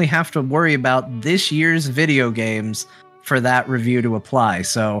 You only have to worry about this year's video games for that review to apply.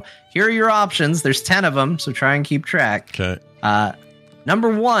 So here are your options. There's 10 of them, so try and keep track. Okay. Number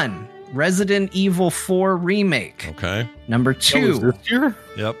 1, Resident Evil 4 Remake. Okay. Number 2, this year?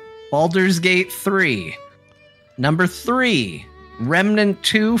 Yep. Baldur's Gate 3. Number 3, Remnant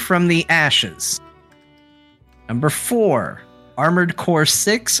 2 from the Ashes. Number 4, Armored Core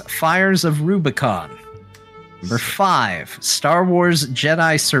 6 Fires of Rubicon. Number 5, Star Wars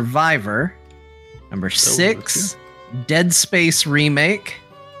Jedi Survivor. Number 6, Dead Space Remake.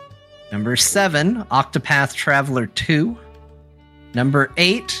 Number 7, Octopath Traveler 2. Number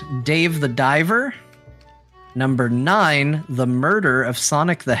 8, Dave the Diver. Number 9, The Murder of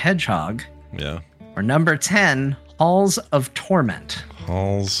Sonic the Hedgehog. Yeah. Or number 10, Halls of Torment.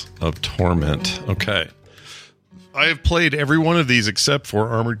 Halls of Torment. Okay. I have played every one of these except for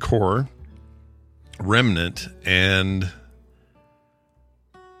Armored Core, Remnant, and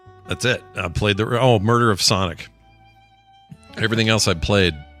that's it. I played Murder of Sonic. Everything else I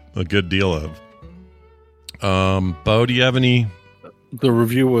played a good deal of. Bo, do you have any? The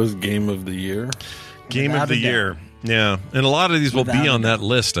review was Game of the Year. Game of the Year. Yeah. And a lot of these will be on that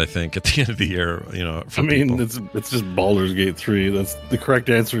list, I think, at the end of the year, you know. I mean, it's just Baldur's Gate 3. That's the correct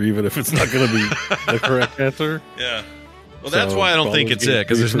answer, even if it's not going to be the correct answer. Yeah. Well, that's why I don't think it's it,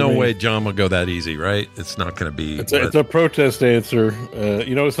 because there's no way John will go that easy, right? It's not going to be. It's a protest answer.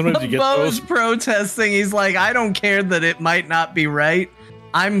 You know, sometimes you get Bo's those. protesting. He's like, I don't care that it might not be right.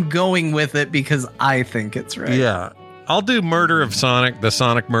 I'm going with it because I think it's right. Yeah. I'll do Murder of Sonic, the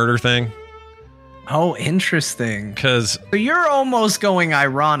Sonic murder thing. Oh, interesting. Because so you're almost going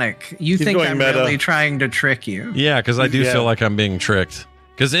ironic. You think I'm meta. really trying to trick you? Yeah, because I do feel like I'm being tricked.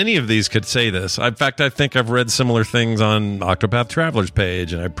 Because any of these could say this. In fact, I think I've read similar things on Octopath Traveler's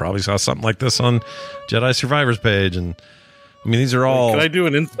page, and I probably saw something like this on Jedi Survivor's page. And I mean, these are all. Can I do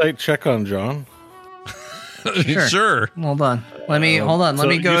an insight check on John? Sure. Hold on. Let me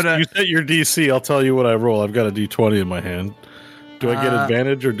go to. You set your DC. I'll tell you what I roll. I've got a D20 in my hand. Do I get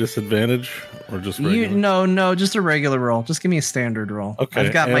advantage or disadvantage, or just regular? No, just a regular roll. Just give me a standard roll. Okay.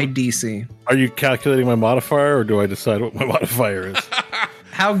 I've got my DC. Are you calculating my modifier, or do I decide what my modifier is?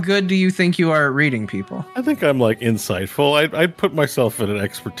 How good do you think you are at reading people? I think I'm like insightful. I'd put myself at an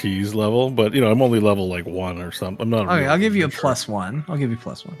expertise level, but you know, I'm only level like 1 or something. I'm not. Okay, I'll give you a +1. I'll give you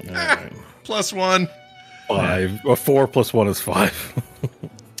 +1. All right. +1. 5. A 4 + 1 is 5.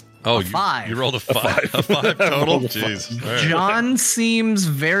 Oh, 5. You rolled a 5. A 5 total? Jeez. Right. John seems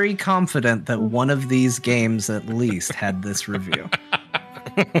very confident that one of these games at least had this review.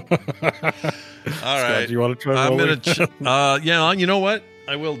 All right. Do you want to try? I'm going to. Yeah, you know what?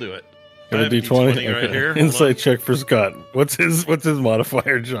 I will do it. Got a D20 right here. Insight check for Scott. What's his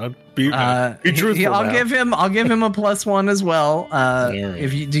modifier, John? Be truthful. I'll give him a +1 as well. Right.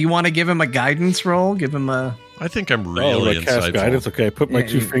 Do you want to give him a guidance roll? Give him a. I think I'm really insightful. Guidance. Okay, I put my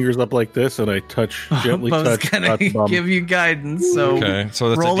two fingers up like this, and I gently touch. Gonna give you guidance. So that's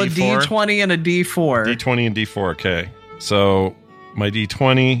roll a D4? D20 and a D4. D20 and D4. Okay, so my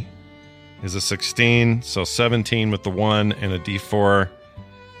D20 is a 16, so 17 with the 1 and a D4,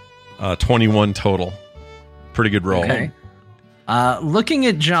 21 total. Pretty good roll. Okay. Looking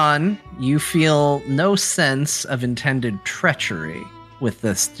at John, you feel no sense of intended treachery with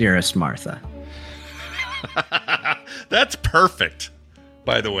this, dearest Martha. That's perfect,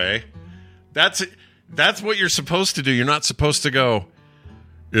 by the way. That's what you're supposed to do. You're not supposed to go,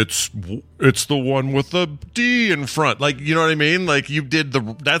 it's the one with the D in front. Like, you know what I mean? Like, you did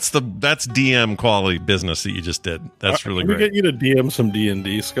that's DM quality business that you just did. That's really great. Can we get you to DM some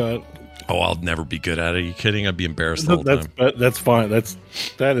D&D, Scott? Oh, I'll never be good at it. Are you kidding? I'd be embarrassed the whole time. That's fine.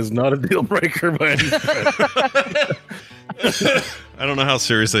 That is not a deal breaker by any stretch. I don't know how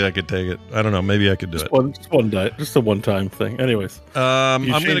seriously I could take it. I don't know. Maybe I could do it. Just a one-time thing. Anyways, I'm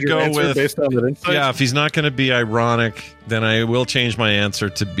going to go with based on that insight? Yeah. If he's not going to be ironic, then I will change my answer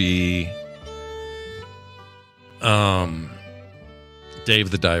to be Dave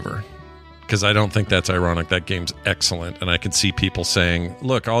the Diver, because I don't think that's ironic. That game's excellent, and I can see people saying,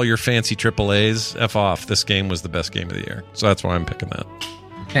 "Look, all your fancy AAAs, f off. This game was the best game of the year." So that's why I'm picking that.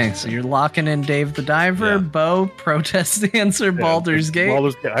 Okay, so you're locking in Dave the Diver. Yeah. Bo, protest the answer, Baldur's Gate.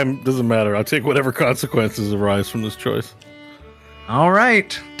 Doesn't matter. I'll take whatever consequences arise from this choice. All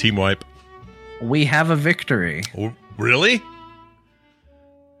right. Team wipe. We have a victory. Oh, really?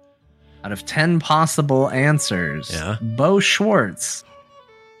 Out of 10 possible answers, Bo Schwartz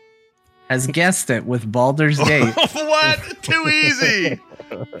has guessed it with Baldur's Gate. What? Too easy.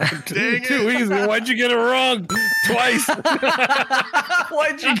 Dang Too easy. Why'd you get it wrong twice?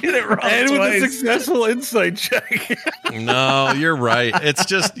 Why'd you get it wrong and twice? with a successful insight check. No, you're right. It's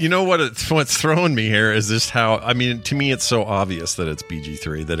just, you know what's throwing me here is just how, I mean, to me it's so obvious that it's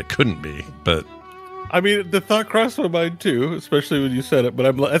BG3 that it couldn't be, but I mean, the thought crossed my mind too, especially when you said it.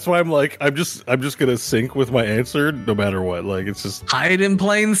 But that's why I'm just gonna sync with my answer no matter what. Like, it's just hide in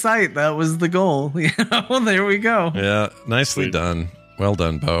plain sight. That was the goal. There we go. Yeah, nicely done. Well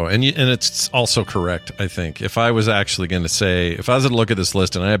done, Bo. And it's also correct. I think if I was actually going to say, if I was to look at this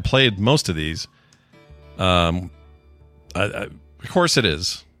list and I had played most of these, of course it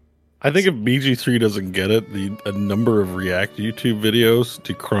is. I think if BG3 doesn't get it, a number of React YouTube videos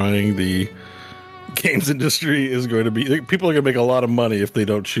decrying the games industry is going to be, people are going to make a lot of money if they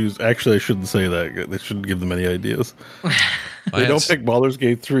don't choose. Actually, I shouldn't say that. They shouldn't give them any ideas. They don't pick Baldur's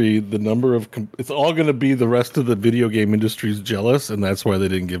Gate 3. The number of it's all going to be the rest of the video game industry's jealous, and that's why they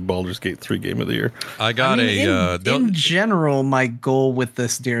didn't give Baldur's Gate 3 Game of the Year. In general, my goal with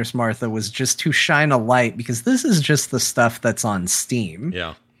this, dearest Martha, was just to shine a light, because this is just the stuff that's on Steam.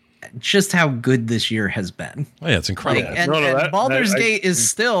 Yeah. Just how good this year has been. Oh yeah, it's incredible. And Baldur's Gate is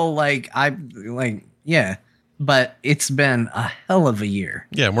still but it's been a hell of a year.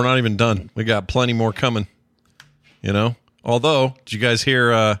 Yeah, we're not even done. We got plenty more coming. You know? Although, did you guys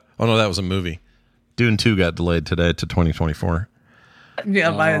hear oh no, that was a movie. Dune 2 got delayed today to 2024.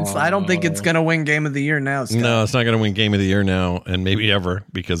 Yeah, I don't think it's going to win Game of the Year now, Scott. No, it's not going to win Game of the Year now, and maybe ever,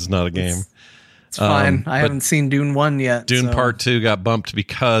 because it's not a game. It's fine. I haven't seen Dune 1 yet. Dune Part 2 got bumped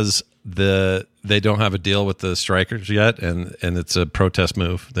because they don't have a deal with the strikers yet, and it's a protest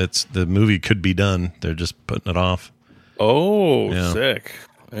move. The movie could be done. They're just putting it off. Oh, yeah. Sick.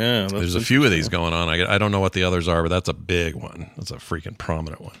 Yeah, there's a few of these going on. I don't know what the others are, but that's a big one. That's a freaking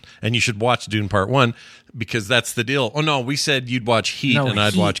prominent one. And you should watch Dune Part 1, because that's the deal. Oh, no, we said you'd watch Heat, and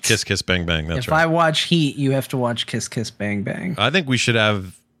I'd watch Kiss Kiss Bang Bang. That's right. If I watch Heat, you have to watch Kiss Kiss Bang Bang. I think we should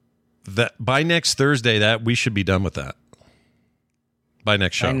have that by next Thursday. That we should be done with that by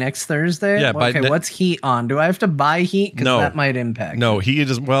next show. By next Thursday? Yeah. Okay, what's Heat on? Do I have to buy Heat? Because that might impact. No, Heat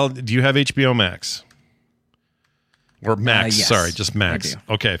is, well, do you have HBO Max? Or Max, yes, sorry, just Max.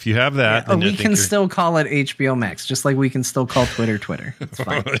 Okay, if you have that, then we can still call it HBO Max, just like we can still call Twitter Twitter. It's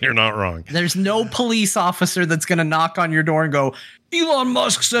fine. You're not wrong. There's no police officer that's going to knock on your door and go, Elon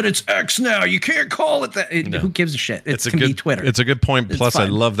Musk said it's X now. You can't call it that. Who gives a shit? It can be Twitter. It's a good point. Plus, I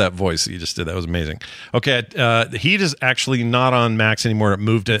love that voice that you just did. That was amazing. Okay, Heat is actually not on Max anymore. It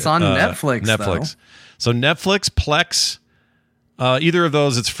moved to on Netflix. Netflix. So Netflix, Plex. Either of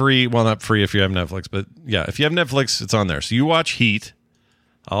those, it's free. Well, not free if you have Netflix, but yeah, if you have Netflix, it's on there. So you watch Heat.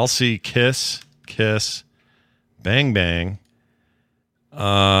 I'll see Kiss, Bang Bang.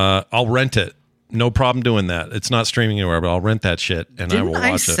 I'll rent it. No problem doing that. It's not streaming anywhere, but I'll rent that shit and I will watch it.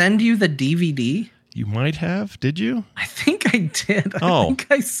 Didn't I send you the DVD? You might have. Did you? I think I did. I think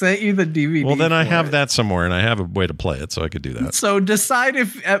I sent you the DVD. Well, then I have that somewhere, and I have a way to play it, so I could do that. So decide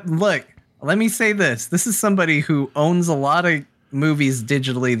if look. let me say this. This is somebody who owns a lot of movies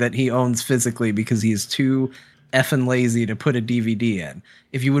digitally that he owns physically because he's too effing lazy to put a DVD in.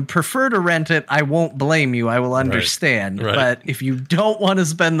 If you would prefer to rent it, I won't blame you. I will understand. Right. But if you don't want to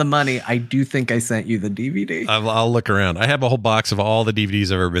spend the money, I do think I sent you the DVD. I'll look around. I have a whole box of all the DVDs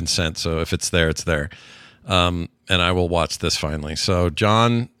I've ever been sent. So if it's there, it's there. And I will watch this finally. So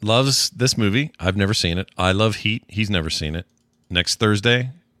John loves this movie. I've never seen it. I love Heat. He's never seen it. Next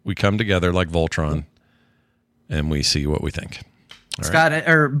Thursday, we come together like Voltron and we see what we think. All Scott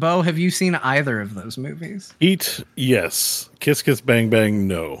or Bo, have you seen either of those movies? Heat, yes. Kiss Kiss Bang Bang,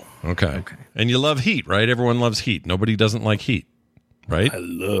 no. Okay. And you love Heat, right? Everyone loves Heat. Nobody doesn't like Heat, right? I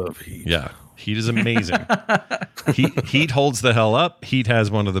love Heat. Yeah. Heat is amazing. Heat holds the hell up. Heat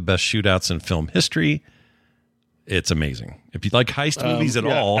has one of the best shootouts in film history. It's amazing. If you like heist movies at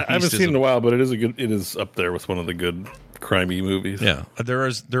all, I haven't seen it in a while, but it is up there with one of the good crimey movies. Yeah. There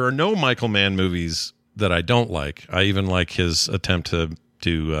are no Michael Mann movies that I don't like. I even like his attempt to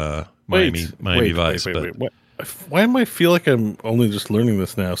do Miami Vice. Wait. Why am I feel like I'm only just learning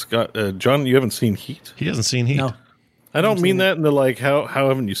this now, Scott? John, you haven't seen Heat? He hasn't seen Heat. No. I don't mean that in the like, how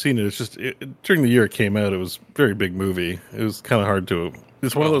haven't you seen it? It's just during the year it came out, it was a very big movie. It was kind of hard to.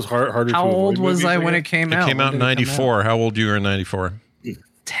 It's one of those harder. How to old avoid was movies, I when it came out? It came out in 94. How old you were in 94?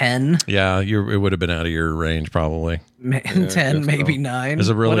 10. Yeah, it would have been out of your range probably. 10, maybe 9. Is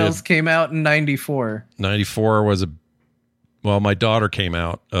it really what else came out in 94? 94 was my daughter came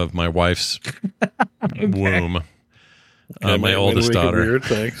out of my wife's womb. My oldest daughter. Weird,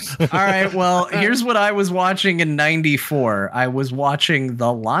 thanks. All right, well, here's what I was watching in 94. I was watching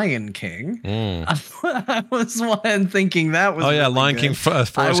The Lion King. I was thinking that was really Lion good. King,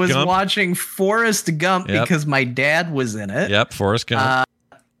 Forrest I was Gump. watching Forrest Gump because my dad was in it. Yep, Forrest Gump.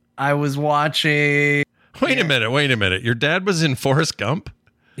 I was watching... Wait a minute. Your dad was in Forrest Gump?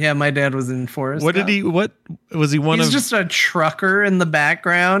 Yeah, my dad was in Forrest What Gump. did he... What was he one He's of... just a trucker in the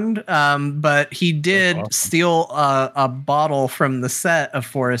background, but he did steal a bottle from the set of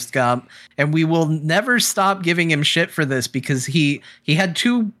Forrest Gump, and we will never stop giving him shit for this because he had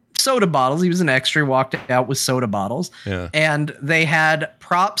 2 soda bottles. He was an extra, walked out with soda bottles, and they had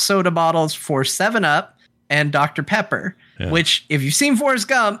prop soda bottles for 7-Up and Dr. Pepper, which, if you've seen Forrest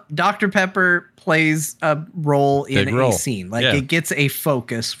Gump, Dr. Pepper plays a role in a scene. Like, it gets a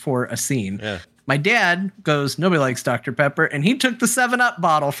focus for a scene. Yeah. My dad goes, nobody likes Dr. Pepper, and he took the 7-Up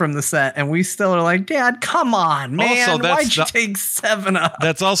bottle from the set, and we still are like, Dad, come on, man. Also, why'd you take 7-Up?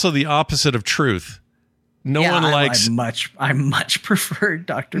 That's also the opposite of truth. No one likes... I much prefer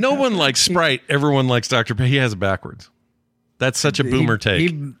Dr. Pepper. No one likes Sprite. Everyone likes Dr. Pepper. He has it backwards. That's such a boomer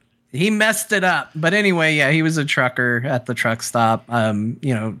take. He messed it up. But anyway, yeah, he was a trucker at the truck stop.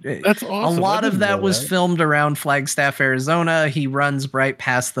 That's awesome. A lot of that was filmed around Flagstaff, Arizona. He runs right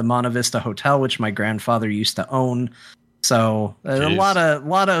past the Monte Vista Hotel, which my grandfather used to own. So a lot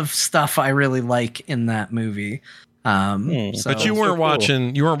of stuff I really like in that movie. But you weren't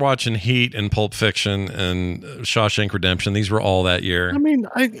watching Heat and Pulp Fiction and Shawshank Redemption. These were all that year. I mean,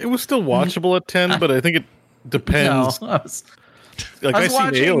 it was still watchable at 10, but I think it depends. No, I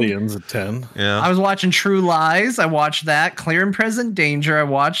seen Aliens at 10. Yeah. I was watching True Lies. I watched that. Clear and Present Danger. I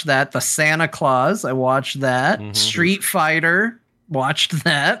watched that. The Santa Claus. I watched that. Mm-hmm. Street Fighter. Watched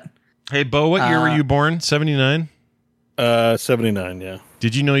that. Hey, Bo, what year were you born? 79? 79, yeah.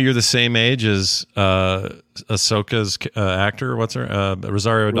 Did you know you're the same age as Ahsoka's actor? What's her?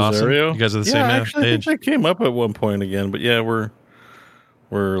 Rosario Dawson? You guys are the same age? I think that came up at one point again, but yeah, we're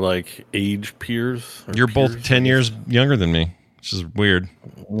like age peers. You're both 10 years younger than me, which is weird.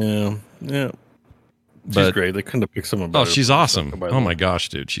 Yeah. She's great. They couldn't have picked someone better. Oh, she's awesome. Oh my gosh,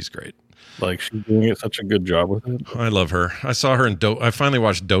 dude, she's great. Like, she's doing such a good job with it. I love her. I saw her in Dope. I finally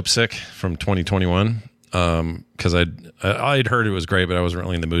watched Dope Sick from 2021 because I'd heard it was great, but I wasn't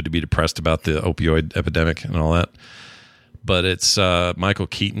really in the mood to be depressed about the opioid epidemic and all that. But it's Michael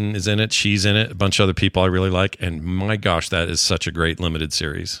Keaton is in it. She's in it. A bunch of other people I really like. And my gosh, that is such a great limited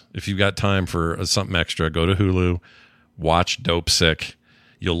series. If you've got time for something extra, go to Hulu, watch Dope Sick.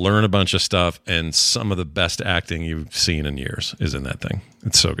 You'll learn a bunch of stuff, and some of the best acting you've seen in years is in that thing.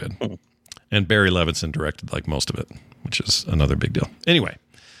 It's so good. And Barry Levinson directed like most of it, which is another big deal. Anyway,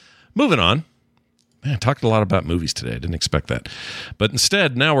 moving on. Man, I talked a lot about movies today. I didn't expect that. But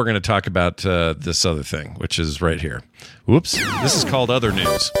instead, now we're going to talk about this other thing, which is right here. Whoops. This is called Other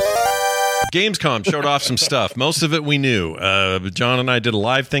News. Gamescom showed off some stuff. Most of it we knew. John and I did a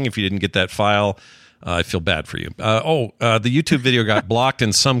live thing. If you didn't get that file, I feel bad for you. The YouTube video got blocked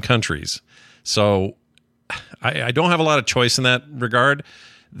in some countries. So I don't have a lot of choice in that regard.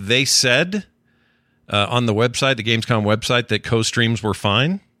 They said on the website, the Gamescom website, that co-streams were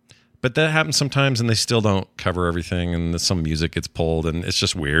fine. But that happens sometimes, and they still don't cover everything, and some music gets pulled, and it's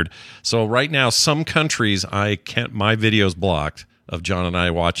just weird. So right now, some countries, my video's blocked of John and I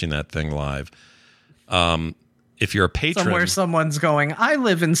watching that thing live. If you're a patron, somewhere someone's going, I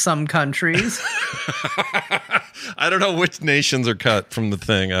live in some countries. I don't know which nations are cut from the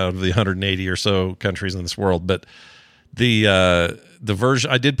thing out of the 180 or so countries in this world, but the version,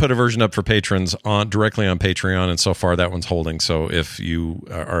 I did put a version up for patrons directly on Patreon, and so far that one's holding. So if you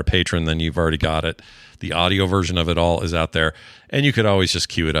are a patron, then you've already got it. The audio version of it all is out there, and you could always just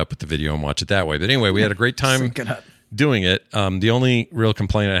queue it up with the video and watch it that way. But anyway, we had a great time doing it. The only real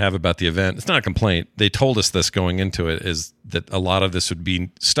complaint I have about the event, it's not a complaint, they told us this going into it, is that a lot of this would be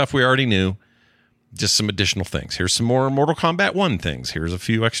stuff we already knew, just some additional things. Here's some more Mortal Kombat 1 things. Here's a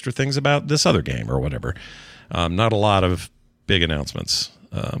few extra things about this other game or whatever. Not a lot of big announcements.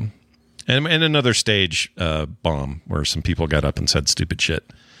 And another stage bomb where some people got up and said stupid shit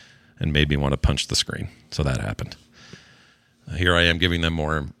and made me want to punch the screen. So that happened. Here I am giving them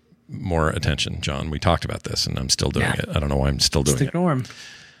more attention, John. We talked about this, and I'm still doing it. I don't know why I'm still doing it. Just ignore him.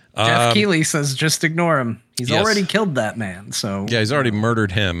 Jeff Keighley says just ignore him. He's already killed that man. So yeah, he's already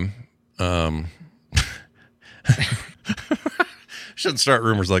murdered him. Shouldn't start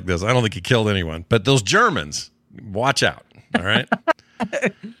rumors like this. I don't think he killed anyone. But those Germans, watch out. All right?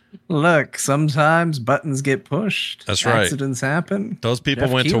 Look, sometimes buttons get pushed. That's right. Accidents happen. Those people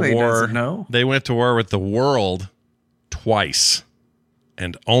went to war. They went to war with the world twice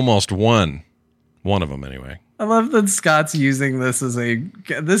and almost won. One of them, anyway. I love that Scott's using this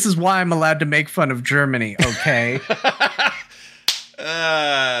this is why I'm allowed to make fun of Germany, okay?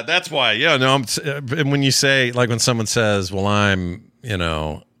 That's why. Yeah, no, and when you say, like when someone says, well, I'm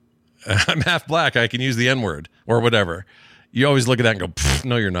half black, I can use the N-word or whatever. You always look at that and go,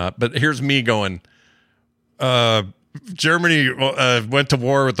 no, you're not. But here's me going, Germany went to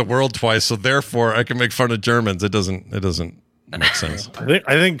war with the world twice, so therefore I can make fun of Germans. It doesn't make sense. I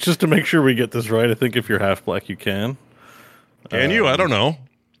think just to make sure we get this right, I think if you're half black, you can. Can you? I don't know.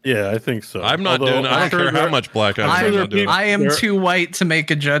 Yeah, I think so. I'm not doing. I don't care how much black I am. I am too white to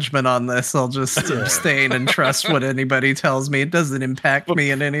make a judgment on this. I'll just abstain and trust what anybody tells me. It doesn't impact me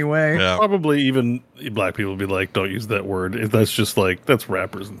in any way. Yeah. Probably even black people will be like, don't use that word. That's just like, that's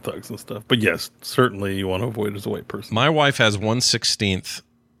rappers and thugs and stuff. But yes, certainly you want to avoid it as a white person. My wife has 1/16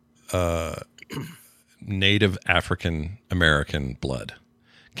 Native African American blood.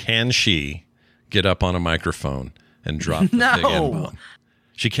 Can she get up on a microphone and drop the big N-bomb?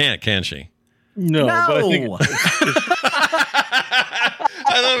 She can't, can she? No. But I think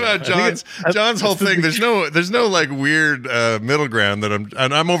I love how John's whole thing. There's no like weird middle ground that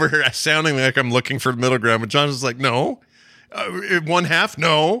I'm over here sounding like I'm looking for middle ground, but John's just like, no, 1/2,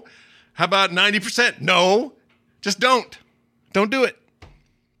 no. How about 90%? No, just don't do it.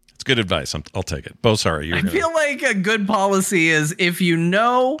 It's good advice. I'll take it. Bo, sorry. I feel like a good policy is if you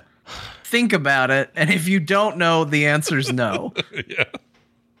know, think about it, and if you don't know, the answer's no. Yeah.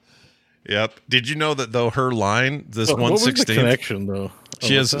 Yep. Did you know that though her line, this 1/16 what was the connection though?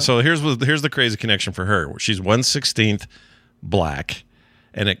 She has. So here's the crazy connection for her. She's 1/16 black,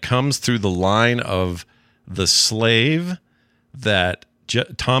 and it comes through the line of the slave that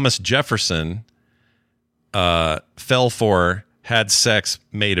Thomas Jefferson fell for, had sex,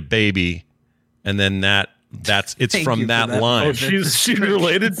 made a baby, and then it's from that line. Oh, she's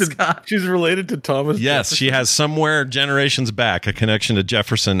related to Thomas. Yes, Jefferson. She has somewhere generations back a connection to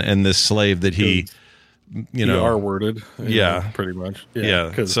Jefferson and this slave that he R-worded. Yeah, pretty much.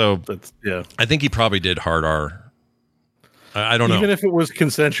 Yeah. So I think he probably did hard R. I don't know. Even if it was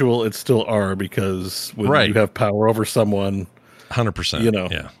consensual, it's still R because when you have power over someone.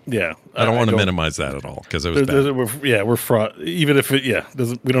 100%. Yeah. I don't want to minimize that at all because it was bad. We're fraught. Even if it,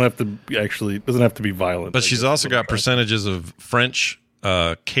 doesn't have to be violent. But she's also got percentages of French,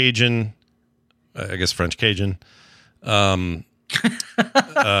 Cajun, I guess French Cajun,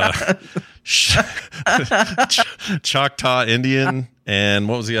 Choctaw Indian, and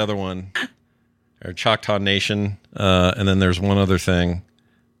what was the other one? Or Choctaw Nation, and then there's one other thing.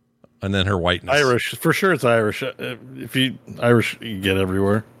 And then her whiteness. Irish. For sure it's Irish. Irish, you get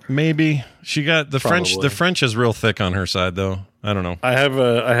everywhere. Maybe. She got the French. The French is real thick on her side, though. I don't know. I have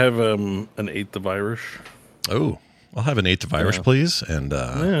an 1/8 of Irish. Oh, I'll have an 1/8 of Irish, please. And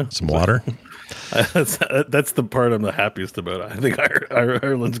some water. That's the part I'm the happiest about. I think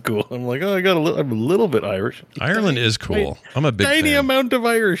Ireland's cool. I'm like, I'm a little bit Irish. Ireland is cool. I'm a big tiny fan. amount of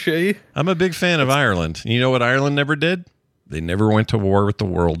Irish, eh? I'm a big fan of Ireland. You know what Ireland never did? They never went to war with the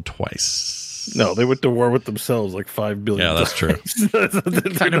world twice. No, they went to war with themselves like 5 billion. Yeah, that's true.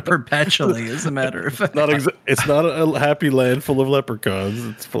 Kind of perpetually, as a matter of fact. It's not a happy land full of leprechauns.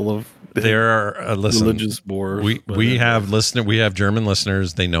 It's full of there are religious war. We have German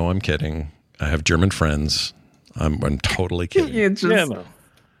listeners. They know I'm kidding. I have German friends. I'm totally kidding. No.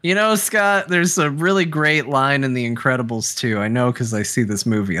 You know, Scott, there's a really great line in The Incredibles 2. I know because I see this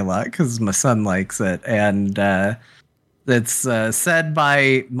movie a lot because my son likes it. And that's said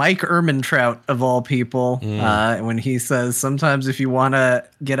by Mike Ehrmantraut, of all people, when he says, sometimes if you want to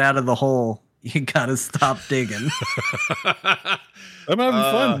get out of the hole, you got to stop digging. I'm having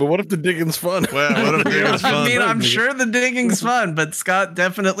fun, but what if the digging's fun? Well, what if digging's fun? I mean, I'm sure the digging's fun, but Scott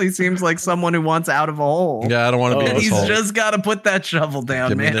definitely seems like someone who wants out of a hole. Yeah, I don't want to be in this hole. He's just got to put that shovel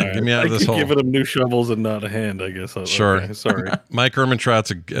down, man. Get me out of this hole. Giving him new shovels and not a hand, I guess. Sure. Okay, sorry. Mike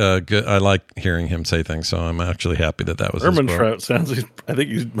Ehrmantraut's a good. I like hearing him say things, so I'm actually happy that was Ehrmantraut sounds like, I think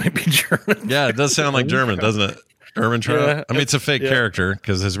he might be German. Yeah, it does sound like German, doesn't it? Ehrmantraut. Yeah, I mean, it's a fake character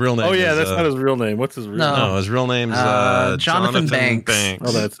because his real name. Oh yeah, is, that's not his real name. What's his real name? No, his real name's Jonathan Banks.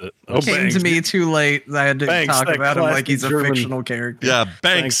 Oh, that's it. Came Banks. to me too late. I had to Banks, talk about him like he's a German fictional character. Yeah,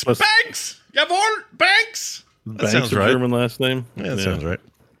 Banks. Banks. Jawohl, Banks. That sounds right. German last name. Yeah, that sounds right.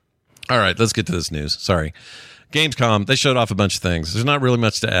 All right, let's get to this news. Sorry, Gamescom. They showed off a bunch of things. There's not really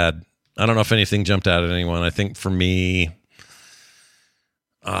much to add. I don't know if anything jumped out at anyone. I think for me,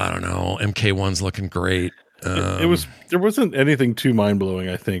 I don't know. MK1's looking great. There wasn't anything too mind blowing,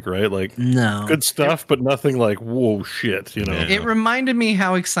 I think, right? Like no good stuff, but nothing like whoa shit, you know. Yeah. It reminded me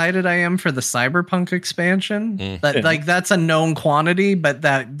how excited I am for the Cyberpunk expansion. Like that's a known quantity, but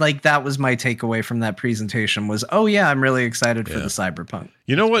that was my takeaway from that presentation was, oh yeah, I'm really excited for the Cyberpunk.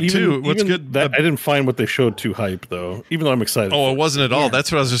 You know what? What's good? I didn't find what they showed too hype though, even though I'm excited. Oh, it wasn't at all.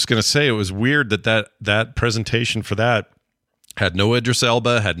 That's what I was just going to say. It was weird that presentation for that had no Idris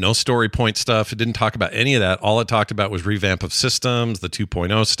Elba, had no story point stuff. It didn't talk about any of that. All it talked about was revamp of systems, the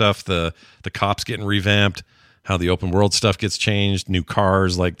 2.0 stuff, the cops getting revamped, how the open world stuff gets changed, new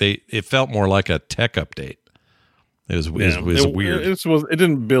cars. Like it felt more like a tech update. It was weird. It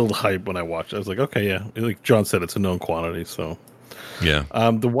didn't build hype when I watched it. I was like, okay, yeah. Like John said, it's a known quantity. So yeah.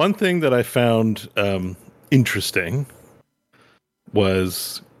 The one thing that I found interesting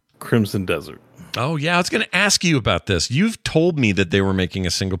was Crimson Desert. Oh yeah, I was going to ask you about this. You've told me that they were making a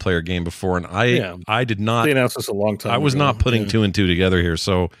single player game before, and I did not. They announced this a long time. I was ago. not putting two and two together here.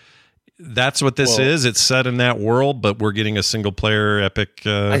 So that's what this is. It's set in that world, but we're getting a single player epic.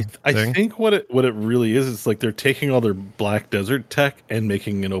 I thing. think what it really is, it's like they're taking all their Black Desert tech and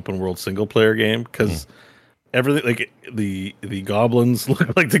making an open world single player game because everything, like the goblins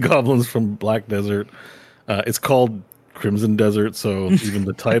look like the goblins from Black Desert. It's called Crimson Desert, so even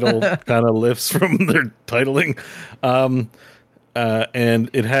the title kind of lifts from their titling. And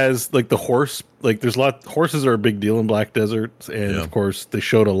it has like the horse, like there's horses are a big deal in Black Desert, and of course they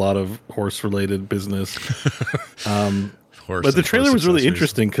showed a lot of horse related business. But the trailer was really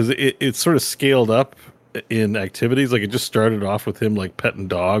interesting because it sort of scaled up in activities. Like it just started off with him like petting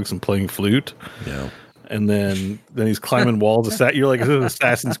dogs and playing flute. Yeah. And then he's climbing walls. You're like, this is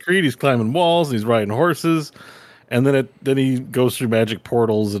Assassin's Creed. He's climbing walls and he's riding horses. And then he goes through magic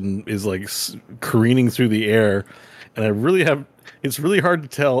portals and is like careening through the air. And it's really hard to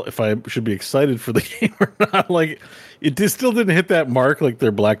tell if I should be excited for the game or not. Like it still didn't hit that mark like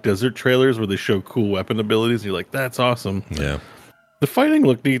their Black Desert trailers where they show cool weapon abilities. And you're like, that's awesome. Yeah. The fighting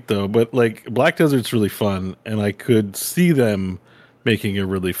looked neat though, but like Black Desert's really fun. And I could see them making a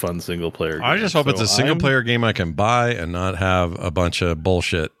really fun single player game. I just hope it's a single player game I can buy and not have a bunch of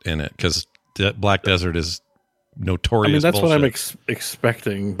bullshit in it because Black Desert is notorious. I mean, that's bullshit. what I'm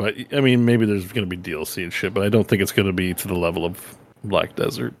expecting, but I mean, maybe there's going to be DLC and shit, but I don't think it's going to be to the level of Black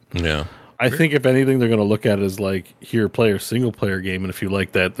Desert. Yeah. I think if anything, they're going to look at it as like, here, play a single player game, and if you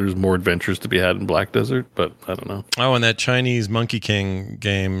like that, there's more adventures to be had in Black Desert, but I don't know. Oh, and that Chinese Monkey King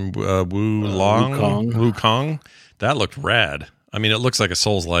game, Wukong, that looked rad. I mean, it looks like a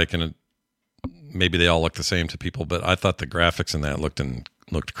Souls-like, and maybe they all look the same to people, but I thought the graphics in that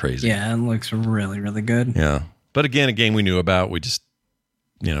looked crazy. Yeah, it looks really, really good. Yeah. But again, a game we knew about. We just,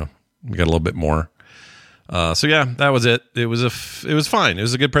 we got a little bit more. So yeah, that was it. It was fine. It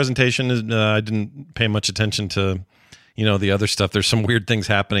was a good presentation. I didn't pay much attention to, the other stuff. There's some weird things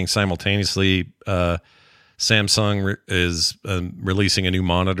happening simultaneously. Samsung is releasing a new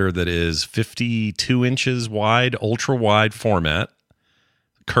monitor that is 52 inches wide, ultra wide format,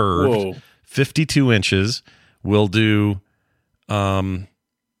 curved. Whoa. 52 inches. Will do.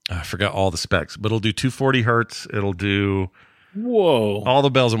 I forgot all the specs, but it'll do 240 hertz. It'll do all the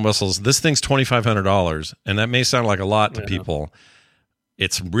bells and whistles. This thing's $2,500, and that may sound like a lot to people.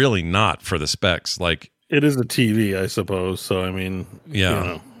 it's really not for the specs. Like, it is a TV, I suppose. So, I mean,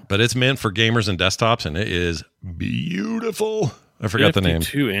 yeah, but it's meant for gamers and desktops, and it is beautiful. I forgot the name.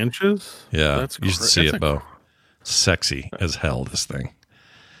 2 inches? Yeah, you should see it, Bo. Sexy as hell, this thing.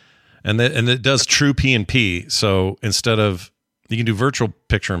 And it does true P&P. So instead of, you can do virtual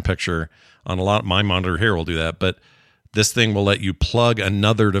picture-in-picture on a lot. My monitor here will do that, but this thing will let you plug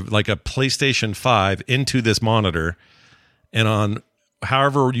another, like a PlayStation 5 into this monitor, and on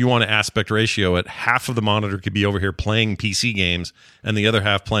however you want to aspect ratio it, half of the monitor could be over here playing PC games and the other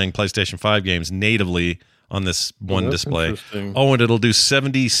half playing PlayStation 5 games natively on this one display. Oh, and it'll do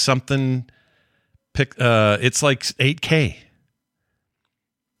 70 something. It's like 8K.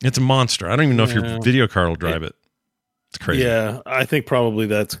 It's a monster. I don't even know if your video card will drive it. It's crazy. Yeah, I think probably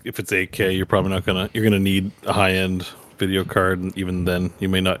that's, if it's 8K, you're probably not you're gonna need a high end video card, and even then, you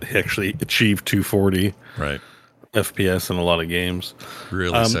may not actually achieve 240 FPS in a lot of games.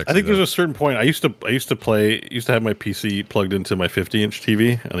 Really sexy. I think there's a certain point. I used to have my PC plugged into my 50-inch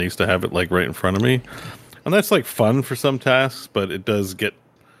TV, and I used to have it like right in front of me, and that's like fun for some tasks, but it does get,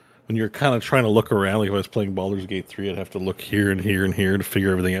 when you're kind of trying to look around, like if I was playing Baldur's Gate 3, I'd have to look here and here and here to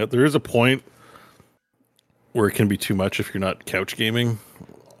figure everything out. There is a point where it can be too much if you're not couch gaming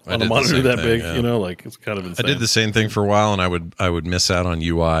on a monitor that big, you know, like it's kind of insane. I did the same thing for a while, and I would miss out on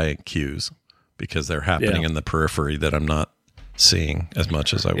UI cues because they're happening in the periphery that I'm not seeing as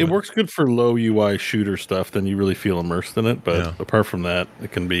much as I would. It works good for low UI shooter stuff, then you really feel immersed in it, but apart from that,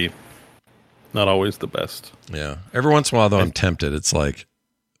 it can be not always the best. Yeah. Every once in a while, though, I'm tempted. It's like,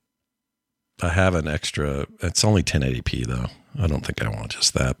 I have an extra, it's only 1080p, though. I don't think I want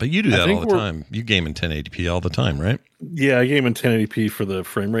just that. But you do that all the time. You game in 1080p all the time, right? Yeah, I game in 1080p for the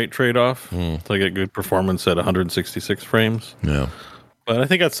frame rate trade-off. So I get good performance at 166 frames. Yeah. But I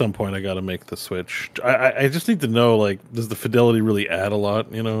think at some point I got to make the switch. I just need to know, like, does the fidelity really add a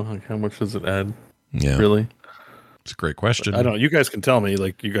lot? You know, like how much does it add? Yeah. Really? It's a great question. But I don't know. You guys can tell me.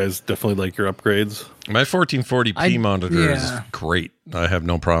 Like, you guys definitely like your upgrades. My 1440p monitor is great. I have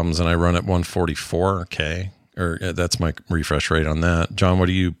no problems, and I run at 144K. Or that's my refresh rate on that. John, what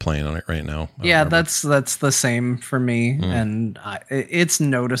are you playing on it right now? Yeah, that's the same for me, and it's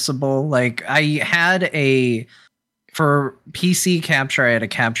noticeable. Like I had for PC capture, I had a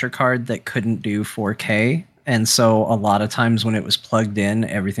capture card that couldn't do 4K, and so a lot of times when it was plugged in,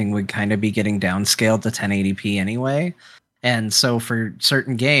 everything would kind of be getting downscaled to 1080p anyway. And so for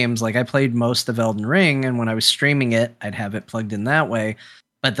certain games, like I played most of Elden Ring, and when I was streaming it, I'd have it plugged in that way.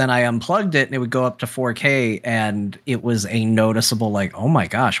 But then I unplugged it and it would go up to 4K, and it was a noticeable like, oh my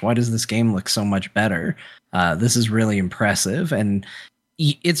gosh, why does this game look so much better? This is really impressive. And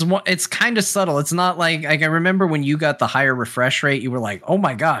it's kind of subtle. It's not like I remember when you got the higher refresh rate, you were like, oh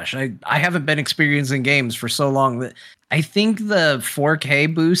my gosh, I haven't been experiencing games for so long that I think the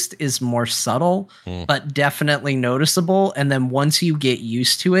 4K boost is more subtle, but definitely noticeable. And then once you get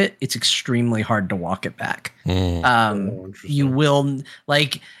used to it, it's extremely hard to walk it back. You will,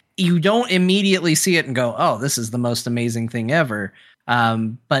 like, you don't immediately see it and go, oh, this is the most amazing thing ever.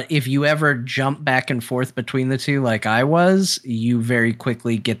 But if you ever jump back and forth between the two, like I was, you very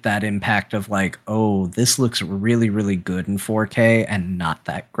quickly get that impact of like, oh, this looks really, really good in 4K and not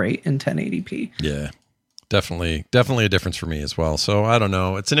that great in 1080p. Yeah. Definitely a difference for me as well. So I don't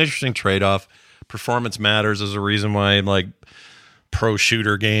know. It's an interesting trade-off. Performance matters is a reason why, like, pro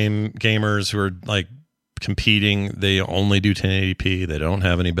shooter gamers who are like competing, they only do 1080p. They don't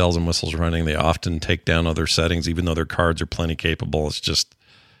have any bells and whistles running. They often take down other settings, even though their cards are plenty capable. It's just,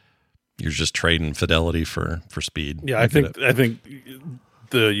 you're just trading fidelity for speed. Yeah, I think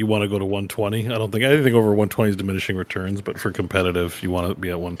you want to go to 120. I think over 120 is diminishing returns, but for competitive, you want to be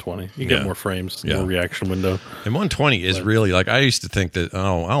at 120. You get more frames, more reaction window. And 120 is really, like, I used to think that,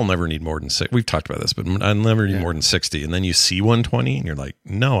 I'll never need more than 6. We've talked about this, but I'll never need more than 60. And then you see 120 and you're like,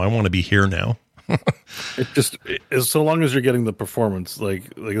 no, I want to be here now. It just, so long as you're getting the performance,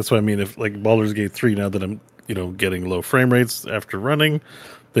 like that's what I mean. If like Baldur's Gate 3, now that I'm, getting low frame rates after running,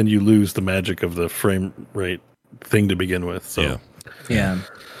 then you lose the magic of the frame rate thing to begin with. So yeah,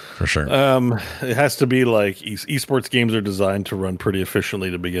 for sure. It has to be like esports games are designed to run pretty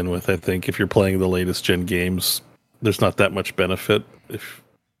efficiently to begin with. I think if you're playing the latest gen games, there's not that much benefit.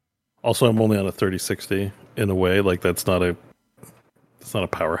 Also, I'm only on a 3060 in a way. Like it's not a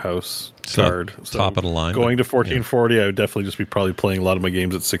powerhouse card. So top of the line. Going to 1440, I would definitely just be probably playing a lot of my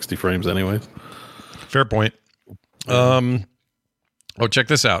games at 60 frames anyways. Fair point. Check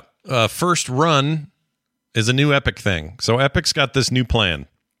this out. First Run is a new Epic thing. So Epic's got this new plan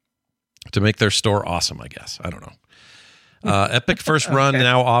to make their store awesome, I guess. I don't know. Epic First Run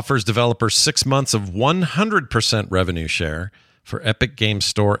now offers developers 6 months of 100% revenue share for Epic Games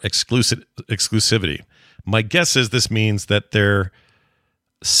Store exclusivity. My guess is this means that their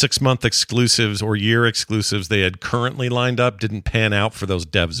 6-month exclusives or year exclusives they had currently lined up didn't pan out for those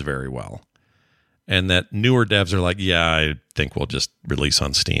devs very well. And that newer devs are like, yeah, I think we'll just release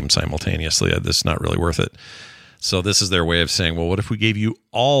on Steam simultaneously. This is not really worth it. So this is their way of saying, well, what if we gave you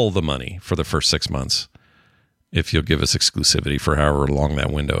all the money for the first 6 months if you'll give us exclusivity for however long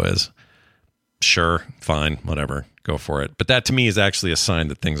that window is? Sure, fine, whatever, go for it. But that to me is actually a sign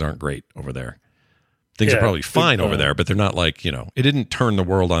that things aren't great over there. Things are probably fine over there, but they're not like, it didn't turn the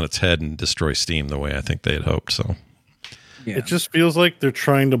world on its head and destroy Steam the way I think they had hoped. So yeah. It just feels like they're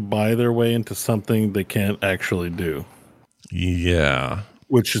trying to buy their way into something they can't actually do. Yeah.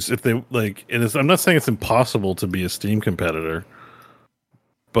 Which is if they like, I'm not saying it's impossible to be a Steam competitor,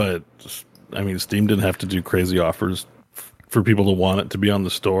 but I mean, Steam didn't have to do crazy offers for people to want it to be on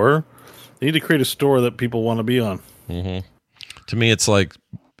the store. They need to create a store that people want to be on. Mm-hmm. To me, it's like,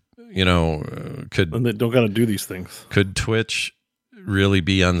 and they don't got to do these things. Could Twitch really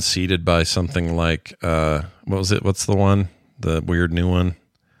be unseated by something like what was it? What's the one? The weird new one?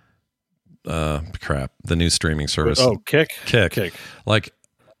 The new streaming service. Oh, Kick. Like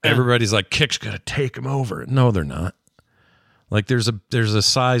everybody's like, Kick's gonna take them over. No, they're not. Like there's a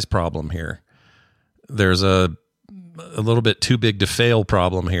size problem here. There's a little bit too big to fail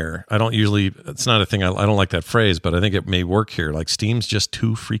problem here. It's not a thing. I don't like that phrase, but I think it may work here. Like Steam's just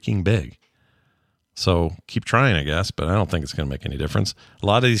too freaking big. So keep trying, I guess, but I don't think it's going to make any difference. A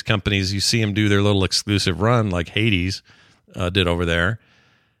lot of these companies, you see them do their little exclusive run like Hades did over there,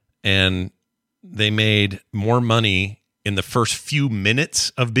 and they made more money in the first few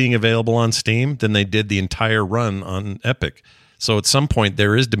minutes of being available on Steam than they did the entire run on Epic. So at some point,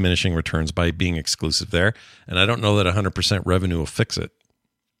 there is diminishing returns by being exclusive there, and I don't know that 100% revenue will fix it.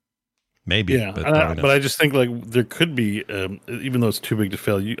 Maybe, yeah, but I just think like there could be, even though it's too big to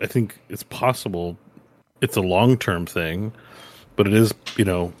fail. I think it's possible. It's a long-term thing, but it is,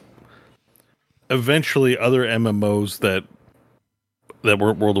 eventually other MMOs that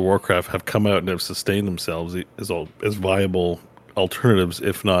were World of Warcraft have come out and have sustained themselves as viable alternatives,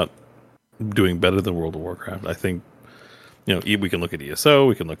 if not doing better than World of Warcraft. I think, we can look at ESO,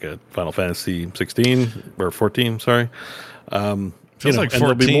 we can look at Final Fantasy 16 or 14. Sorry. Feels like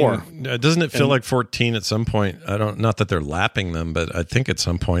 14. More. Doesn't it feel like 14 at some point? Not that they're lapping them, but I think at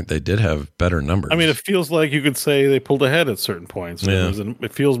some point they did have better numbers. I mean, it feels like you could say they pulled ahead at certain points. Yeah.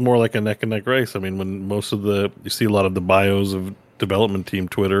 It feels more like a neck and neck race. I mean, when you see a lot of the bios of development team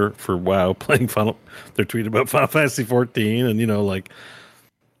Twitter for WoW playing they're tweeting about Final Fantasy 14, and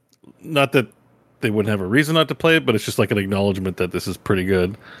not that they wouldn't have a reason not to play it, but it's just like an acknowledgement that this is pretty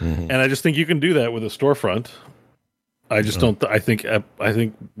good. Mm-hmm. And I just think you can do that with a storefront. I just don't. I think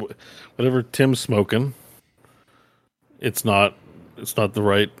whatever Tim's smoking, it's not the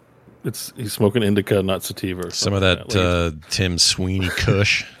right. He's smoking indica, not sativa. Some of that Tim Sweeney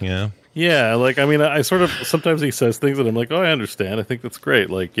Kush, yeah. Yeah, like I mean, I sort of sometimes he says things that I'm like, oh, I understand. I think that's great.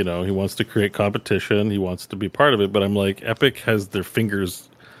 Like he wants to create competition, he wants to be part of it. But I'm like, Epic has their fingers.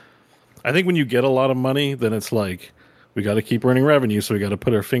 I think when you get a lot of money, then it's like we got to keep earning revenue, so we got to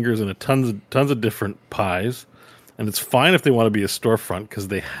put our fingers in tons of different pies. And it's fine if they want to be a storefront because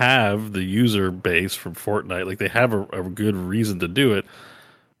they have the user base from Fortnite. Like they have a good reason to do it.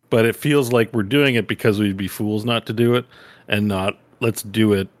 But it feels like we're doing it because we'd be fools not to do it, and not let's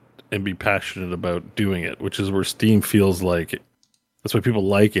do it and be passionate about doing it, which is where Steam feels like it. That's why people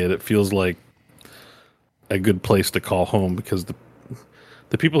like it. It feels like a good place to call home because the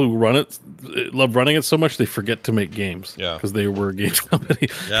people who run it love running it so much they forget to make games. Yeah, because they were a games company.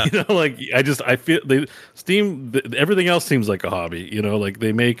 Yeah, I feel Steam. Everything else seems like a hobby. Like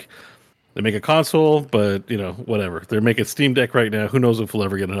they make a console, but whatever. They're making Steam Deck right now. Who knows if we'll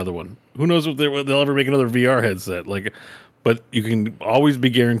ever get another one? Who knows if they'll ever make another VR headset? But you can always be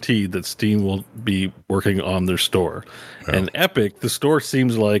guaranteed that Steam will be working on their store. Yeah. And Epic, the store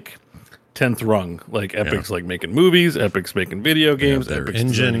seems like 10th rung. Like Epic's like making movies, Epic's making video games, Epic's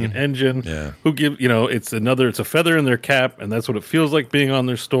designing an engine. Yeah. Who give it's a feather in their cap, and that's what it feels like being on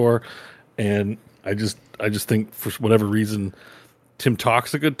their store. And I just think for whatever reason, Tim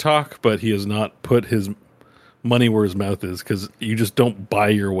talks a good talk, but he has not put his money where his mouth is, because you just don't buy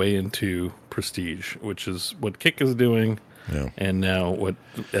your way into prestige, which is what Kick is doing. Yeah. And now what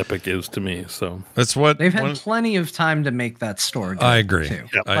Epic is to me. So that's what they've had plenty of time to make that store good. I agree.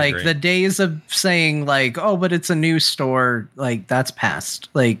 Yep. I agree. The days of saying like, oh, but it's a new store, like that's past.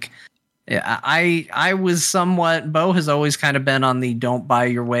 Like I was somewhat, Bo has always kind of been on the don't buy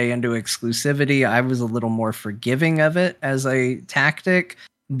your way into exclusivity. I was a little more forgiving of it as a tactic,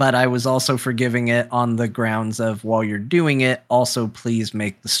 but I was also forgiving it on the grounds of, while you're doing it, also please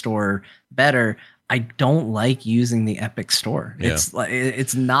make the store better. I don't like using the Epic Store. Yeah.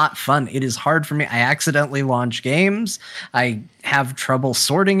 It's not fun. It is hard for me. I accidentally launch games. I have trouble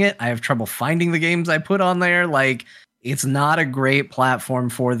sorting it. I have trouble finding the games I put on there. Like, it's not a great platform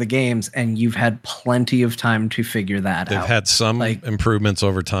for the games, and you've had plenty of time to figure that out. They've had some improvements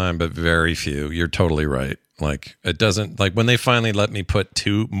over time, but very few. You're totally right. Like, it doesn't, like when they finally let me put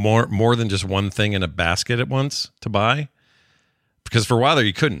more than just one thing in a basket at once to buy. Because for a while there,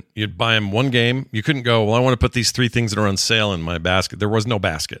 you couldn't. You'd buy them one game. You couldn't go, well, I want to put these 3 things that are on sale in my basket. There was no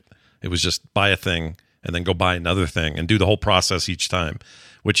basket. It was just buy a thing and then go buy another thing and do the whole process each time,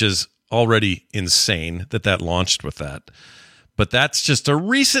 which is already insane that launched with that. But that's just a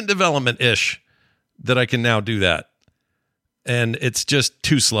recent development-ish that I can now do that. And it's just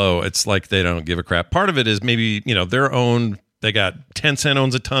too slow. It's like they don't give a crap. Part of it is maybe, their own, they got Tencent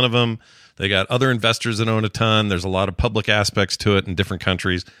owns a ton of them. They got other investors that own a ton. There's a lot of public aspects to it in different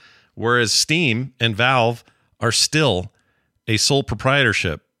countries. Whereas Steam and Valve are still a sole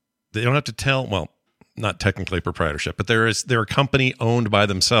proprietorship. They don't have to tell, well, not technically proprietorship, but they're a company owned by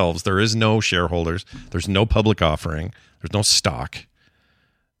themselves. There is no shareholders. There's no public offering. There's no stock.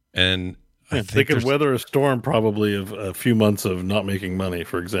 And I think they could weather a storm probably of a few months of not making money,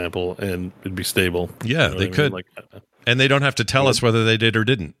 for example, and it'd be stable. Yeah, they could. And they don't have to tell us whether they did or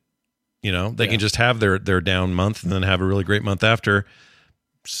didn't. They can just have their down month and then have a really great month after.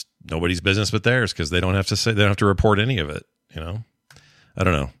 It's nobody's business but theirs, because they don't have to report any of it. I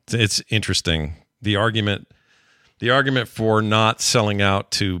don't know. It's interesting. The argument for not selling out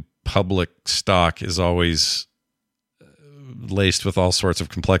to public stock is always laced with all sorts of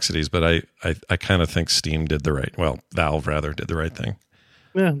complexities. But I kind of think Valve rather did the right thing.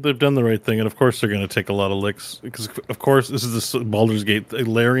 Yeah, they've done the right thing, and of course they're going to take a lot of licks because, of course, this is the Baldur's Gate.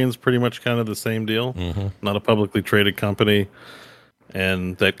 Larian's pretty much kind of the same deal. Mm-hmm. Not a publicly traded company,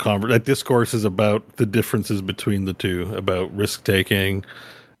 and that discourse is about the differences between the two, about risk taking,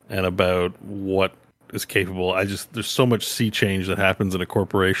 and about what is capable. There's so much sea change that happens in a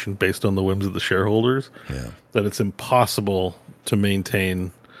corporation based on the whims of the shareholders that it's impossible to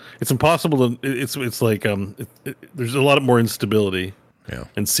maintain. It's impossible to. It's like there's a lot more instability. Yeah.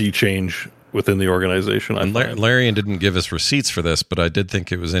 And see change within the organization. And Larian didn't give us receipts for this, but I did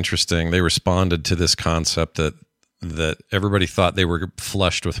think it was interesting. They responded to this concept that everybody thought they were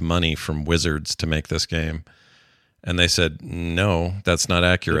flushed with money from Wizards to make this game. And they said, no, that's not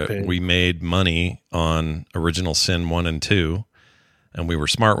accurate. We made money on Original Sin 1 and 2, and we were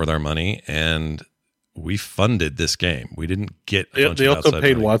smart with our money, and we funded this game. We didn't get They also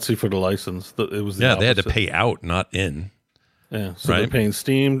paid WotC for the license. It was they had to pay out, not in. Yeah, so they're paying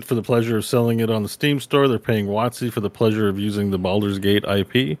Steam for the pleasure of selling it on the Steam store. They're paying WotC for the pleasure of using the Baldur's Gate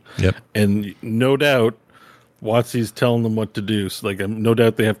IP. Yep. And no doubt, WotC's telling them what to do. So, no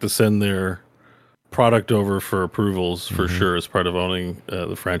doubt they have to send their product over for approvals for sure as part of owning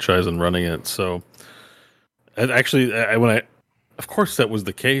the franchise and running it. So, of course that was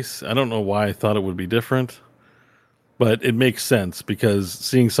the case. I don't know why I thought it would be different, but it makes sense because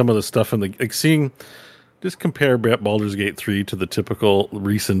seeing some of the stuff just compare Baldur's Gate 3 to the typical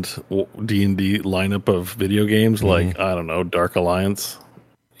recent D&D lineup of video games, like, I don't know, Dark Alliance,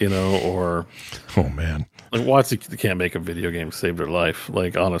 or... Oh, man. Like, WotC can't make a video game save their life,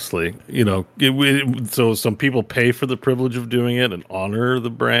 like, honestly. So some people pay for the privilege of doing it and honor the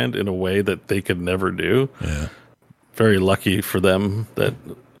brand in a way that they could never do. Yeah. Very lucky for them.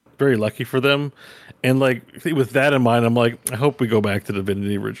 And with that in mind, I'm like, I hope we go back to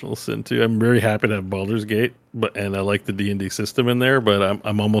Divinity Original Sin 2. I'm very happy to have Baldur's Gate, and I like the D&D system in there, but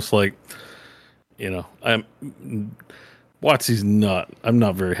I'm almost like, WotC's I'm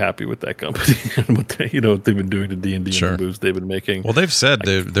not very happy with that company and what they've been doing to D&D and the moves they've been making. Well, they've said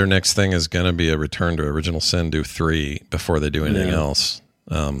their next thing is going to be a return to Original Sin, do 3 before they do anything else.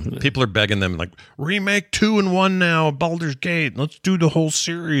 People are begging them, like, remake 2 and 1 now, Baldur's Gate. Let's do the whole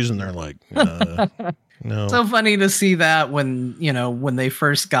series. And they're like, no. So funny to see that when they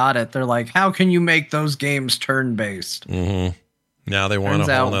first got it, they're like, how can you make those games turn-based? Mm-hmm. Now they want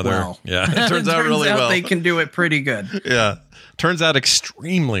a whole nother. Yeah, it turns out really well. They can do it pretty good. Yeah, turns out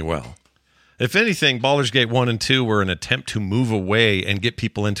extremely well. If anything, Baldur's Gate 1 and 2 were an attempt to move away and get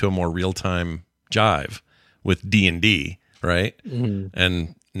people into a more real-time jive with D&D, right? Mm-hmm.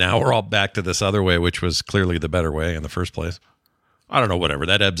 And now we're all back to this other way, which was clearly the better way in the first place. I don't know, whatever.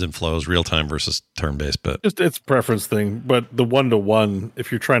 That ebbs and flows, real-time versus turn-based, but... It's a preference thing, but the one-to-one,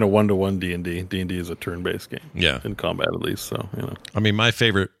 if you're trying to one-to-one D&D is a turn-based game. Yeah. In combat, at least, so, I mean, my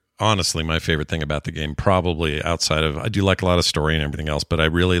favorite honestly my favorite thing about the game, probably outside of, I do like a lot of story and everything else, but I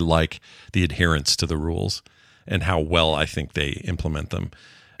really like the adherence to the rules and how well I think they implement them.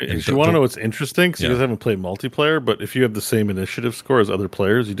 If you want to know what's interesting, because you guys haven't played multiplayer, but if you have the same initiative score as other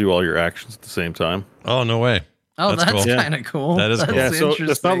players, you do all your actions at the same time. Oh, no way. Oh, that's cool. kind of cool. That is cool. Yeah, so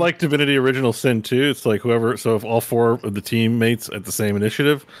it's not like Divinity Original Sin 2. It's like whoever, so if all 4 of the teammates at the same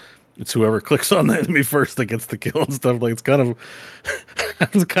initiative, it's whoever clicks on the enemy first that gets the kill and stuff. Like, it's kind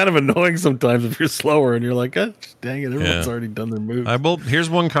of annoying sometimes if you're slower and you're like, oh, dang it, everyone's already done their moves. Here's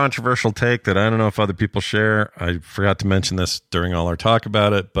one controversial take that I don't know if other people share. I forgot to mention this during all our talk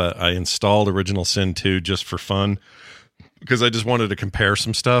about it, but I installed Original Sin 2 just for fun because I just wanted to compare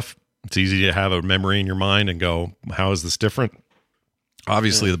some stuff. It's easy to have a memory in your mind and go, how is this different?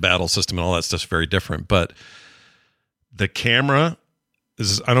 Obviously, the battle system and all that stuff's very different, but the camera...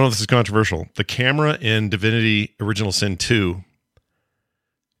 I don't know if this is controversial. The camera in Divinity Original Sin 2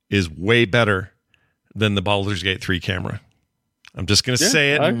 is way better than the Baldur's Gate 3 camera. I'm just going to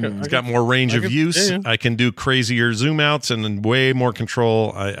say it. It's got more range of use. I can do crazier zoom outs and way more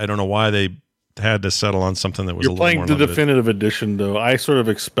control. I don't know why they had to settle on something that was a little more limited. You're playing the definitive edition, though. I sort of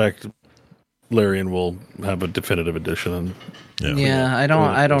expect Larian will have a definitive edition. And I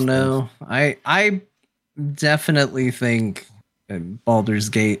don't know. I definitely think Baldur's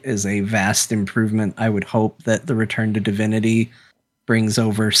Gate is a vast improvement. I would hope that the Return to Divinity brings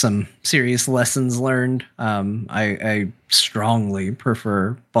over some serious lessons learned. I strongly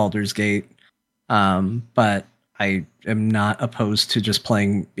prefer Baldur's Gate, but I am not opposed to just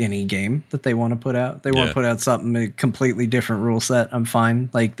playing any game that they want to put out. They want to put out something a completely different rule set. I'm fine.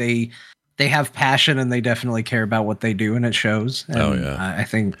 Like they have passion and they definitely care about what they do, and it shows. And I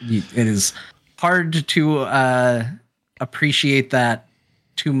think it is hard to appreciate that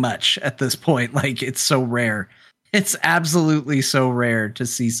too much at this point. Like, it's so rare. It's absolutely so rare to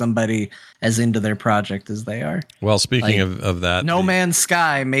see somebody as into their project as they are. Well, speaking of that, No Man's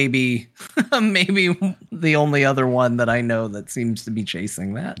Sky maybe the only other one that I know that seems to be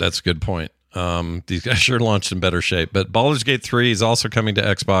chasing that. That's a good point. These guys sure launched in better shape. But Baldur's Gate 3 is also coming to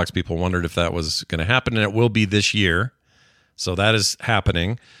Xbox. People wondered if that was going to happen, and it will be this year. So that is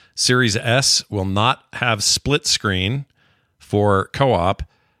happening. Series S will not have split screen for co-op,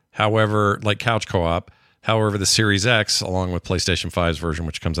 however, like couch co-op. However, the Series X, along with PlayStation 5's version,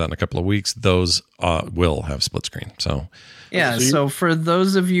 which comes out in a couple of weeks, those will have split screen. So, so for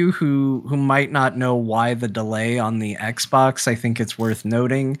those of you who might not know why the delay on the Xbox, I think it's worth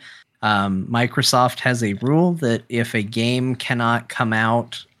noting. Microsoft has a rule that if a game cannot come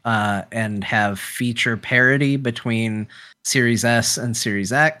out and have feature parity between Series S and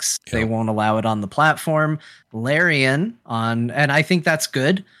Series X, they won't allow it on the platform. Larian and I think that's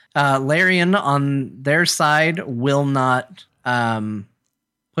good. Larian on their side will not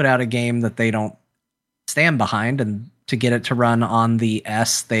put out a game that they don't stand behind, and to get it to run on the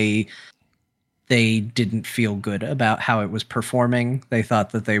S, they didn't feel good about how it was performing. They thought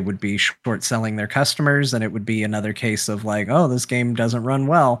that they would be short selling their customers, and it would be another case of like, oh, this game doesn't run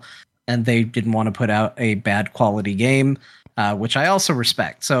well. And they didn't want to put out a bad quality game, which I also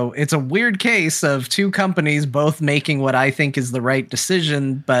respect. So it's a weird case of two companies both making what I think is the right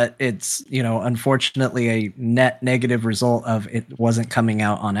decision, but it's, unfortunately a net negative result of it wasn't coming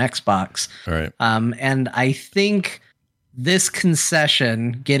out on Xbox. All right. And I think this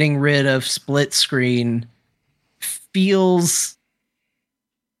concession, getting rid of split screen, feels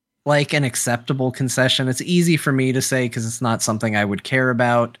like an acceptable concession. It's easy for me to say because it's not something I would care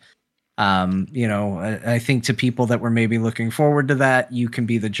about. I think to people that were maybe looking forward to that, you can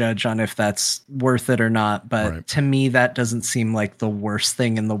be the judge on if that's worth it or not. But to me, that doesn't seem like the worst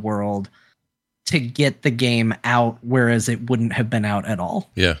thing in the world to get the game out, whereas it wouldn't have been out at all.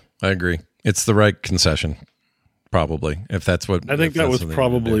 Yeah, I agree. It's the right concession, probably, if that's what... I think that was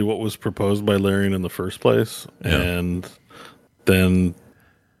probably what was proposed by Larian in the first place. Yeah. And then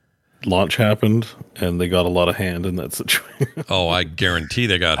launch happened and they got a lot of hand in that situation. Oh, I guarantee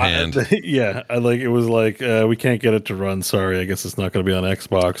they got hand. It was like, we can't get it to run. Sorry, I guess it's not going to be on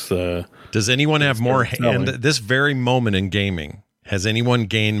Xbox. Does anyone have more hand at this very moment in gaming? Has anyone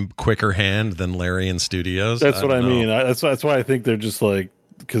gained quicker hand than Larian Studios? That's what I mean. That's why I think they're just like,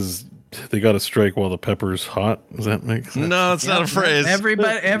 because they got to strike while the pepper's hot. Does that make sense? No, it's not a phrase.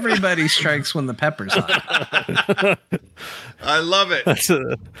 Everybody strikes when the pepper's hot. I love it.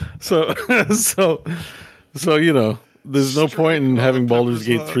 So there's no point in having Baldur's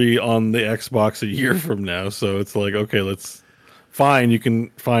Gate 3 on the Xbox a year from now. So it's like, okay, we'll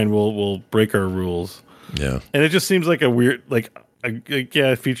break our rules. Yeah. And it just seems like a weird,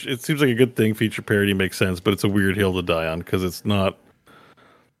 it seems like a good thing. Feature parity makes sense, but it's a weird hill to die on because it's not.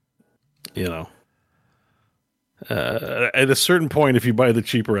 you know, at a certain point, if you buy the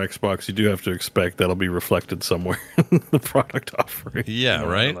cheaper Xbox, you do have to expect that'll be reflected somewhere in the product offering. Yeah,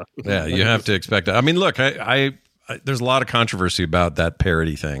 right. Yeah, you have to expect that. I mean, look, I there's a lot of controversy about that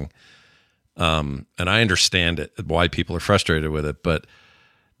parity thing, and I understand it, why people are frustrated with it, but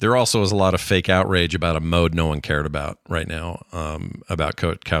there also is a lot of fake outrage about a mode no one cared about right now, about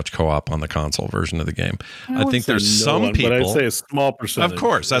couch co-op on the console version of the game. I think there's some people, but I'd say a small percentage. Of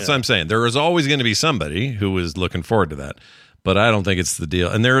course, that's what I'm saying. There is always going to be somebody who is looking forward to that, but I don't think it's the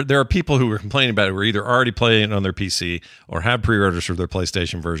deal. And there are people who are complaining about it who are either already playing it on their PC or have pre-orders for their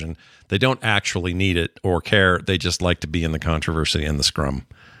PlayStation version. They don't actually need it or care. They just like to be in the controversy and the scrum.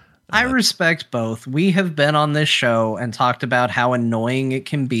 I respect both. We have been on this show and talked about how annoying it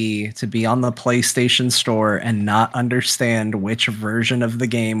can be to be on the PlayStation Store and not understand which version of the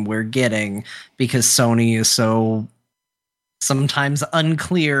game we're getting because Sony is so sometimes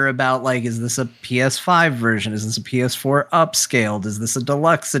unclear about, like, is this a PS5 version? Is this a PS4 upscaled? Is this a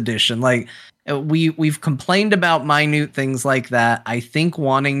deluxe edition? Like, we've complained about minute things like that. I think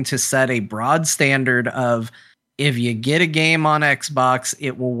wanting to set a broad standard of, if you get a game on Xbox,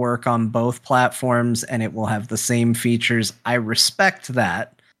 it will work on both platforms and it will have the same features. I respect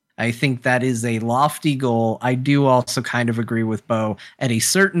that. I think that is a lofty goal. I do also kind of agree with Bo. At a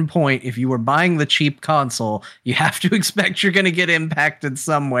certain point, if you were buying the cheap console, you have to expect you're going to get impacted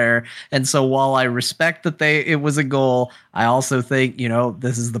somewhere. And so while I respect that it was a goal, I also think,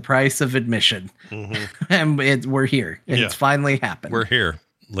 this is the price of admission. Mm-hmm. And we're here. It's finally happened. We're here,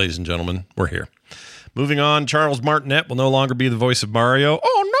 ladies and gentlemen. We're here. Moving on, Charles Martinet will no longer be the voice of Mario.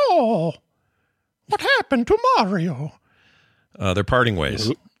 Oh, no. What happened to Mario? They're parting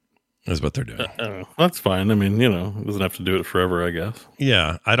ways, is what they're doing. That's fine. I mean, it doesn't have to do it forever, I guess.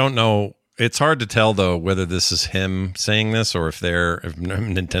 Yeah, I don't know. It's hard to tell, though, whether this is him saying this or if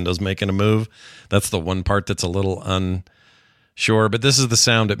Nintendo's making a move. That's the one part that's a little unsure. But this is the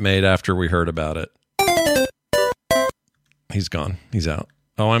sound it made after we heard about it. He's gone. He's out.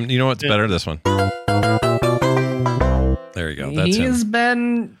 Oh, you know what's better? This one. There you go. That's him. He's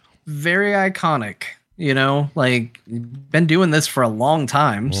been very iconic, been doing this for a long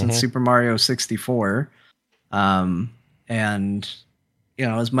time, since Super Mario 64. And,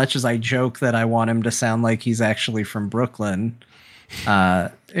 as much as I joke that I want him to sound like he's actually from Brooklyn, he's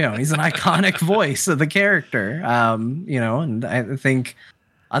an iconic voice of the character, and I think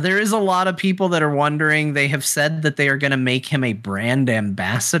there is a lot of people that are wondering. They have said that they are going to make him a brand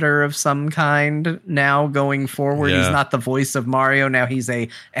ambassador of some kind now going forward. Yeah. He's not the voice of Mario. Now he's a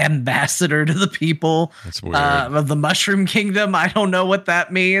ambassador to the people of the Mushroom Kingdom. I don't know what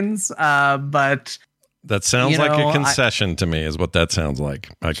that means, but that sounds like a concession to me is what that sounds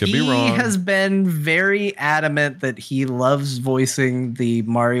like. I could be wrong. He has been very adamant that he loves voicing the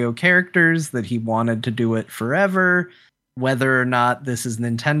Mario characters, that he wanted to do it forever. Whether or not this is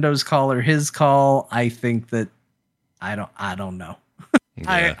Nintendo's call or his call, I think that I don't know.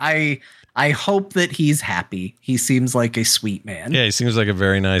 Yeah. I hope that he's happy. He seems like a sweet man. Yeah, he seems like a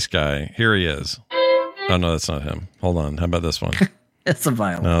very nice guy. Here he is. Oh no, that's not him. Hold on. How about this one? It's a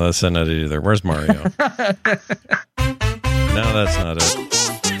violin. No, that's not it either. Where's Mario? No, that's not it.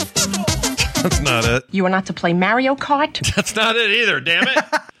 That's not it. You are not to play Mario Kart? That's not it either, damn it.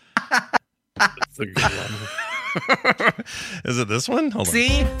 That's a good one. Is it this one? Hold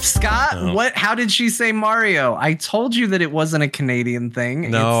See, on. Scott, no. How did she say Mario? I told you that it wasn't a Canadian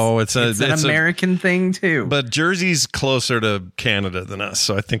thing. No, it's an American thing too. But Jersey's closer to Canada than us,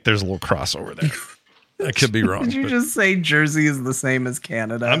 so I think there's a little crossover there. I could be wrong. Did you just say Jersey is the same as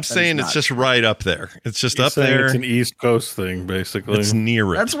Canada? I'm saying it's just right up there. It's just up there. It's an East Coast thing, basically. It's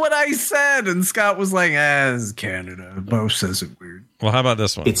near it. That's what I said. And Scott was like, it's Canada. Bo says it weird. Well, how about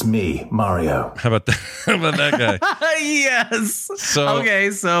this one? It's me, Mario. How about that? How about that guy? Yes.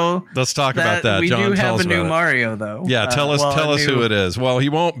 So let's talk about that. We John, do have a new it. Mario, though. Yeah, tell us who it is. Well, he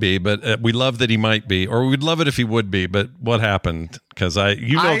won't be, but we love that he might be, or we'd love it if he would be. But what happened? Because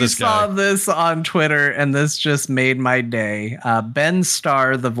this guy. I saw this on Twitter, and this just made my day. Ben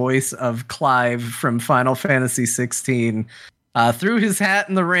Starr, the voice of Clive from Final Fantasy 16. Threw his hat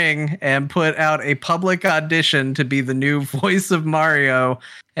in the ring and put out a public audition to be the new voice of Mario,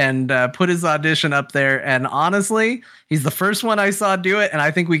 and put his audition up there. And honestly, he's the first one I saw do it, and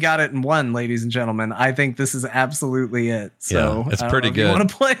I think we got it in one, ladies and gentlemen. I think this is absolutely it. So yeah, it's pretty good. You want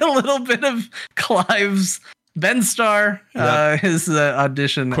to play a little bit of Clive's Ben Starr, his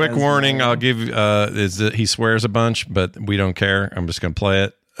audition. Quick warning, I'll give is that he swears a bunch, but we don't care. I'm just going to play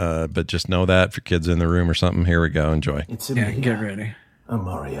it. But just know that for kids in the room or something. Here we go. Enjoy. It's a Mia. Get ready. A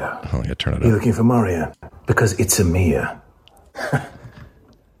Mario. Oh, I gotta turn it up. You're looking for Mario because it's a Mia.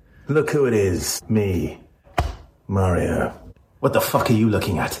 Look who it is. Me. Mario. What the fuck are you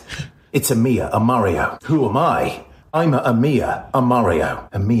looking at? It's a Mia, a Mario. Who am I? I'm a Mia, a Mario.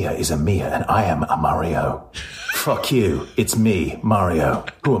 A Mia is a Mia, and I am a Mario. Fuck you. It's me, Mario.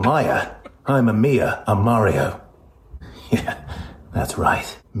 Who am I? I'm a Mia, a Mario. Yeah, that's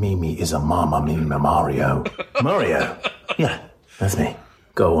right. Mimi is a Mama Mima Mario. Mario? Yeah, that's me.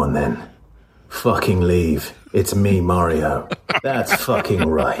 Go on then. Fucking leave. It's me, Mario. That's fucking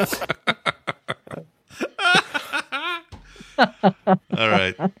right. All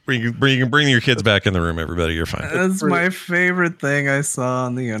right. Bring your kids back in the room, everybody. You're fine. That's my favorite thing I saw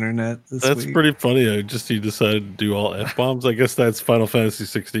on the internet this That's week. pretty funny. You decided to do all F-bombs. I guess that's Final Fantasy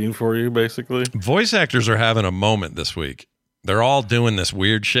 16 for you, basically. Voice actors are having a moment this week. They're all doing this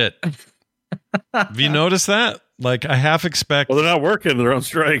weird shit. Have you noticed that? Like, I half expect. Well, they're not working. They're on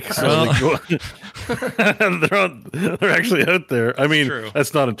strike. So they're actually out there. I mean, True.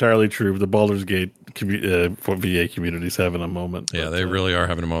 That's not entirely true. The Baldur's Gate VA community's having a moment. Yeah, they really are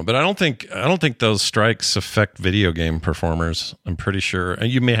having a moment. But I don't think those strikes affect video game performers. I'm pretty sure.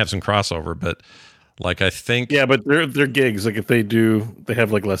 And you may have some crossover, but like I think. Yeah, but they're gigs. Like if they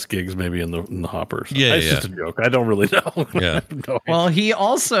have like less gigs maybe in the hoppers. Yeah, it's just a joke. I don't really know. Yeah. Well, he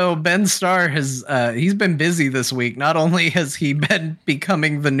also, Ben Starr has he's been busy this week. Not only has he been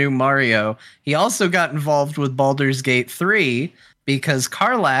becoming the new Mario, he also got involved with Baldur's Gate 3 because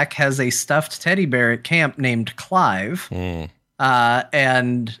Karlach has a stuffed teddy bear at camp named Clive.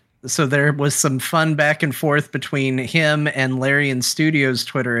 And so there was some fun back and forth between him and Larian Studios'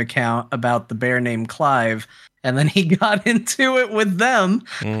 Twitter account about the bear named Clive. And then he got into it with them,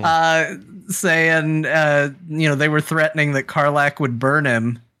 saying, they were threatening that Karlach would burn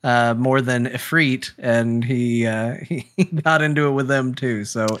him more than Ifrit. And he got into it with them, too.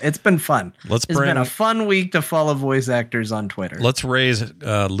 So it's been fun. It's been a fun week to follow voice actors on Twitter. Let's raise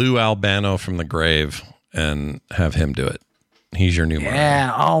Lou Albano from the grave and have him do it. He's your new Mario.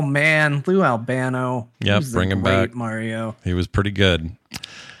 Yeah. Oh, man. Lou Albano. Yep. Bring him back. Mario. He was pretty good.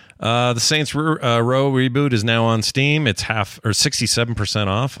 The Saints Row reboot is now on Steam. It's 67%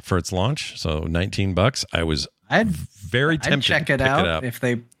 off for its launch. So $19. I'd tempted I'd check it to pick out. it up. If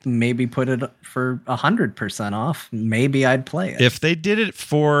they maybe put it for 100% off, maybe I'd play it. If they did it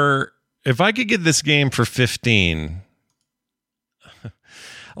if I could get this game for 15,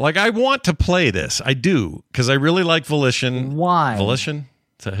 like I want to play this. I do, because I really like Volition. Why? Volition?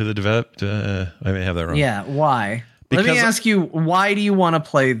 Is that who they developed? I may have that wrong. Yeah, why? Let me ask you, why do you want to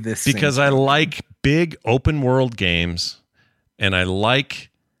play this? Because I like big open world games, and I like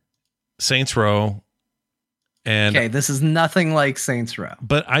Saints Row. And okay, this is nothing like Saints Row.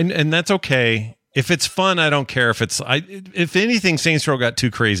 And that's okay. If it's fun, I don't care if if anything, Saints Row got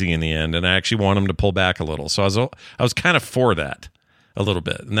too crazy in the end, and I actually want them to pull back a little. So I was kind of for that a little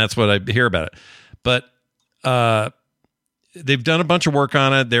bit, and that's what I hear about it. But they've done a bunch of work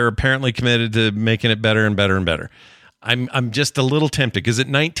on it. They're apparently committed to making it better and better and better. I'm just a little tempted because at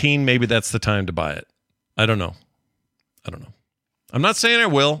 19, maybe that's the time to buy it. I don't know. I'm not saying I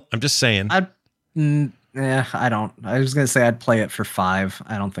will. I'm just saying. I don't. I was going to say I'd play it for $5.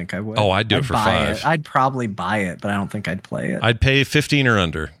 I don't think I would. Oh, I'd do it for $5. I'd probably buy it, but I don't think I'd play it. I'd pay 15 or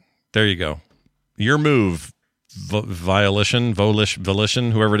under. There you go. Your move, Volition,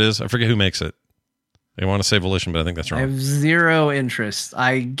 whoever it is. I forget who makes it. They want to say Volition, but I think that's wrong. I have zero interest.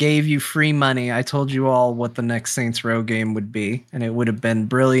 I gave you free money. I told you all what the next Saints Row game would be, and it would have been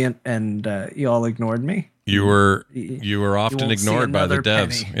brilliant, and you all ignored me. You were often ignored by the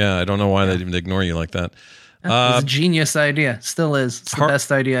devs. Penny. Yeah, I don't know why they didn't ignore you like that. It was a genius idea. Still is. It's the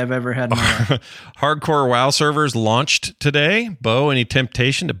best idea I've ever had in my life. Hardcore WoW servers launched today. Bo, any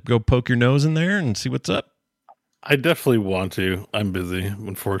temptation to go poke your nose in there and see what's up? I definitely want to. I'm busy,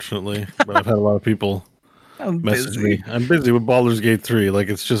 unfortunately, but I've had a lot of people message me. I'm busy with Baldur's Gate 3. Like,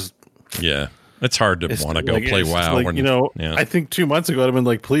 it's just... Yeah. It's hard to want to go play WoW. Like, I think 2 months ago I'd have been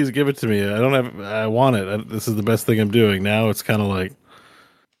like, please give it to me. I want it. This is the best thing I'm doing. Now it's kind of like...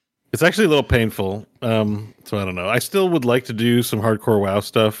 It's actually a little painful. So I don't know. I still would like to do some hardcore WoW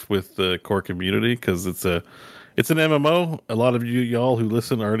stuff with the core community because it's an MMO. A lot of y'all who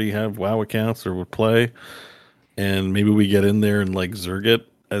listen already have WoW accounts or would play. And maybe we get in there and like Zerg it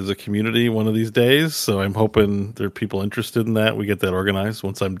as a community one of these days. So I'm hoping there are people interested in that. We get that organized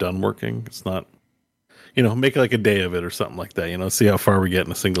once I'm done working. It's not, make like a day of it or something like that. See how far we get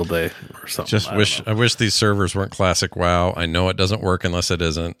in a single day or something. I wish these servers weren't classic WoW. I know it doesn't work unless it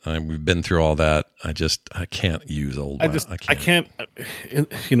isn't. We've been through all that. I can't use old WoW. I can't,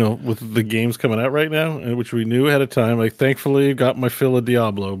 with the games coming out right now, which we knew ahead of time, like thankfully got my fill of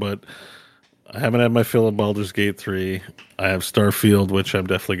Diablo, but I haven't had my fill of Baldur's Gate 3. I have Starfield, which I'm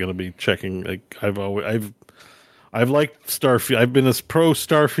definitely going to be checking. Like I've liked Starfield. I've been a pro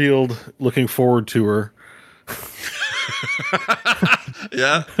Starfield looking forward to her.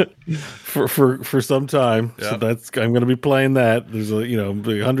 Yeah. For some time. Yeah. So I'm going to be playing that. There's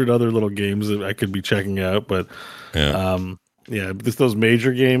 100 other little games that I could be checking out, but those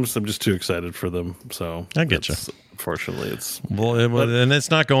major games, I'm just too excited for them. So I get you. Unfortunately, it's and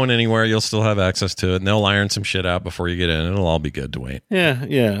it's not going anywhere. You'll still have access to it, and they'll iron some shit out before you get in. It'll all be good to wait.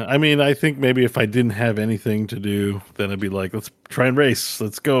 Yeah. I mean, I think maybe if I didn't have anything to do, then I'd be like, let's try and race.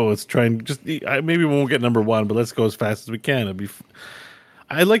 Let's go. Let's try and maybe we won't get number one, but let's go as fast as we can.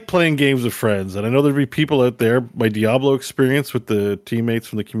 I like playing games with friends, and I know there'd be people out there. My Diablo experience with the teammates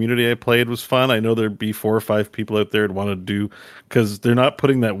from the community I played was fun. I know there'd be 4 or 5 people out there who'd want to do, because they're not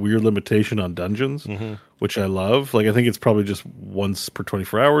putting that weird limitation on dungeons, which I love. Like, I think it's probably just once per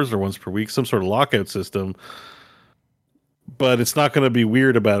 24 hours or once per week, some sort of lockout system. But it's not going to be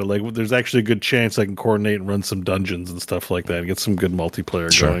weird about it. Like, there's actually a good chance I can coordinate and run some dungeons and stuff like that and get some good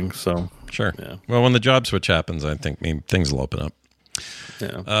multiplayer going. So, sure. Yeah. Well, when the job switch happens, I think things will open up.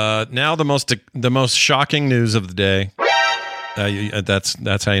 Yeah. Now the most shocking news of the day.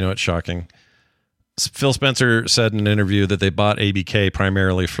 That's how you know it's shocking. Phil Spencer said in an interview that they bought ABK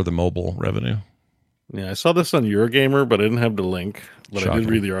primarily for the mobile revenue. Yeah, I saw this on Eurogamer, but I didn't have the link. But Shocking. I did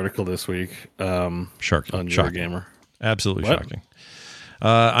read the article this week. Shocking. On Eurogamer. Absolutely shocking.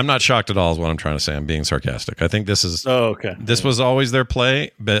 I'm not shocked at all is what I'm trying to say. I'm being sarcastic. I think this is... Oh, okay. This was always their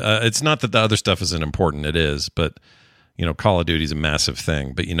play, but it's not that the other stuff isn't important. It is, but... Call of Duty is a massive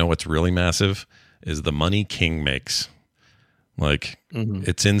thing, but what's really massive is the money King makes. Like,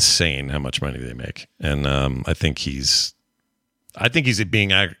 it's insane how much money they make, and I think he's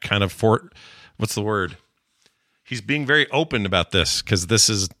being kind of what's the word? He's being very open about this because this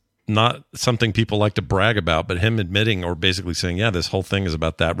is not something people like to brag about, but him admitting or basically saying, yeah, this whole thing is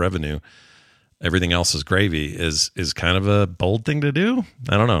about that revenue. Everything else is gravy is kind of a bold thing to do.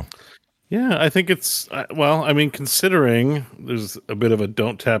 I don't know. Yeah, I think it's, considering there's a bit of a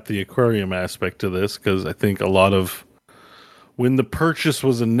don't tap the aquarium aspect to this, because I think a lot of, when the purchase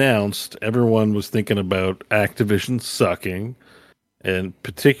was announced, everyone was thinking about Activision sucking, and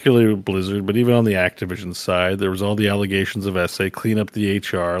particularly with Blizzard, but even on the Activision side, there was all the allegations of SA, clean up the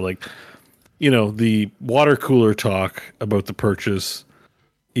HR, the water cooler talk about the purchase,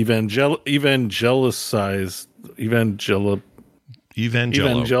 evangeloed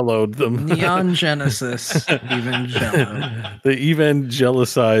them. Neon Genesis. Evangelo. They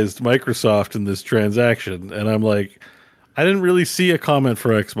evangelicized Microsoft in this transaction. And I'm like, I didn't really see a comment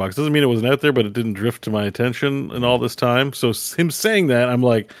for Xbox. Doesn't mean it wasn't out there, but it didn't drift to my attention in all this time. So him saying that, I'm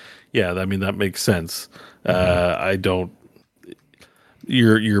like, yeah, that makes sense.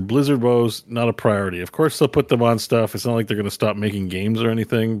 Your Blizzard woes, not a priority. Of course, they'll put them on stuff. It's not like they're going to stop making games or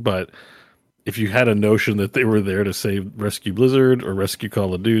anything, but if you had a notion that they were there to save Rescue Blizzard or Rescue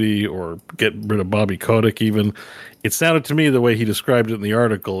Call of Duty or get rid of Bobby Kotick even, it sounded to me the way he described it in the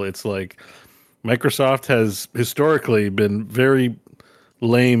article, it's like Microsoft has historically been very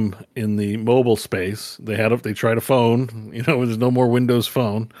lame in the mobile space. They tried a phone, there's no more Windows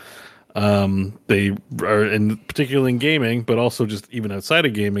Phone. They are, and particularly in gaming, but also just even outside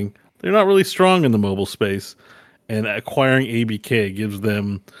of gaming, they're not really strong in the mobile space. And acquiring ABK gives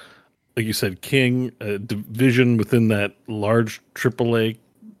them, like you said, King, a division within that large AAA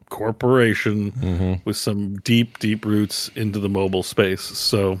corporation with some deep, deep roots into the mobile space.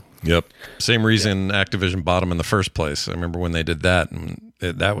 So, yep. Same reason Activision bought them in the first place. I remember when they did that, and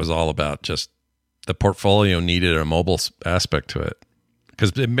that was all about just the portfolio needed a mobile aspect to it.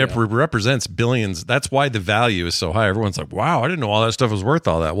 Because it represents billions. That's why the value is so high. Everyone's like, wow, I didn't know all that stuff was worth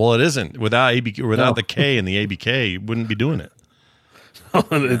all that. Well, it isn't. Without the K and the ABK, you wouldn't be doing it.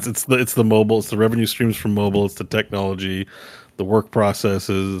 It's the mobile, it's the revenue streams from mobile, it's the technology, the work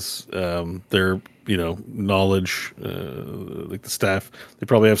processes, their knowledge, like the staff. They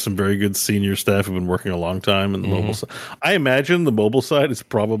probably have some very good senior staff who've been working a long time in the mobile side. I imagine the mobile side is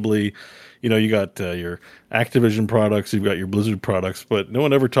probably, you got your Activision products, you've got your Blizzard products, but no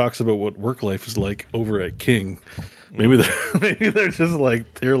one ever talks about what work life is like over at King. Maybe they're just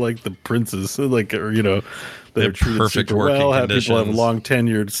like they're like the princes, they're treated perfect super working well. conditions. People have long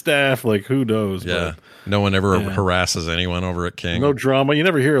tenured staff. Like, who knows? Yeah, no one ever harasses anyone over at King. No drama. You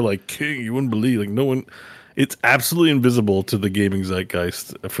never hear like King. You wouldn't believe. Like, no one. It's absolutely invisible to the gaming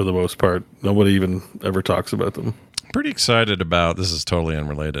zeitgeist for the most part. Nobody even ever talks about them. Pretty excited about this. Is totally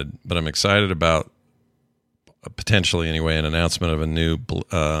unrelated, but I'm excited about potentially anyway an announcement of a new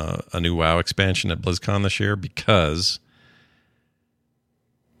WoW expansion at BlizzCon this year, because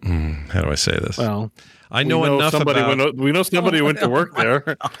how do I say this? Well, I know enough about. We know somebody who went to work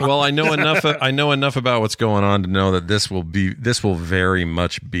there. Well, I know enough. I know enough about what's going on to know that this will very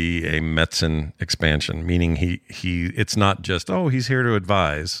much be a Metzen expansion. Meaning it's not just he's here to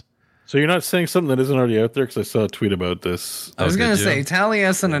advise. So you're not saying something that isn't already out there? Because I saw a tweet about this. I was going to say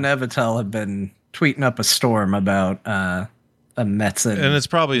Taliesin and Evitel have been tweeting up a storm about a Metzen, and it's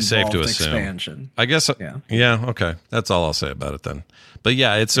probably safe to assume. Expansion. I guess. Yeah. Okay. That's all I'll say about it then. But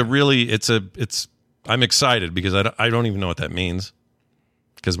yeah, I'm excited because I don't even know what that means.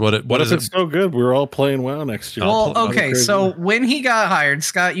 Because what is it's so good? We're all playing WoW next year. Well, okay, so when he got hired,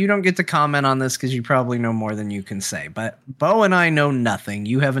 Scott, you don't get to comment on this because you probably know more than you can say. But Bo and I know nothing.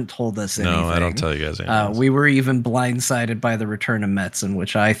 You haven't told us anything. No, I don't tell you guys anything. We were even blindsided by the return of Metzen,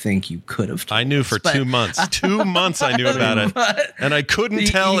 which I think you could have told I knew for 2 months. 2 months I knew about it. And I couldn't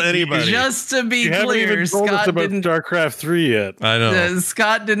tell anybody. Just to be you haven't clear, even told us about StarCraft 3 yet. I know.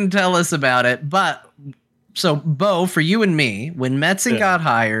 Scott didn't tell us about it, but... So, Bo, for you and me, when Metzen got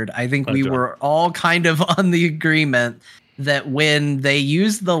hired, I think we were all kind of on the agreement that when they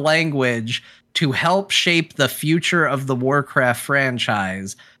used the language to help shape the future of the Warcraft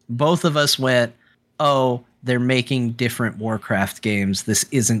franchise, both of us went, oh, they're making different Warcraft games. This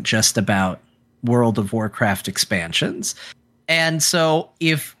isn't just about World of Warcraft expansions. And so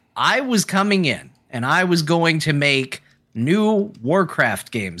if I was coming in and I was going to make new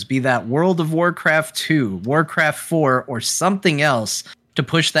Warcraft games, be that World of Warcraft 2, Warcraft 4, or something else to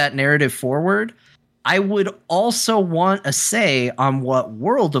push that narrative forward, I would also want a say on what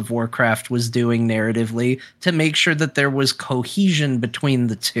World of Warcraft was doing narratively to make sure that there was cohesion between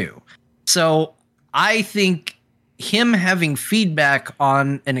the two. So I think him having feedback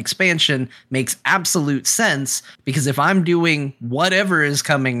on an expansion makes absolute sense, because if I'm doing whatever is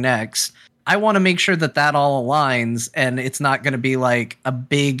coming next, I want to make sure that all aligns and it's not going to be like a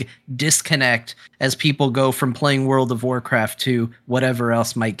big disconnect as people go from playing World of Warcraft to whatever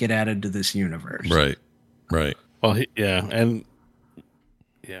else might get added to this universe. Right. Well,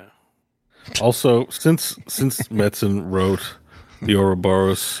 Also, since Metzen wrote the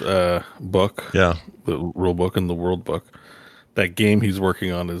Ouroboros book, the rule book and the world book, that game he's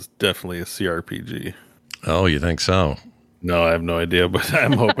working on is definitely a CRPG. Oh, you think so? No, I have no idea, but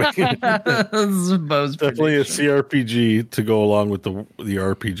I'm hoping. Definitely a CRPG to go along with the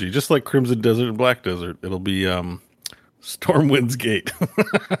RPG, just like Crimson Desert and Black Desert. It'll be Stormwind's Gate.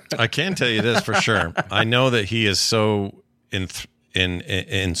 I can tell you this for sure. I know that he is so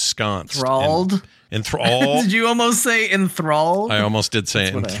ensconced. Enthralled? Enthralled. Did you almost say enthralled? I almost did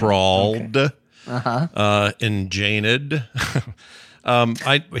say enthralled. Okay. Enjaned.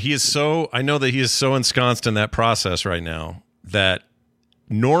 I know that he is so ensconced in that process right now that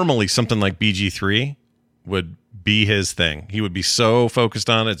normally something like BG3 would be his thing. He would be so focused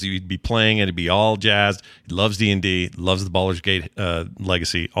on it. He'd be playing it. He'd be all jazzed. He loves D&D, loves the Baldur's Gate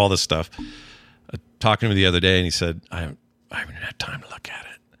legacy, all this stuff. Talking to him the other day, and he said, I haven't had time to look at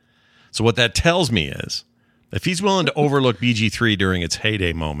it. So what that tells me is, if he's willing to overlook BG3 during its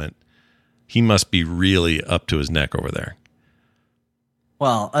heyday moment, he must be really up to his neck over there.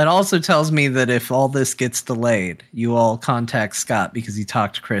 Well, it also tells me that if all this gets delayed, you all contact Scott because he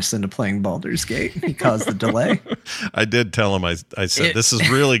talked Chris into playing Baldur's Gate. He caused the delay. I did tell him, I said, this is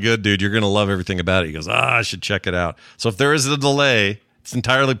really good, dude. You're going to love everything about it. He goes, I should check it out. So if there is a delay, it's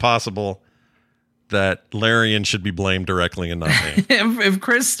entirely possible that Larian should be blamed directly and not me. If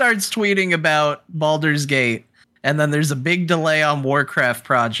Chris starts tweeting about Baldur's Gate, and then there's a big delay on Warcraft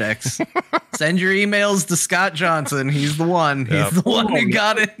projects, send your emails to Scott Johnson. He's the one. He's the one who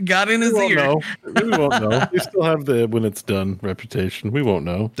got in his ear. We won't know. They still have the when it's done reputation. We won't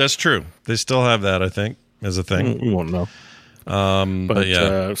know. That's true. They still have that, I think, as a thing. We won't know. But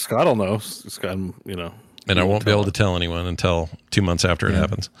yeah, Scott will know. Scott, and I won't be able to tell anyone until 2 months after it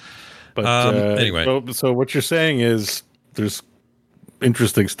happens. But anyway, so what you're saying is there's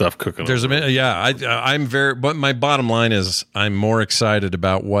interesting stuff cooking. I'm very. But my bottom line is, I'm more excited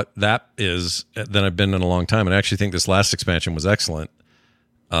about what that is than I've been in a long time. And I actually think this last expansion was excellent.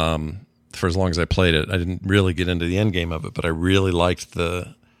 For as long as I played it, I didn't really get into the end game of it, but I really liked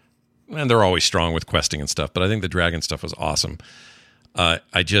and they're always strong with questing and stuff. But I think the dragon stuff was awesome.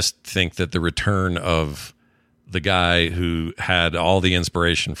 I just think that the return of the guy who had all the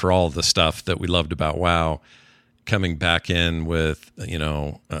inspiration for all the stuff that we loved about WoW, coming back in with,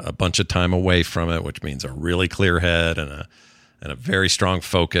 a bunch of time away from it, which means a really clear head and a very strong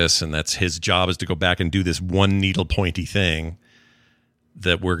focus. And that's his job, is to go back and do this one needle pointy thing.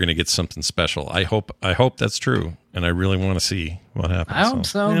 that we're going to get something special. I hope that's true, and I really want to see what happens. I hope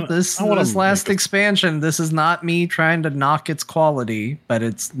so. Man, This last expansion, this is not me trying to knock its quality, but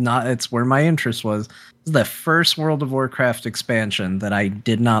it's where my interest was. This is the first World of Warcraft expansion that I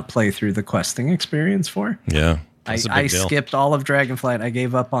did not play through the questing experience for. Yeah. I skipped all of Dragonflight. I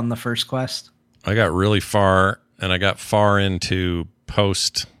gave up on the first quest. I got really far, and I got far into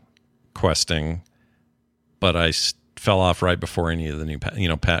post questing, but I fell off right before any of the new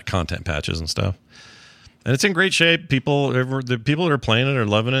content patches and stuff. And it's in great shape. The people that are playing it are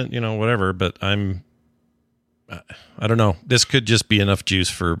loving it, whatever. But I don't know. This could just be enough juice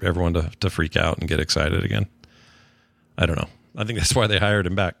for everyone to freak out and get excited again. I don't know. I think that's why they hired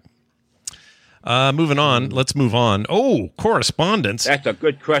him back. Moving on. Let's move on. Oh, correspondence. That's a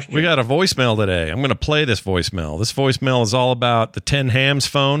good question. We got a voicemail today. I'm going to play this voicemail. This voicemail is all about the 10 Hams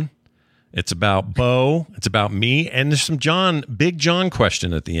phone. It's about Bo. It's about me. And there's some Big John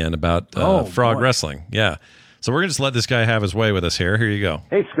question at the end about frog wrestling. Yeah. So we're going to just let this guy have his way with us here. Here you go.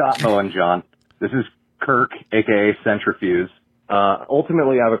 Hey, Scott, Mo, and John. This is Kirk, a.k.a. Centrifuge.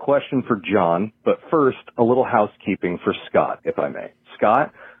 Ultimately, I have a question for John, but first, a little housekeeping for Scott, if I may.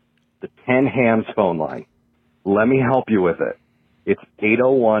 Scott, the 10 Hams phone line. Let me help you with it. It's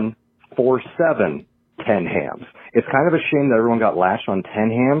 801-47-10 Hams. It's kind of a shame that everyone got lashed on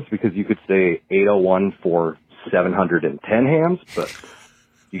 10 Hams because you could say 801 for 710 Hams, but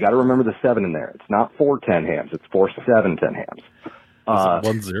you got to remember the 7 in there. It's not 410 Hams. It's 4710 Hams. 10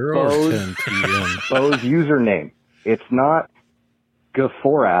 or 10 TM? Bo's username. It's not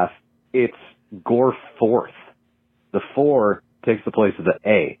Gaforath. It's Gorforth. The 4 takes the place of the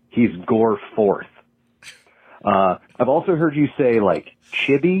A. He's Gorforth. I've also heard you say like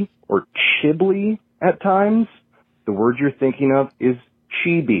chibi or chibli at times. The word you're thinking of is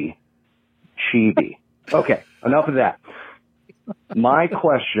chibi. Chibi. Okay, enough of that. My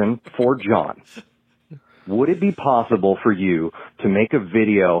question for John. Would it be possible for you to make a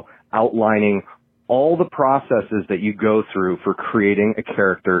video outlining all the processes that you go through for creating a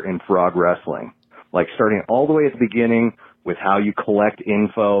character in frog wrestling? Like starting all the way at the beginning with how you collect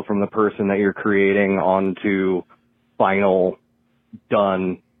info from the person that you're creating onto final,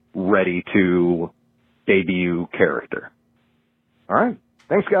 done, ready to debut character. All right.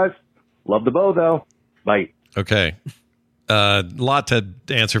 Thanks, guys. Love the bow, though. Bye. Okay. Lot to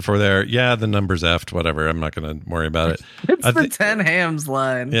answer for there. Yeah, the number's effed, whatever. I'm not going to worry about it. It's the 10 Hams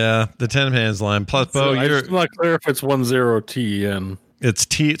line. Yeah, the 10 Hams line. Plus, Bo, I'm not clear if it's 10 TEN. It's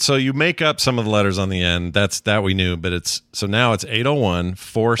T. So you make up some of the letters on the end. That we knew, but now it's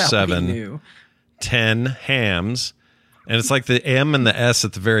 801-47-10 Hams. And it's like the M and the S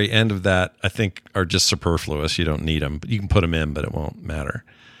at the very end of that, I think, are just superfluous. You don't need them. But you can put them in, but it won't matter.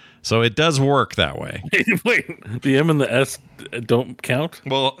 So it does work that way. Wait, the M and the S don't count?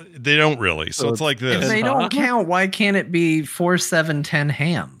 Well, they don't really. So it's like this. If they don't count, why can't it be 4710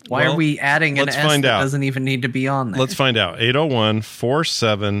 ham? Why are we adding an S that doesn't even need to be on there? Let's find out.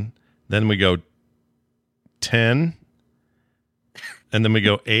 801-47, then we go 10, and then we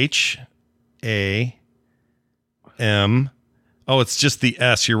go H-A-M. Oh, it's just the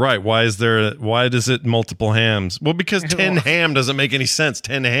S. You're right. Why does it multiple hams? Well, because 10 ham doesn't make any sense.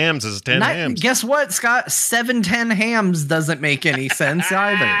 10 hams is 10 hams. Guess what, Scott? 710 hams doesn't make any sense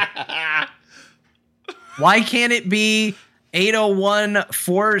either. Why can't it be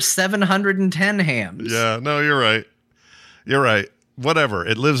 801-710 hams? Yeah, no, you're right. You're right. Whatever.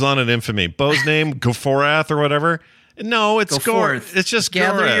 It lives on in infamy. Bo's name, Gaforath or whatever. No, it's Gorath. It's just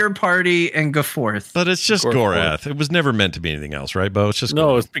Gather Gorath. your party and go forth. But it's just Gorath. It was never meant to be anything else, right, Bo? It's just no.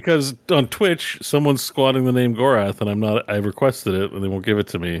 Gorath. It's because on Twitch someone's squatting the name Gorath, and I requested it, and they won't give it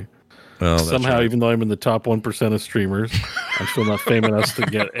to me. Well, somehow, right. Even though I'm in the top 1% of streamers, I'm still not famous enough to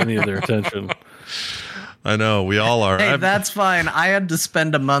get any of their attention. I know we all are. Hey, that's fine. I had to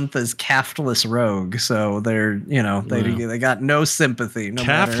spend a month as Caftless Rogue, so they're they got no sympathy. No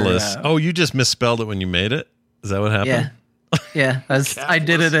Caftless. Oh, you just misspelled it when you made it. Is that what happened? Yeah. I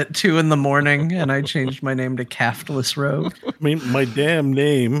did it at 2 a.m, and I changed my name to Caftless Rogue. I mean, my damn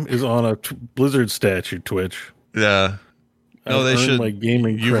name is on a Blizzard statue. Twitch. Yeah. No, they should. My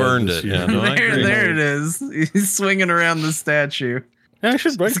gaming. You've earned it. Yeah. No, there it is. He's swinging around the statue. Yeah, I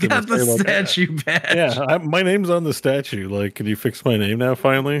should break He's got the statue badge. Yeah, my name's on the statue. Like, can you fix my name now?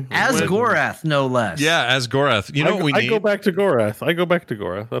 Finally, as Gorath, no less. Yeah, as Gorath. You know what we need? I go back to Gorath. I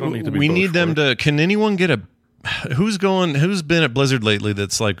don't need to be. We need them to. Can anyone get a? Who's been at Blizzard lately?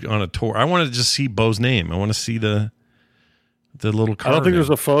 That's like on a tour. I want to just see Bo's name. I want to see the little card. I don't think there's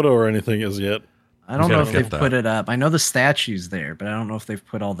a photo or anything as yet. I don't know if they've put it up. I know the statue's there, but I don't know if they've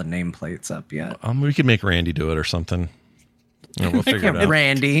put all the nameplates up yet. We could make Randy do it or something. Yeah, we'll figure it out.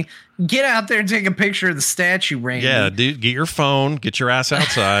 Randy, get out there and take a picture of the statue, Randy. Yeah, dude, get your phone, get your ass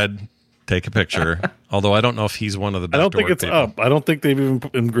outside, take a picture. Although I don't know if he's one of the. I don't think it's people. up. I don't think they've even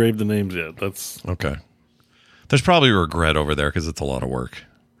engraved the names yet. That's okay. There's probably regret over there because it's a lot of work.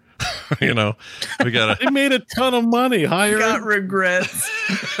 You know, we gotta. They made a ton of money. Got regrets.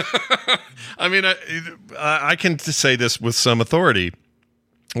 I mean, I can say this with some authority.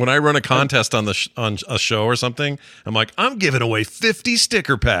 When I run a contest on on a show or something, I'm like, I'm giving away 50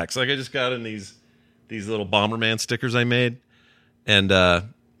 sticker packs. Like I just got in these little Bomberman stickers I made, and I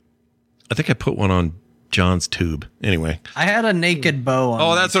think I put one on John's tube. Anyway, I had a naked Bo on.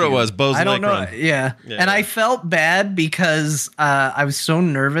 Oh, that's what it was. Bo's I don't know. Run. Yeah. And I felt bad because I was so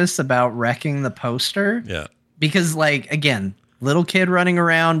nervous about wrecking the poster. Yeah. Because, like, again, little kid running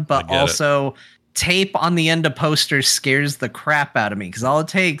around, but also tape on the end of posters scares the crap out of me because all it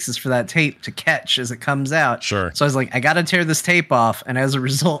takes is for that tape to catch as it comes out. Sure. So I was like, I got to tear this tape off. And as a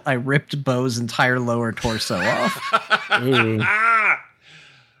result, I ripped Bo's entire lower torso off.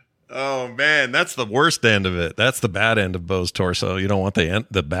 Oh man, that's the worst end of it. That's the bad end of Bo's torso. You don't want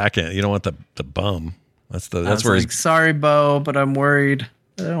the back end. You don't want the bum. That's where he's sorry, Bo, but I'm worried.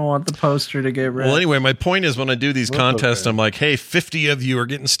 I don't want the poster to get rid. Well, anyway, my point is when I do these contests, I'm like, hey, 50 of you are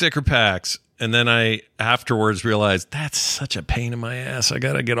getting sticker packs. And then I afterwards realized that's such a pain in my ass. I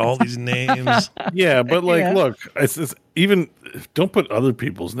got to get all these names. Yeah, but look, it's even don't put other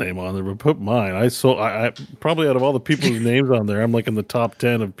people's name on there, but put mine. I probably out of all the people whose names on there, I'm like in the top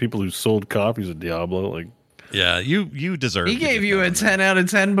 10 of people who sold copies of Diablo. Like, yeah, you deserve. He gave you a 10 out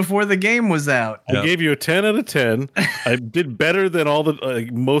of 10 before the game was out. I gave you a 10 out of 10. I did better than all the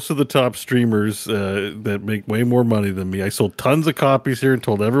most of the top streamers that make way more money than me. I sold tons of copies here and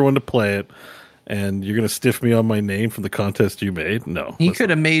told everyone to play it. And you're going to stiff me on my name from the contest you made? No. He could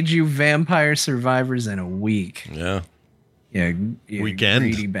have made you Vampire Survivors in a week. Yeah. Yeah. Weekend.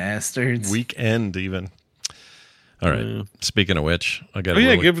 Greedy bastards. Weekend, even. All right. Speaking of which, I got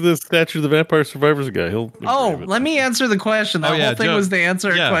give the statue of the Vampire Survivors guy. Let me answer the question. That whole thing was to answer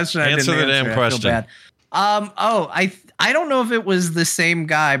a question. Answer the damn question. I feel bad. I don't know if it was the same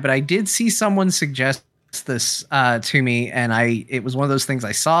guy, but I did see someone suggest this to me, and it was one of those things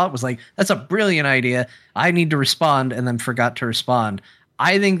I saw. It was like, that's a brilliant idea. I need to respond, and then forgot to respond.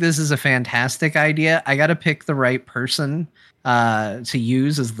 I think this is a fantastic idea. I got to pick the right person to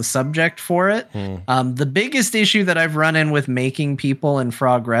use as the subject for it. The biggest issue that I've run in with making people in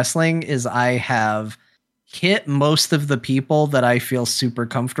Frog Wrestling is I have hit most of the people that I feel super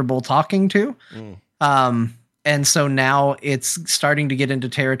comfortable talking to. And so now it's starting to get into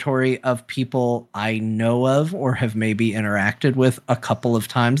territory of people I know of or have maybe interacted with a couple of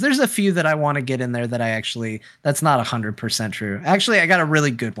times. There's a few that I want to get in there that that's not 100% true. Actually, I got a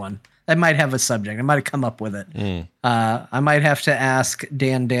really good one. I might have a subject. I might have come up with it. I might have to ask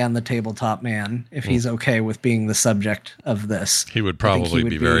Dan, the tabletop man, if he's okay with being the subject of this. He would probably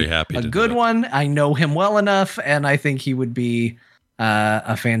be very happy to do a good one. I know him well enough, and I think he would be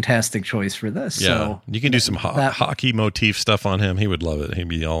a fantastic choice for this. Yeah, so you can do some hockey motif stuff on him. He would love it. He'd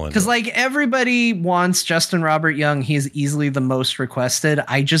be all in. Because like everybody wants Justin Robert Young. He's easily the most requested.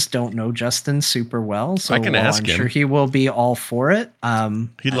 I just don't know Justin super well, so I can ask him. Sure he will be all for it.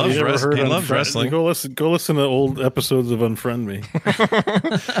 He loves wrestling. He loves wrestling. Go listen to old episodes of Unfriend Me.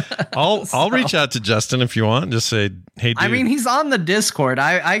 I'll reach out to Justin if you want. Just say, hey, dude. I mean, he's on the Discord.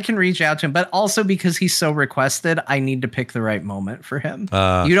 I can reach out to him, but also because he's so requested, I need to pick the right moment for him.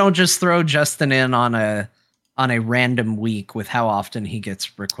 You don't just throw Justin in on a random week with how often he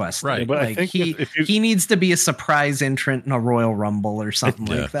gets requested. Right. But like I think he needs to be a surprise entrant in a Royal Rumble or something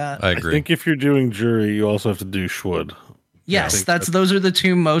like that. I agree. I think if you're doing jury, you also have to do Schwood. Yes, those are the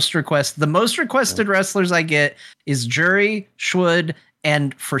two most requested. The most requested wrestlers I get is Jury, Schwood,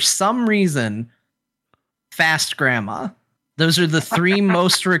 and for some reason, Fast Grandma. Those are the three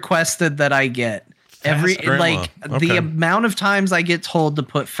most requested that I get. The amount of times I get told to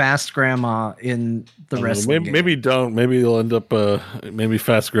put Fast Grandma in the wrestling game. Maybe don't. Maybe you'll end up. Maybe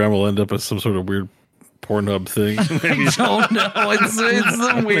Fast Grandma will end up as some sort of weird Pornhub thing. I don't know. It's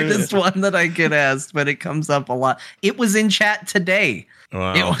the weirdest one that I get asked, but it comes up a lot. It was in chat today.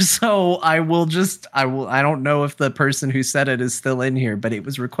 Wow. It was, so I don't know if the person who said it is still in here, but it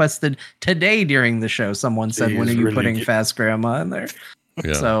was requested today during the show. Someone said, when are you putting Fast Grandma in there?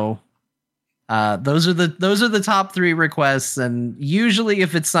 Yeah. So those are the top three requests. And usually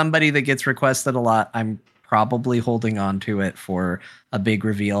if it's somebody that gets requested a lot, I'm probably holding on to it for a big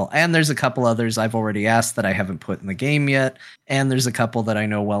reveal. And there's a couple others I've already asked that I haven't put in the game yet. And there's a couple that I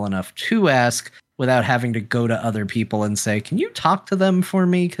know well enough to ask without having to go to other people and say, can you talk to them for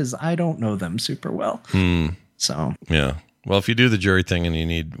me? Because I don't know them super well. So yeah. Well, if you do the jury thing and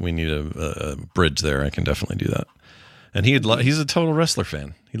we need a bridge there, I can definitely do that. And he's a total wrestler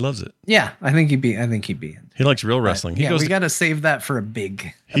fan. He loves it. Yeah, I think he'd be. He likes real wrestling. We got to save that for a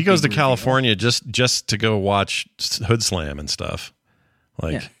big. He goes to California just to go watch Hood Slam and stuff.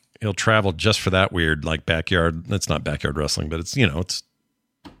 Like he'll travel just for that weird backyard. That's not backyard wrestling, but it's it's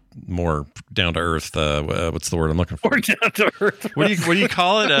more down to earth. What's the word I'm looking for? More down to earth. What do you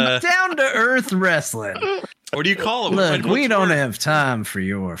call it? Down to earth wrestling. What do you call it? Look, we don't have time for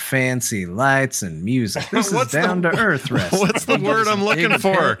your fancy lights and music. This is down to earth wrestling. What's the word I'm looking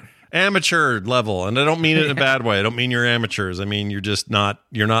for? Amateur level, and I don't mean it in a bad way. I don't mean you're amateurs. I mean you're not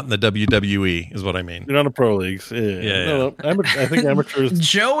in the WWE is what I mean. You're not a pro leagues. Yeah. No, I think amateurs.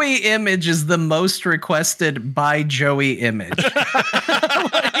 Joey Image is the most requested by Joey Image.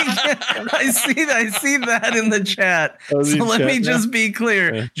 I see that in the chat. So let me just be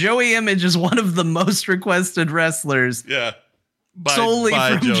clear. Yeah. Joey Image is one of the most requested wrestlers. Yeah. Solely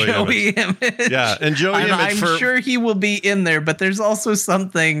from Joey Image. Yeah, and Joey Image. I'm sure he will be in there, but there's also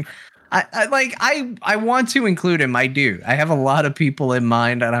something I want to include him. I do. I have a lot of people in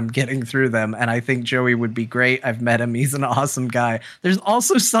mind, and I'm getting through them. And I think Joey would be great. I've met him. He's an awesome guy. There's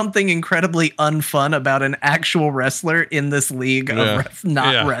also something incredibly unfun about an actual wrestler in this league of wrestling.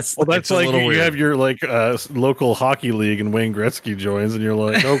 Well, that's like you have your local hockey league, and Wayne Gretzky joins, and you're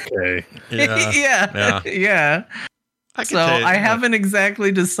like, okay, yeah. I haven't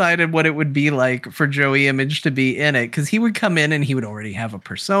exactly decided what it would be like for Joey Image to be in it, because he would come in and he would already have a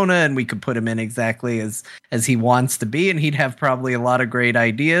persona, and we could put him in exactly as he wants to be, and he'd have probably a lot of great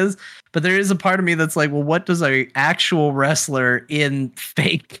ideas. But there is a part of me that's like, well, what does a actual wrestler in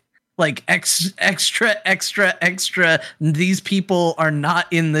fake, extra, these people are not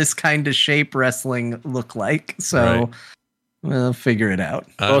in this kind of shape wrestling look like? So. Right. We'll figure it out.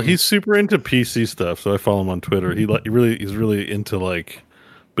 Well, he's super into PC stuff, so I follow him on Twitter. He's really into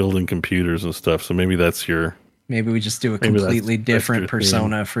building computers and stuff. So maybe that's your. Maybe we just do a completely different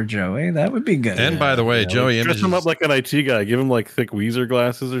persona for Joey. That would be good. And by the way, Joey Image dress him up like an IT guy. Give him thick Weezer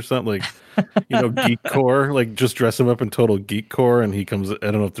glasses or something, geek core. Just dress him up in total geek core, and he comes. I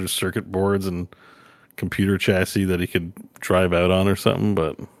don't know if there's circuit boards and computer chassis that he could drive out on or something.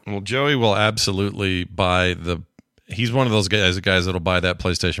 But Joey will absolutely buy the. He's one of those guys that'll buy that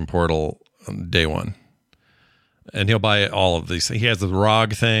PlayStation Portal day one. And he'll buy all of these. He has the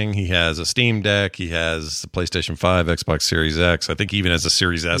ROG thing. He has a Steam Deck. He has the PlayStation 5, Xbox Series X. I think he even has a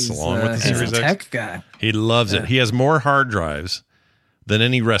Series S along with the Series X. He's a tech guy. He loves it. He has more hard drives than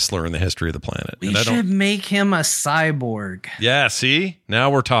any wrestler in the history of the planet. We should make him a cyborg. Yeah, see? Now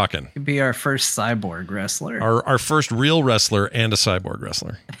we're talking. He'd be our first cyborg wrestler. Our first real wrestler and a cyborg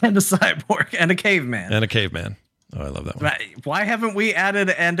wrestler. And a cyborg. And a caveman. Oh, I love that one. Why haven't we added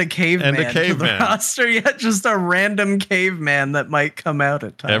and a caveman to the roster yet? Just a random caveman that might come out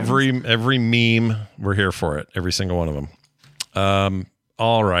at times. Every meme, we're here for it. Every single one of them.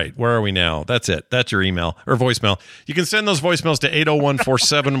 All right. Where are we now? That's it. That's your email or voicemail. You can send those voicemails to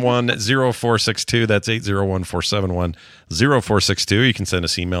 801-471-0462. That's 801-471-0462. You can send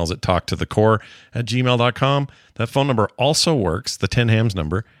us emails at talktothecore@gmail.com. That phone number also works. The 10 Hams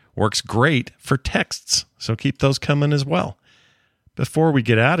number works great for texts, so keep those coming as well. Before we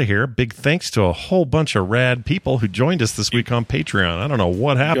get out of here, big thanks to a whole bunch of rad people who joined us this week on Patreon. I don't know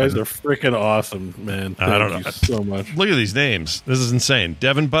what happened. You guys are freaking awesome, man. I don't know so much. Look at these names. This is insane.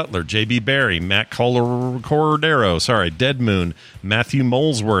 Devin Butler, JB Barry, Matt Cordero, Dead Moon, Matthew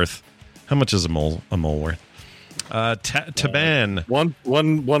Molesworth. How much is a mole worth? Taban. One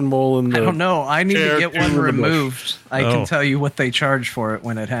mole in the. I don't know. I need to get one removed. I can tell you what they charge for it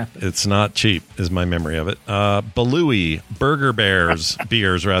when it happens. It's not cheap, is my memory of it. Balooey, Burger Bears,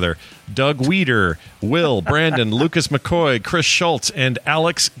 Doug Weeder, Will, Brandon, Lucas McCoy, Chris Schultz, and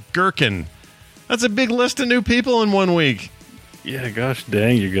Alex Gherkin. That's a big list of new people in 1 week. Yeah, gosh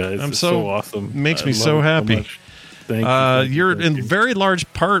dang, you guys. I'm so awesome. Makes me so happy. Thank you. You're in very large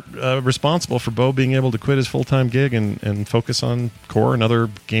part responsible for Bo being able to quit his full-time gig and focus on core and other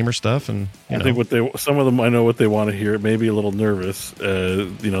gamer stuff. And I think some of them, I know what they want to hear. Maybe a little nervous.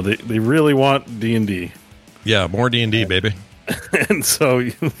 They really want D&D. Yeah, more D&D, baby. And so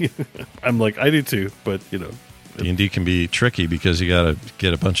I'm like, I do too, but D&D can be tricky because you got to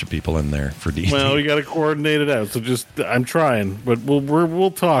get a bunch of people in there for D&D. Well, you got to coordinate it out. So I'm trying, but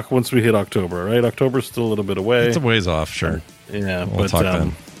we'll talk once we hit October, right? October's still a little bit away. It's a ways off, sure. Yeah, we'll talk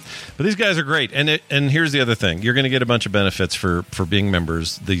then. But these guys are great, and here's the other thing: you're going to get a bunch of benefits for being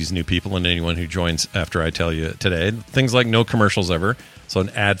members. These new people and anyone who joins after I tell you today, things like no commercials ever, so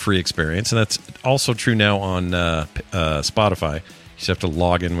an ad-free experience, and that's also true now on Spotify. You just have to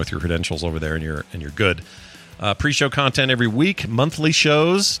log in with your credentials over there, and you're good. Pre-show content every week, monthly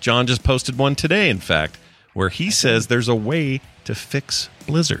shows. John just posted one today, in fact, where he says there's a way to fix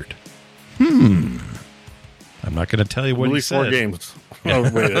Blizzard. I'm not going to tell you what he said. 4 games. Oh,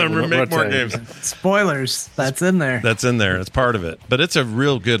 wait, make more games. Spoilers. That's in there. That's in there. That's part of it. But it's a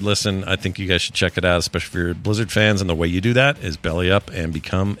real good listen. I think you guys should check it out, especially if you're Blizzard fans. And the way you do that is belly up and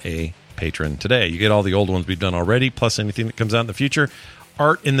become a patron today. You get all the old ones we've done already, plus anything that comes out in the future.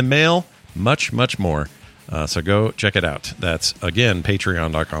 Art in the mail, much, much more. So go check it out. That's, again,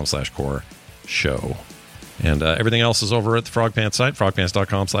 patreon.com/core show. And everything else is over at the Frog Pants site,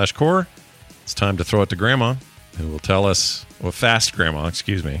 frogpants.com/core. It's time to throw it to Grandma, who will tell us, Fast Grandma,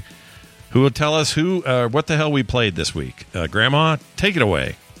 excuse me, who will tell us what the hell we played this week. Grandma, take it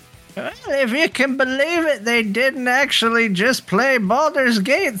away. Well, if you can believe it, they didn't actually just play Baldur's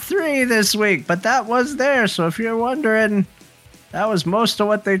Gate 3 this week, but that was there. So if you're wondering, that was most of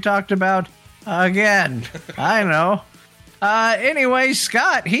what they talked about. Again, I know. Anyway,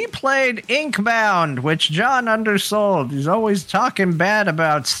 Scott, he played Inkbound, which John undersold. He's always talking bad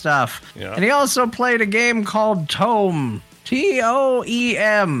about stuff. Yeah. And he also played a game called Tome.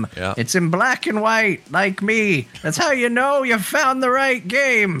 T-O-E-M. Yeah. It's in black and white, like me. That's how you know you found the right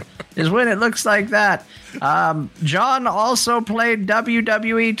game, is when it looks like that. John also played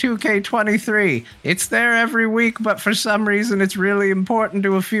WWE 2K23. It's there every week, but for some reason it's really important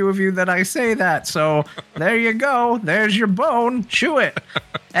to a few of you that I say that. So there you go. There's your bone. Chew it.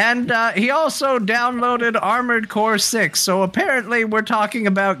 And he also downloaded Armored Core 6. So apparently we're talking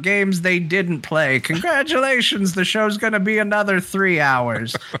about games they didn't play. Congratulations. The show's going to be another 3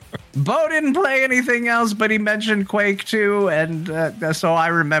 hours. Bo didn't play anything else, but he mentioned Quake 2, and so I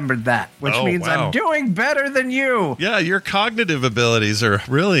remembered that, which means wow. I'm doing better than you. Yeah, your cognitive abilities are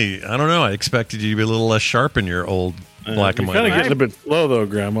really, I don't know, I expected you to be a little less sharp in your old black and white. You're kind of getting a bit slow, though,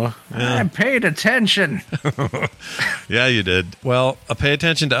 Grandma. Yeah. I paid attention. Yeah, you did. Well, pay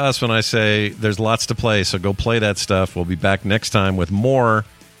attention to us when I say there's lots to play, so go play that stuff. We'll be back next time with more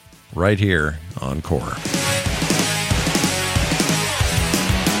right here on Core.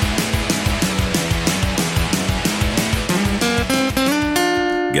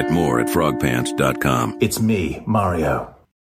 Get more at frogpants.com. It's me, Mario.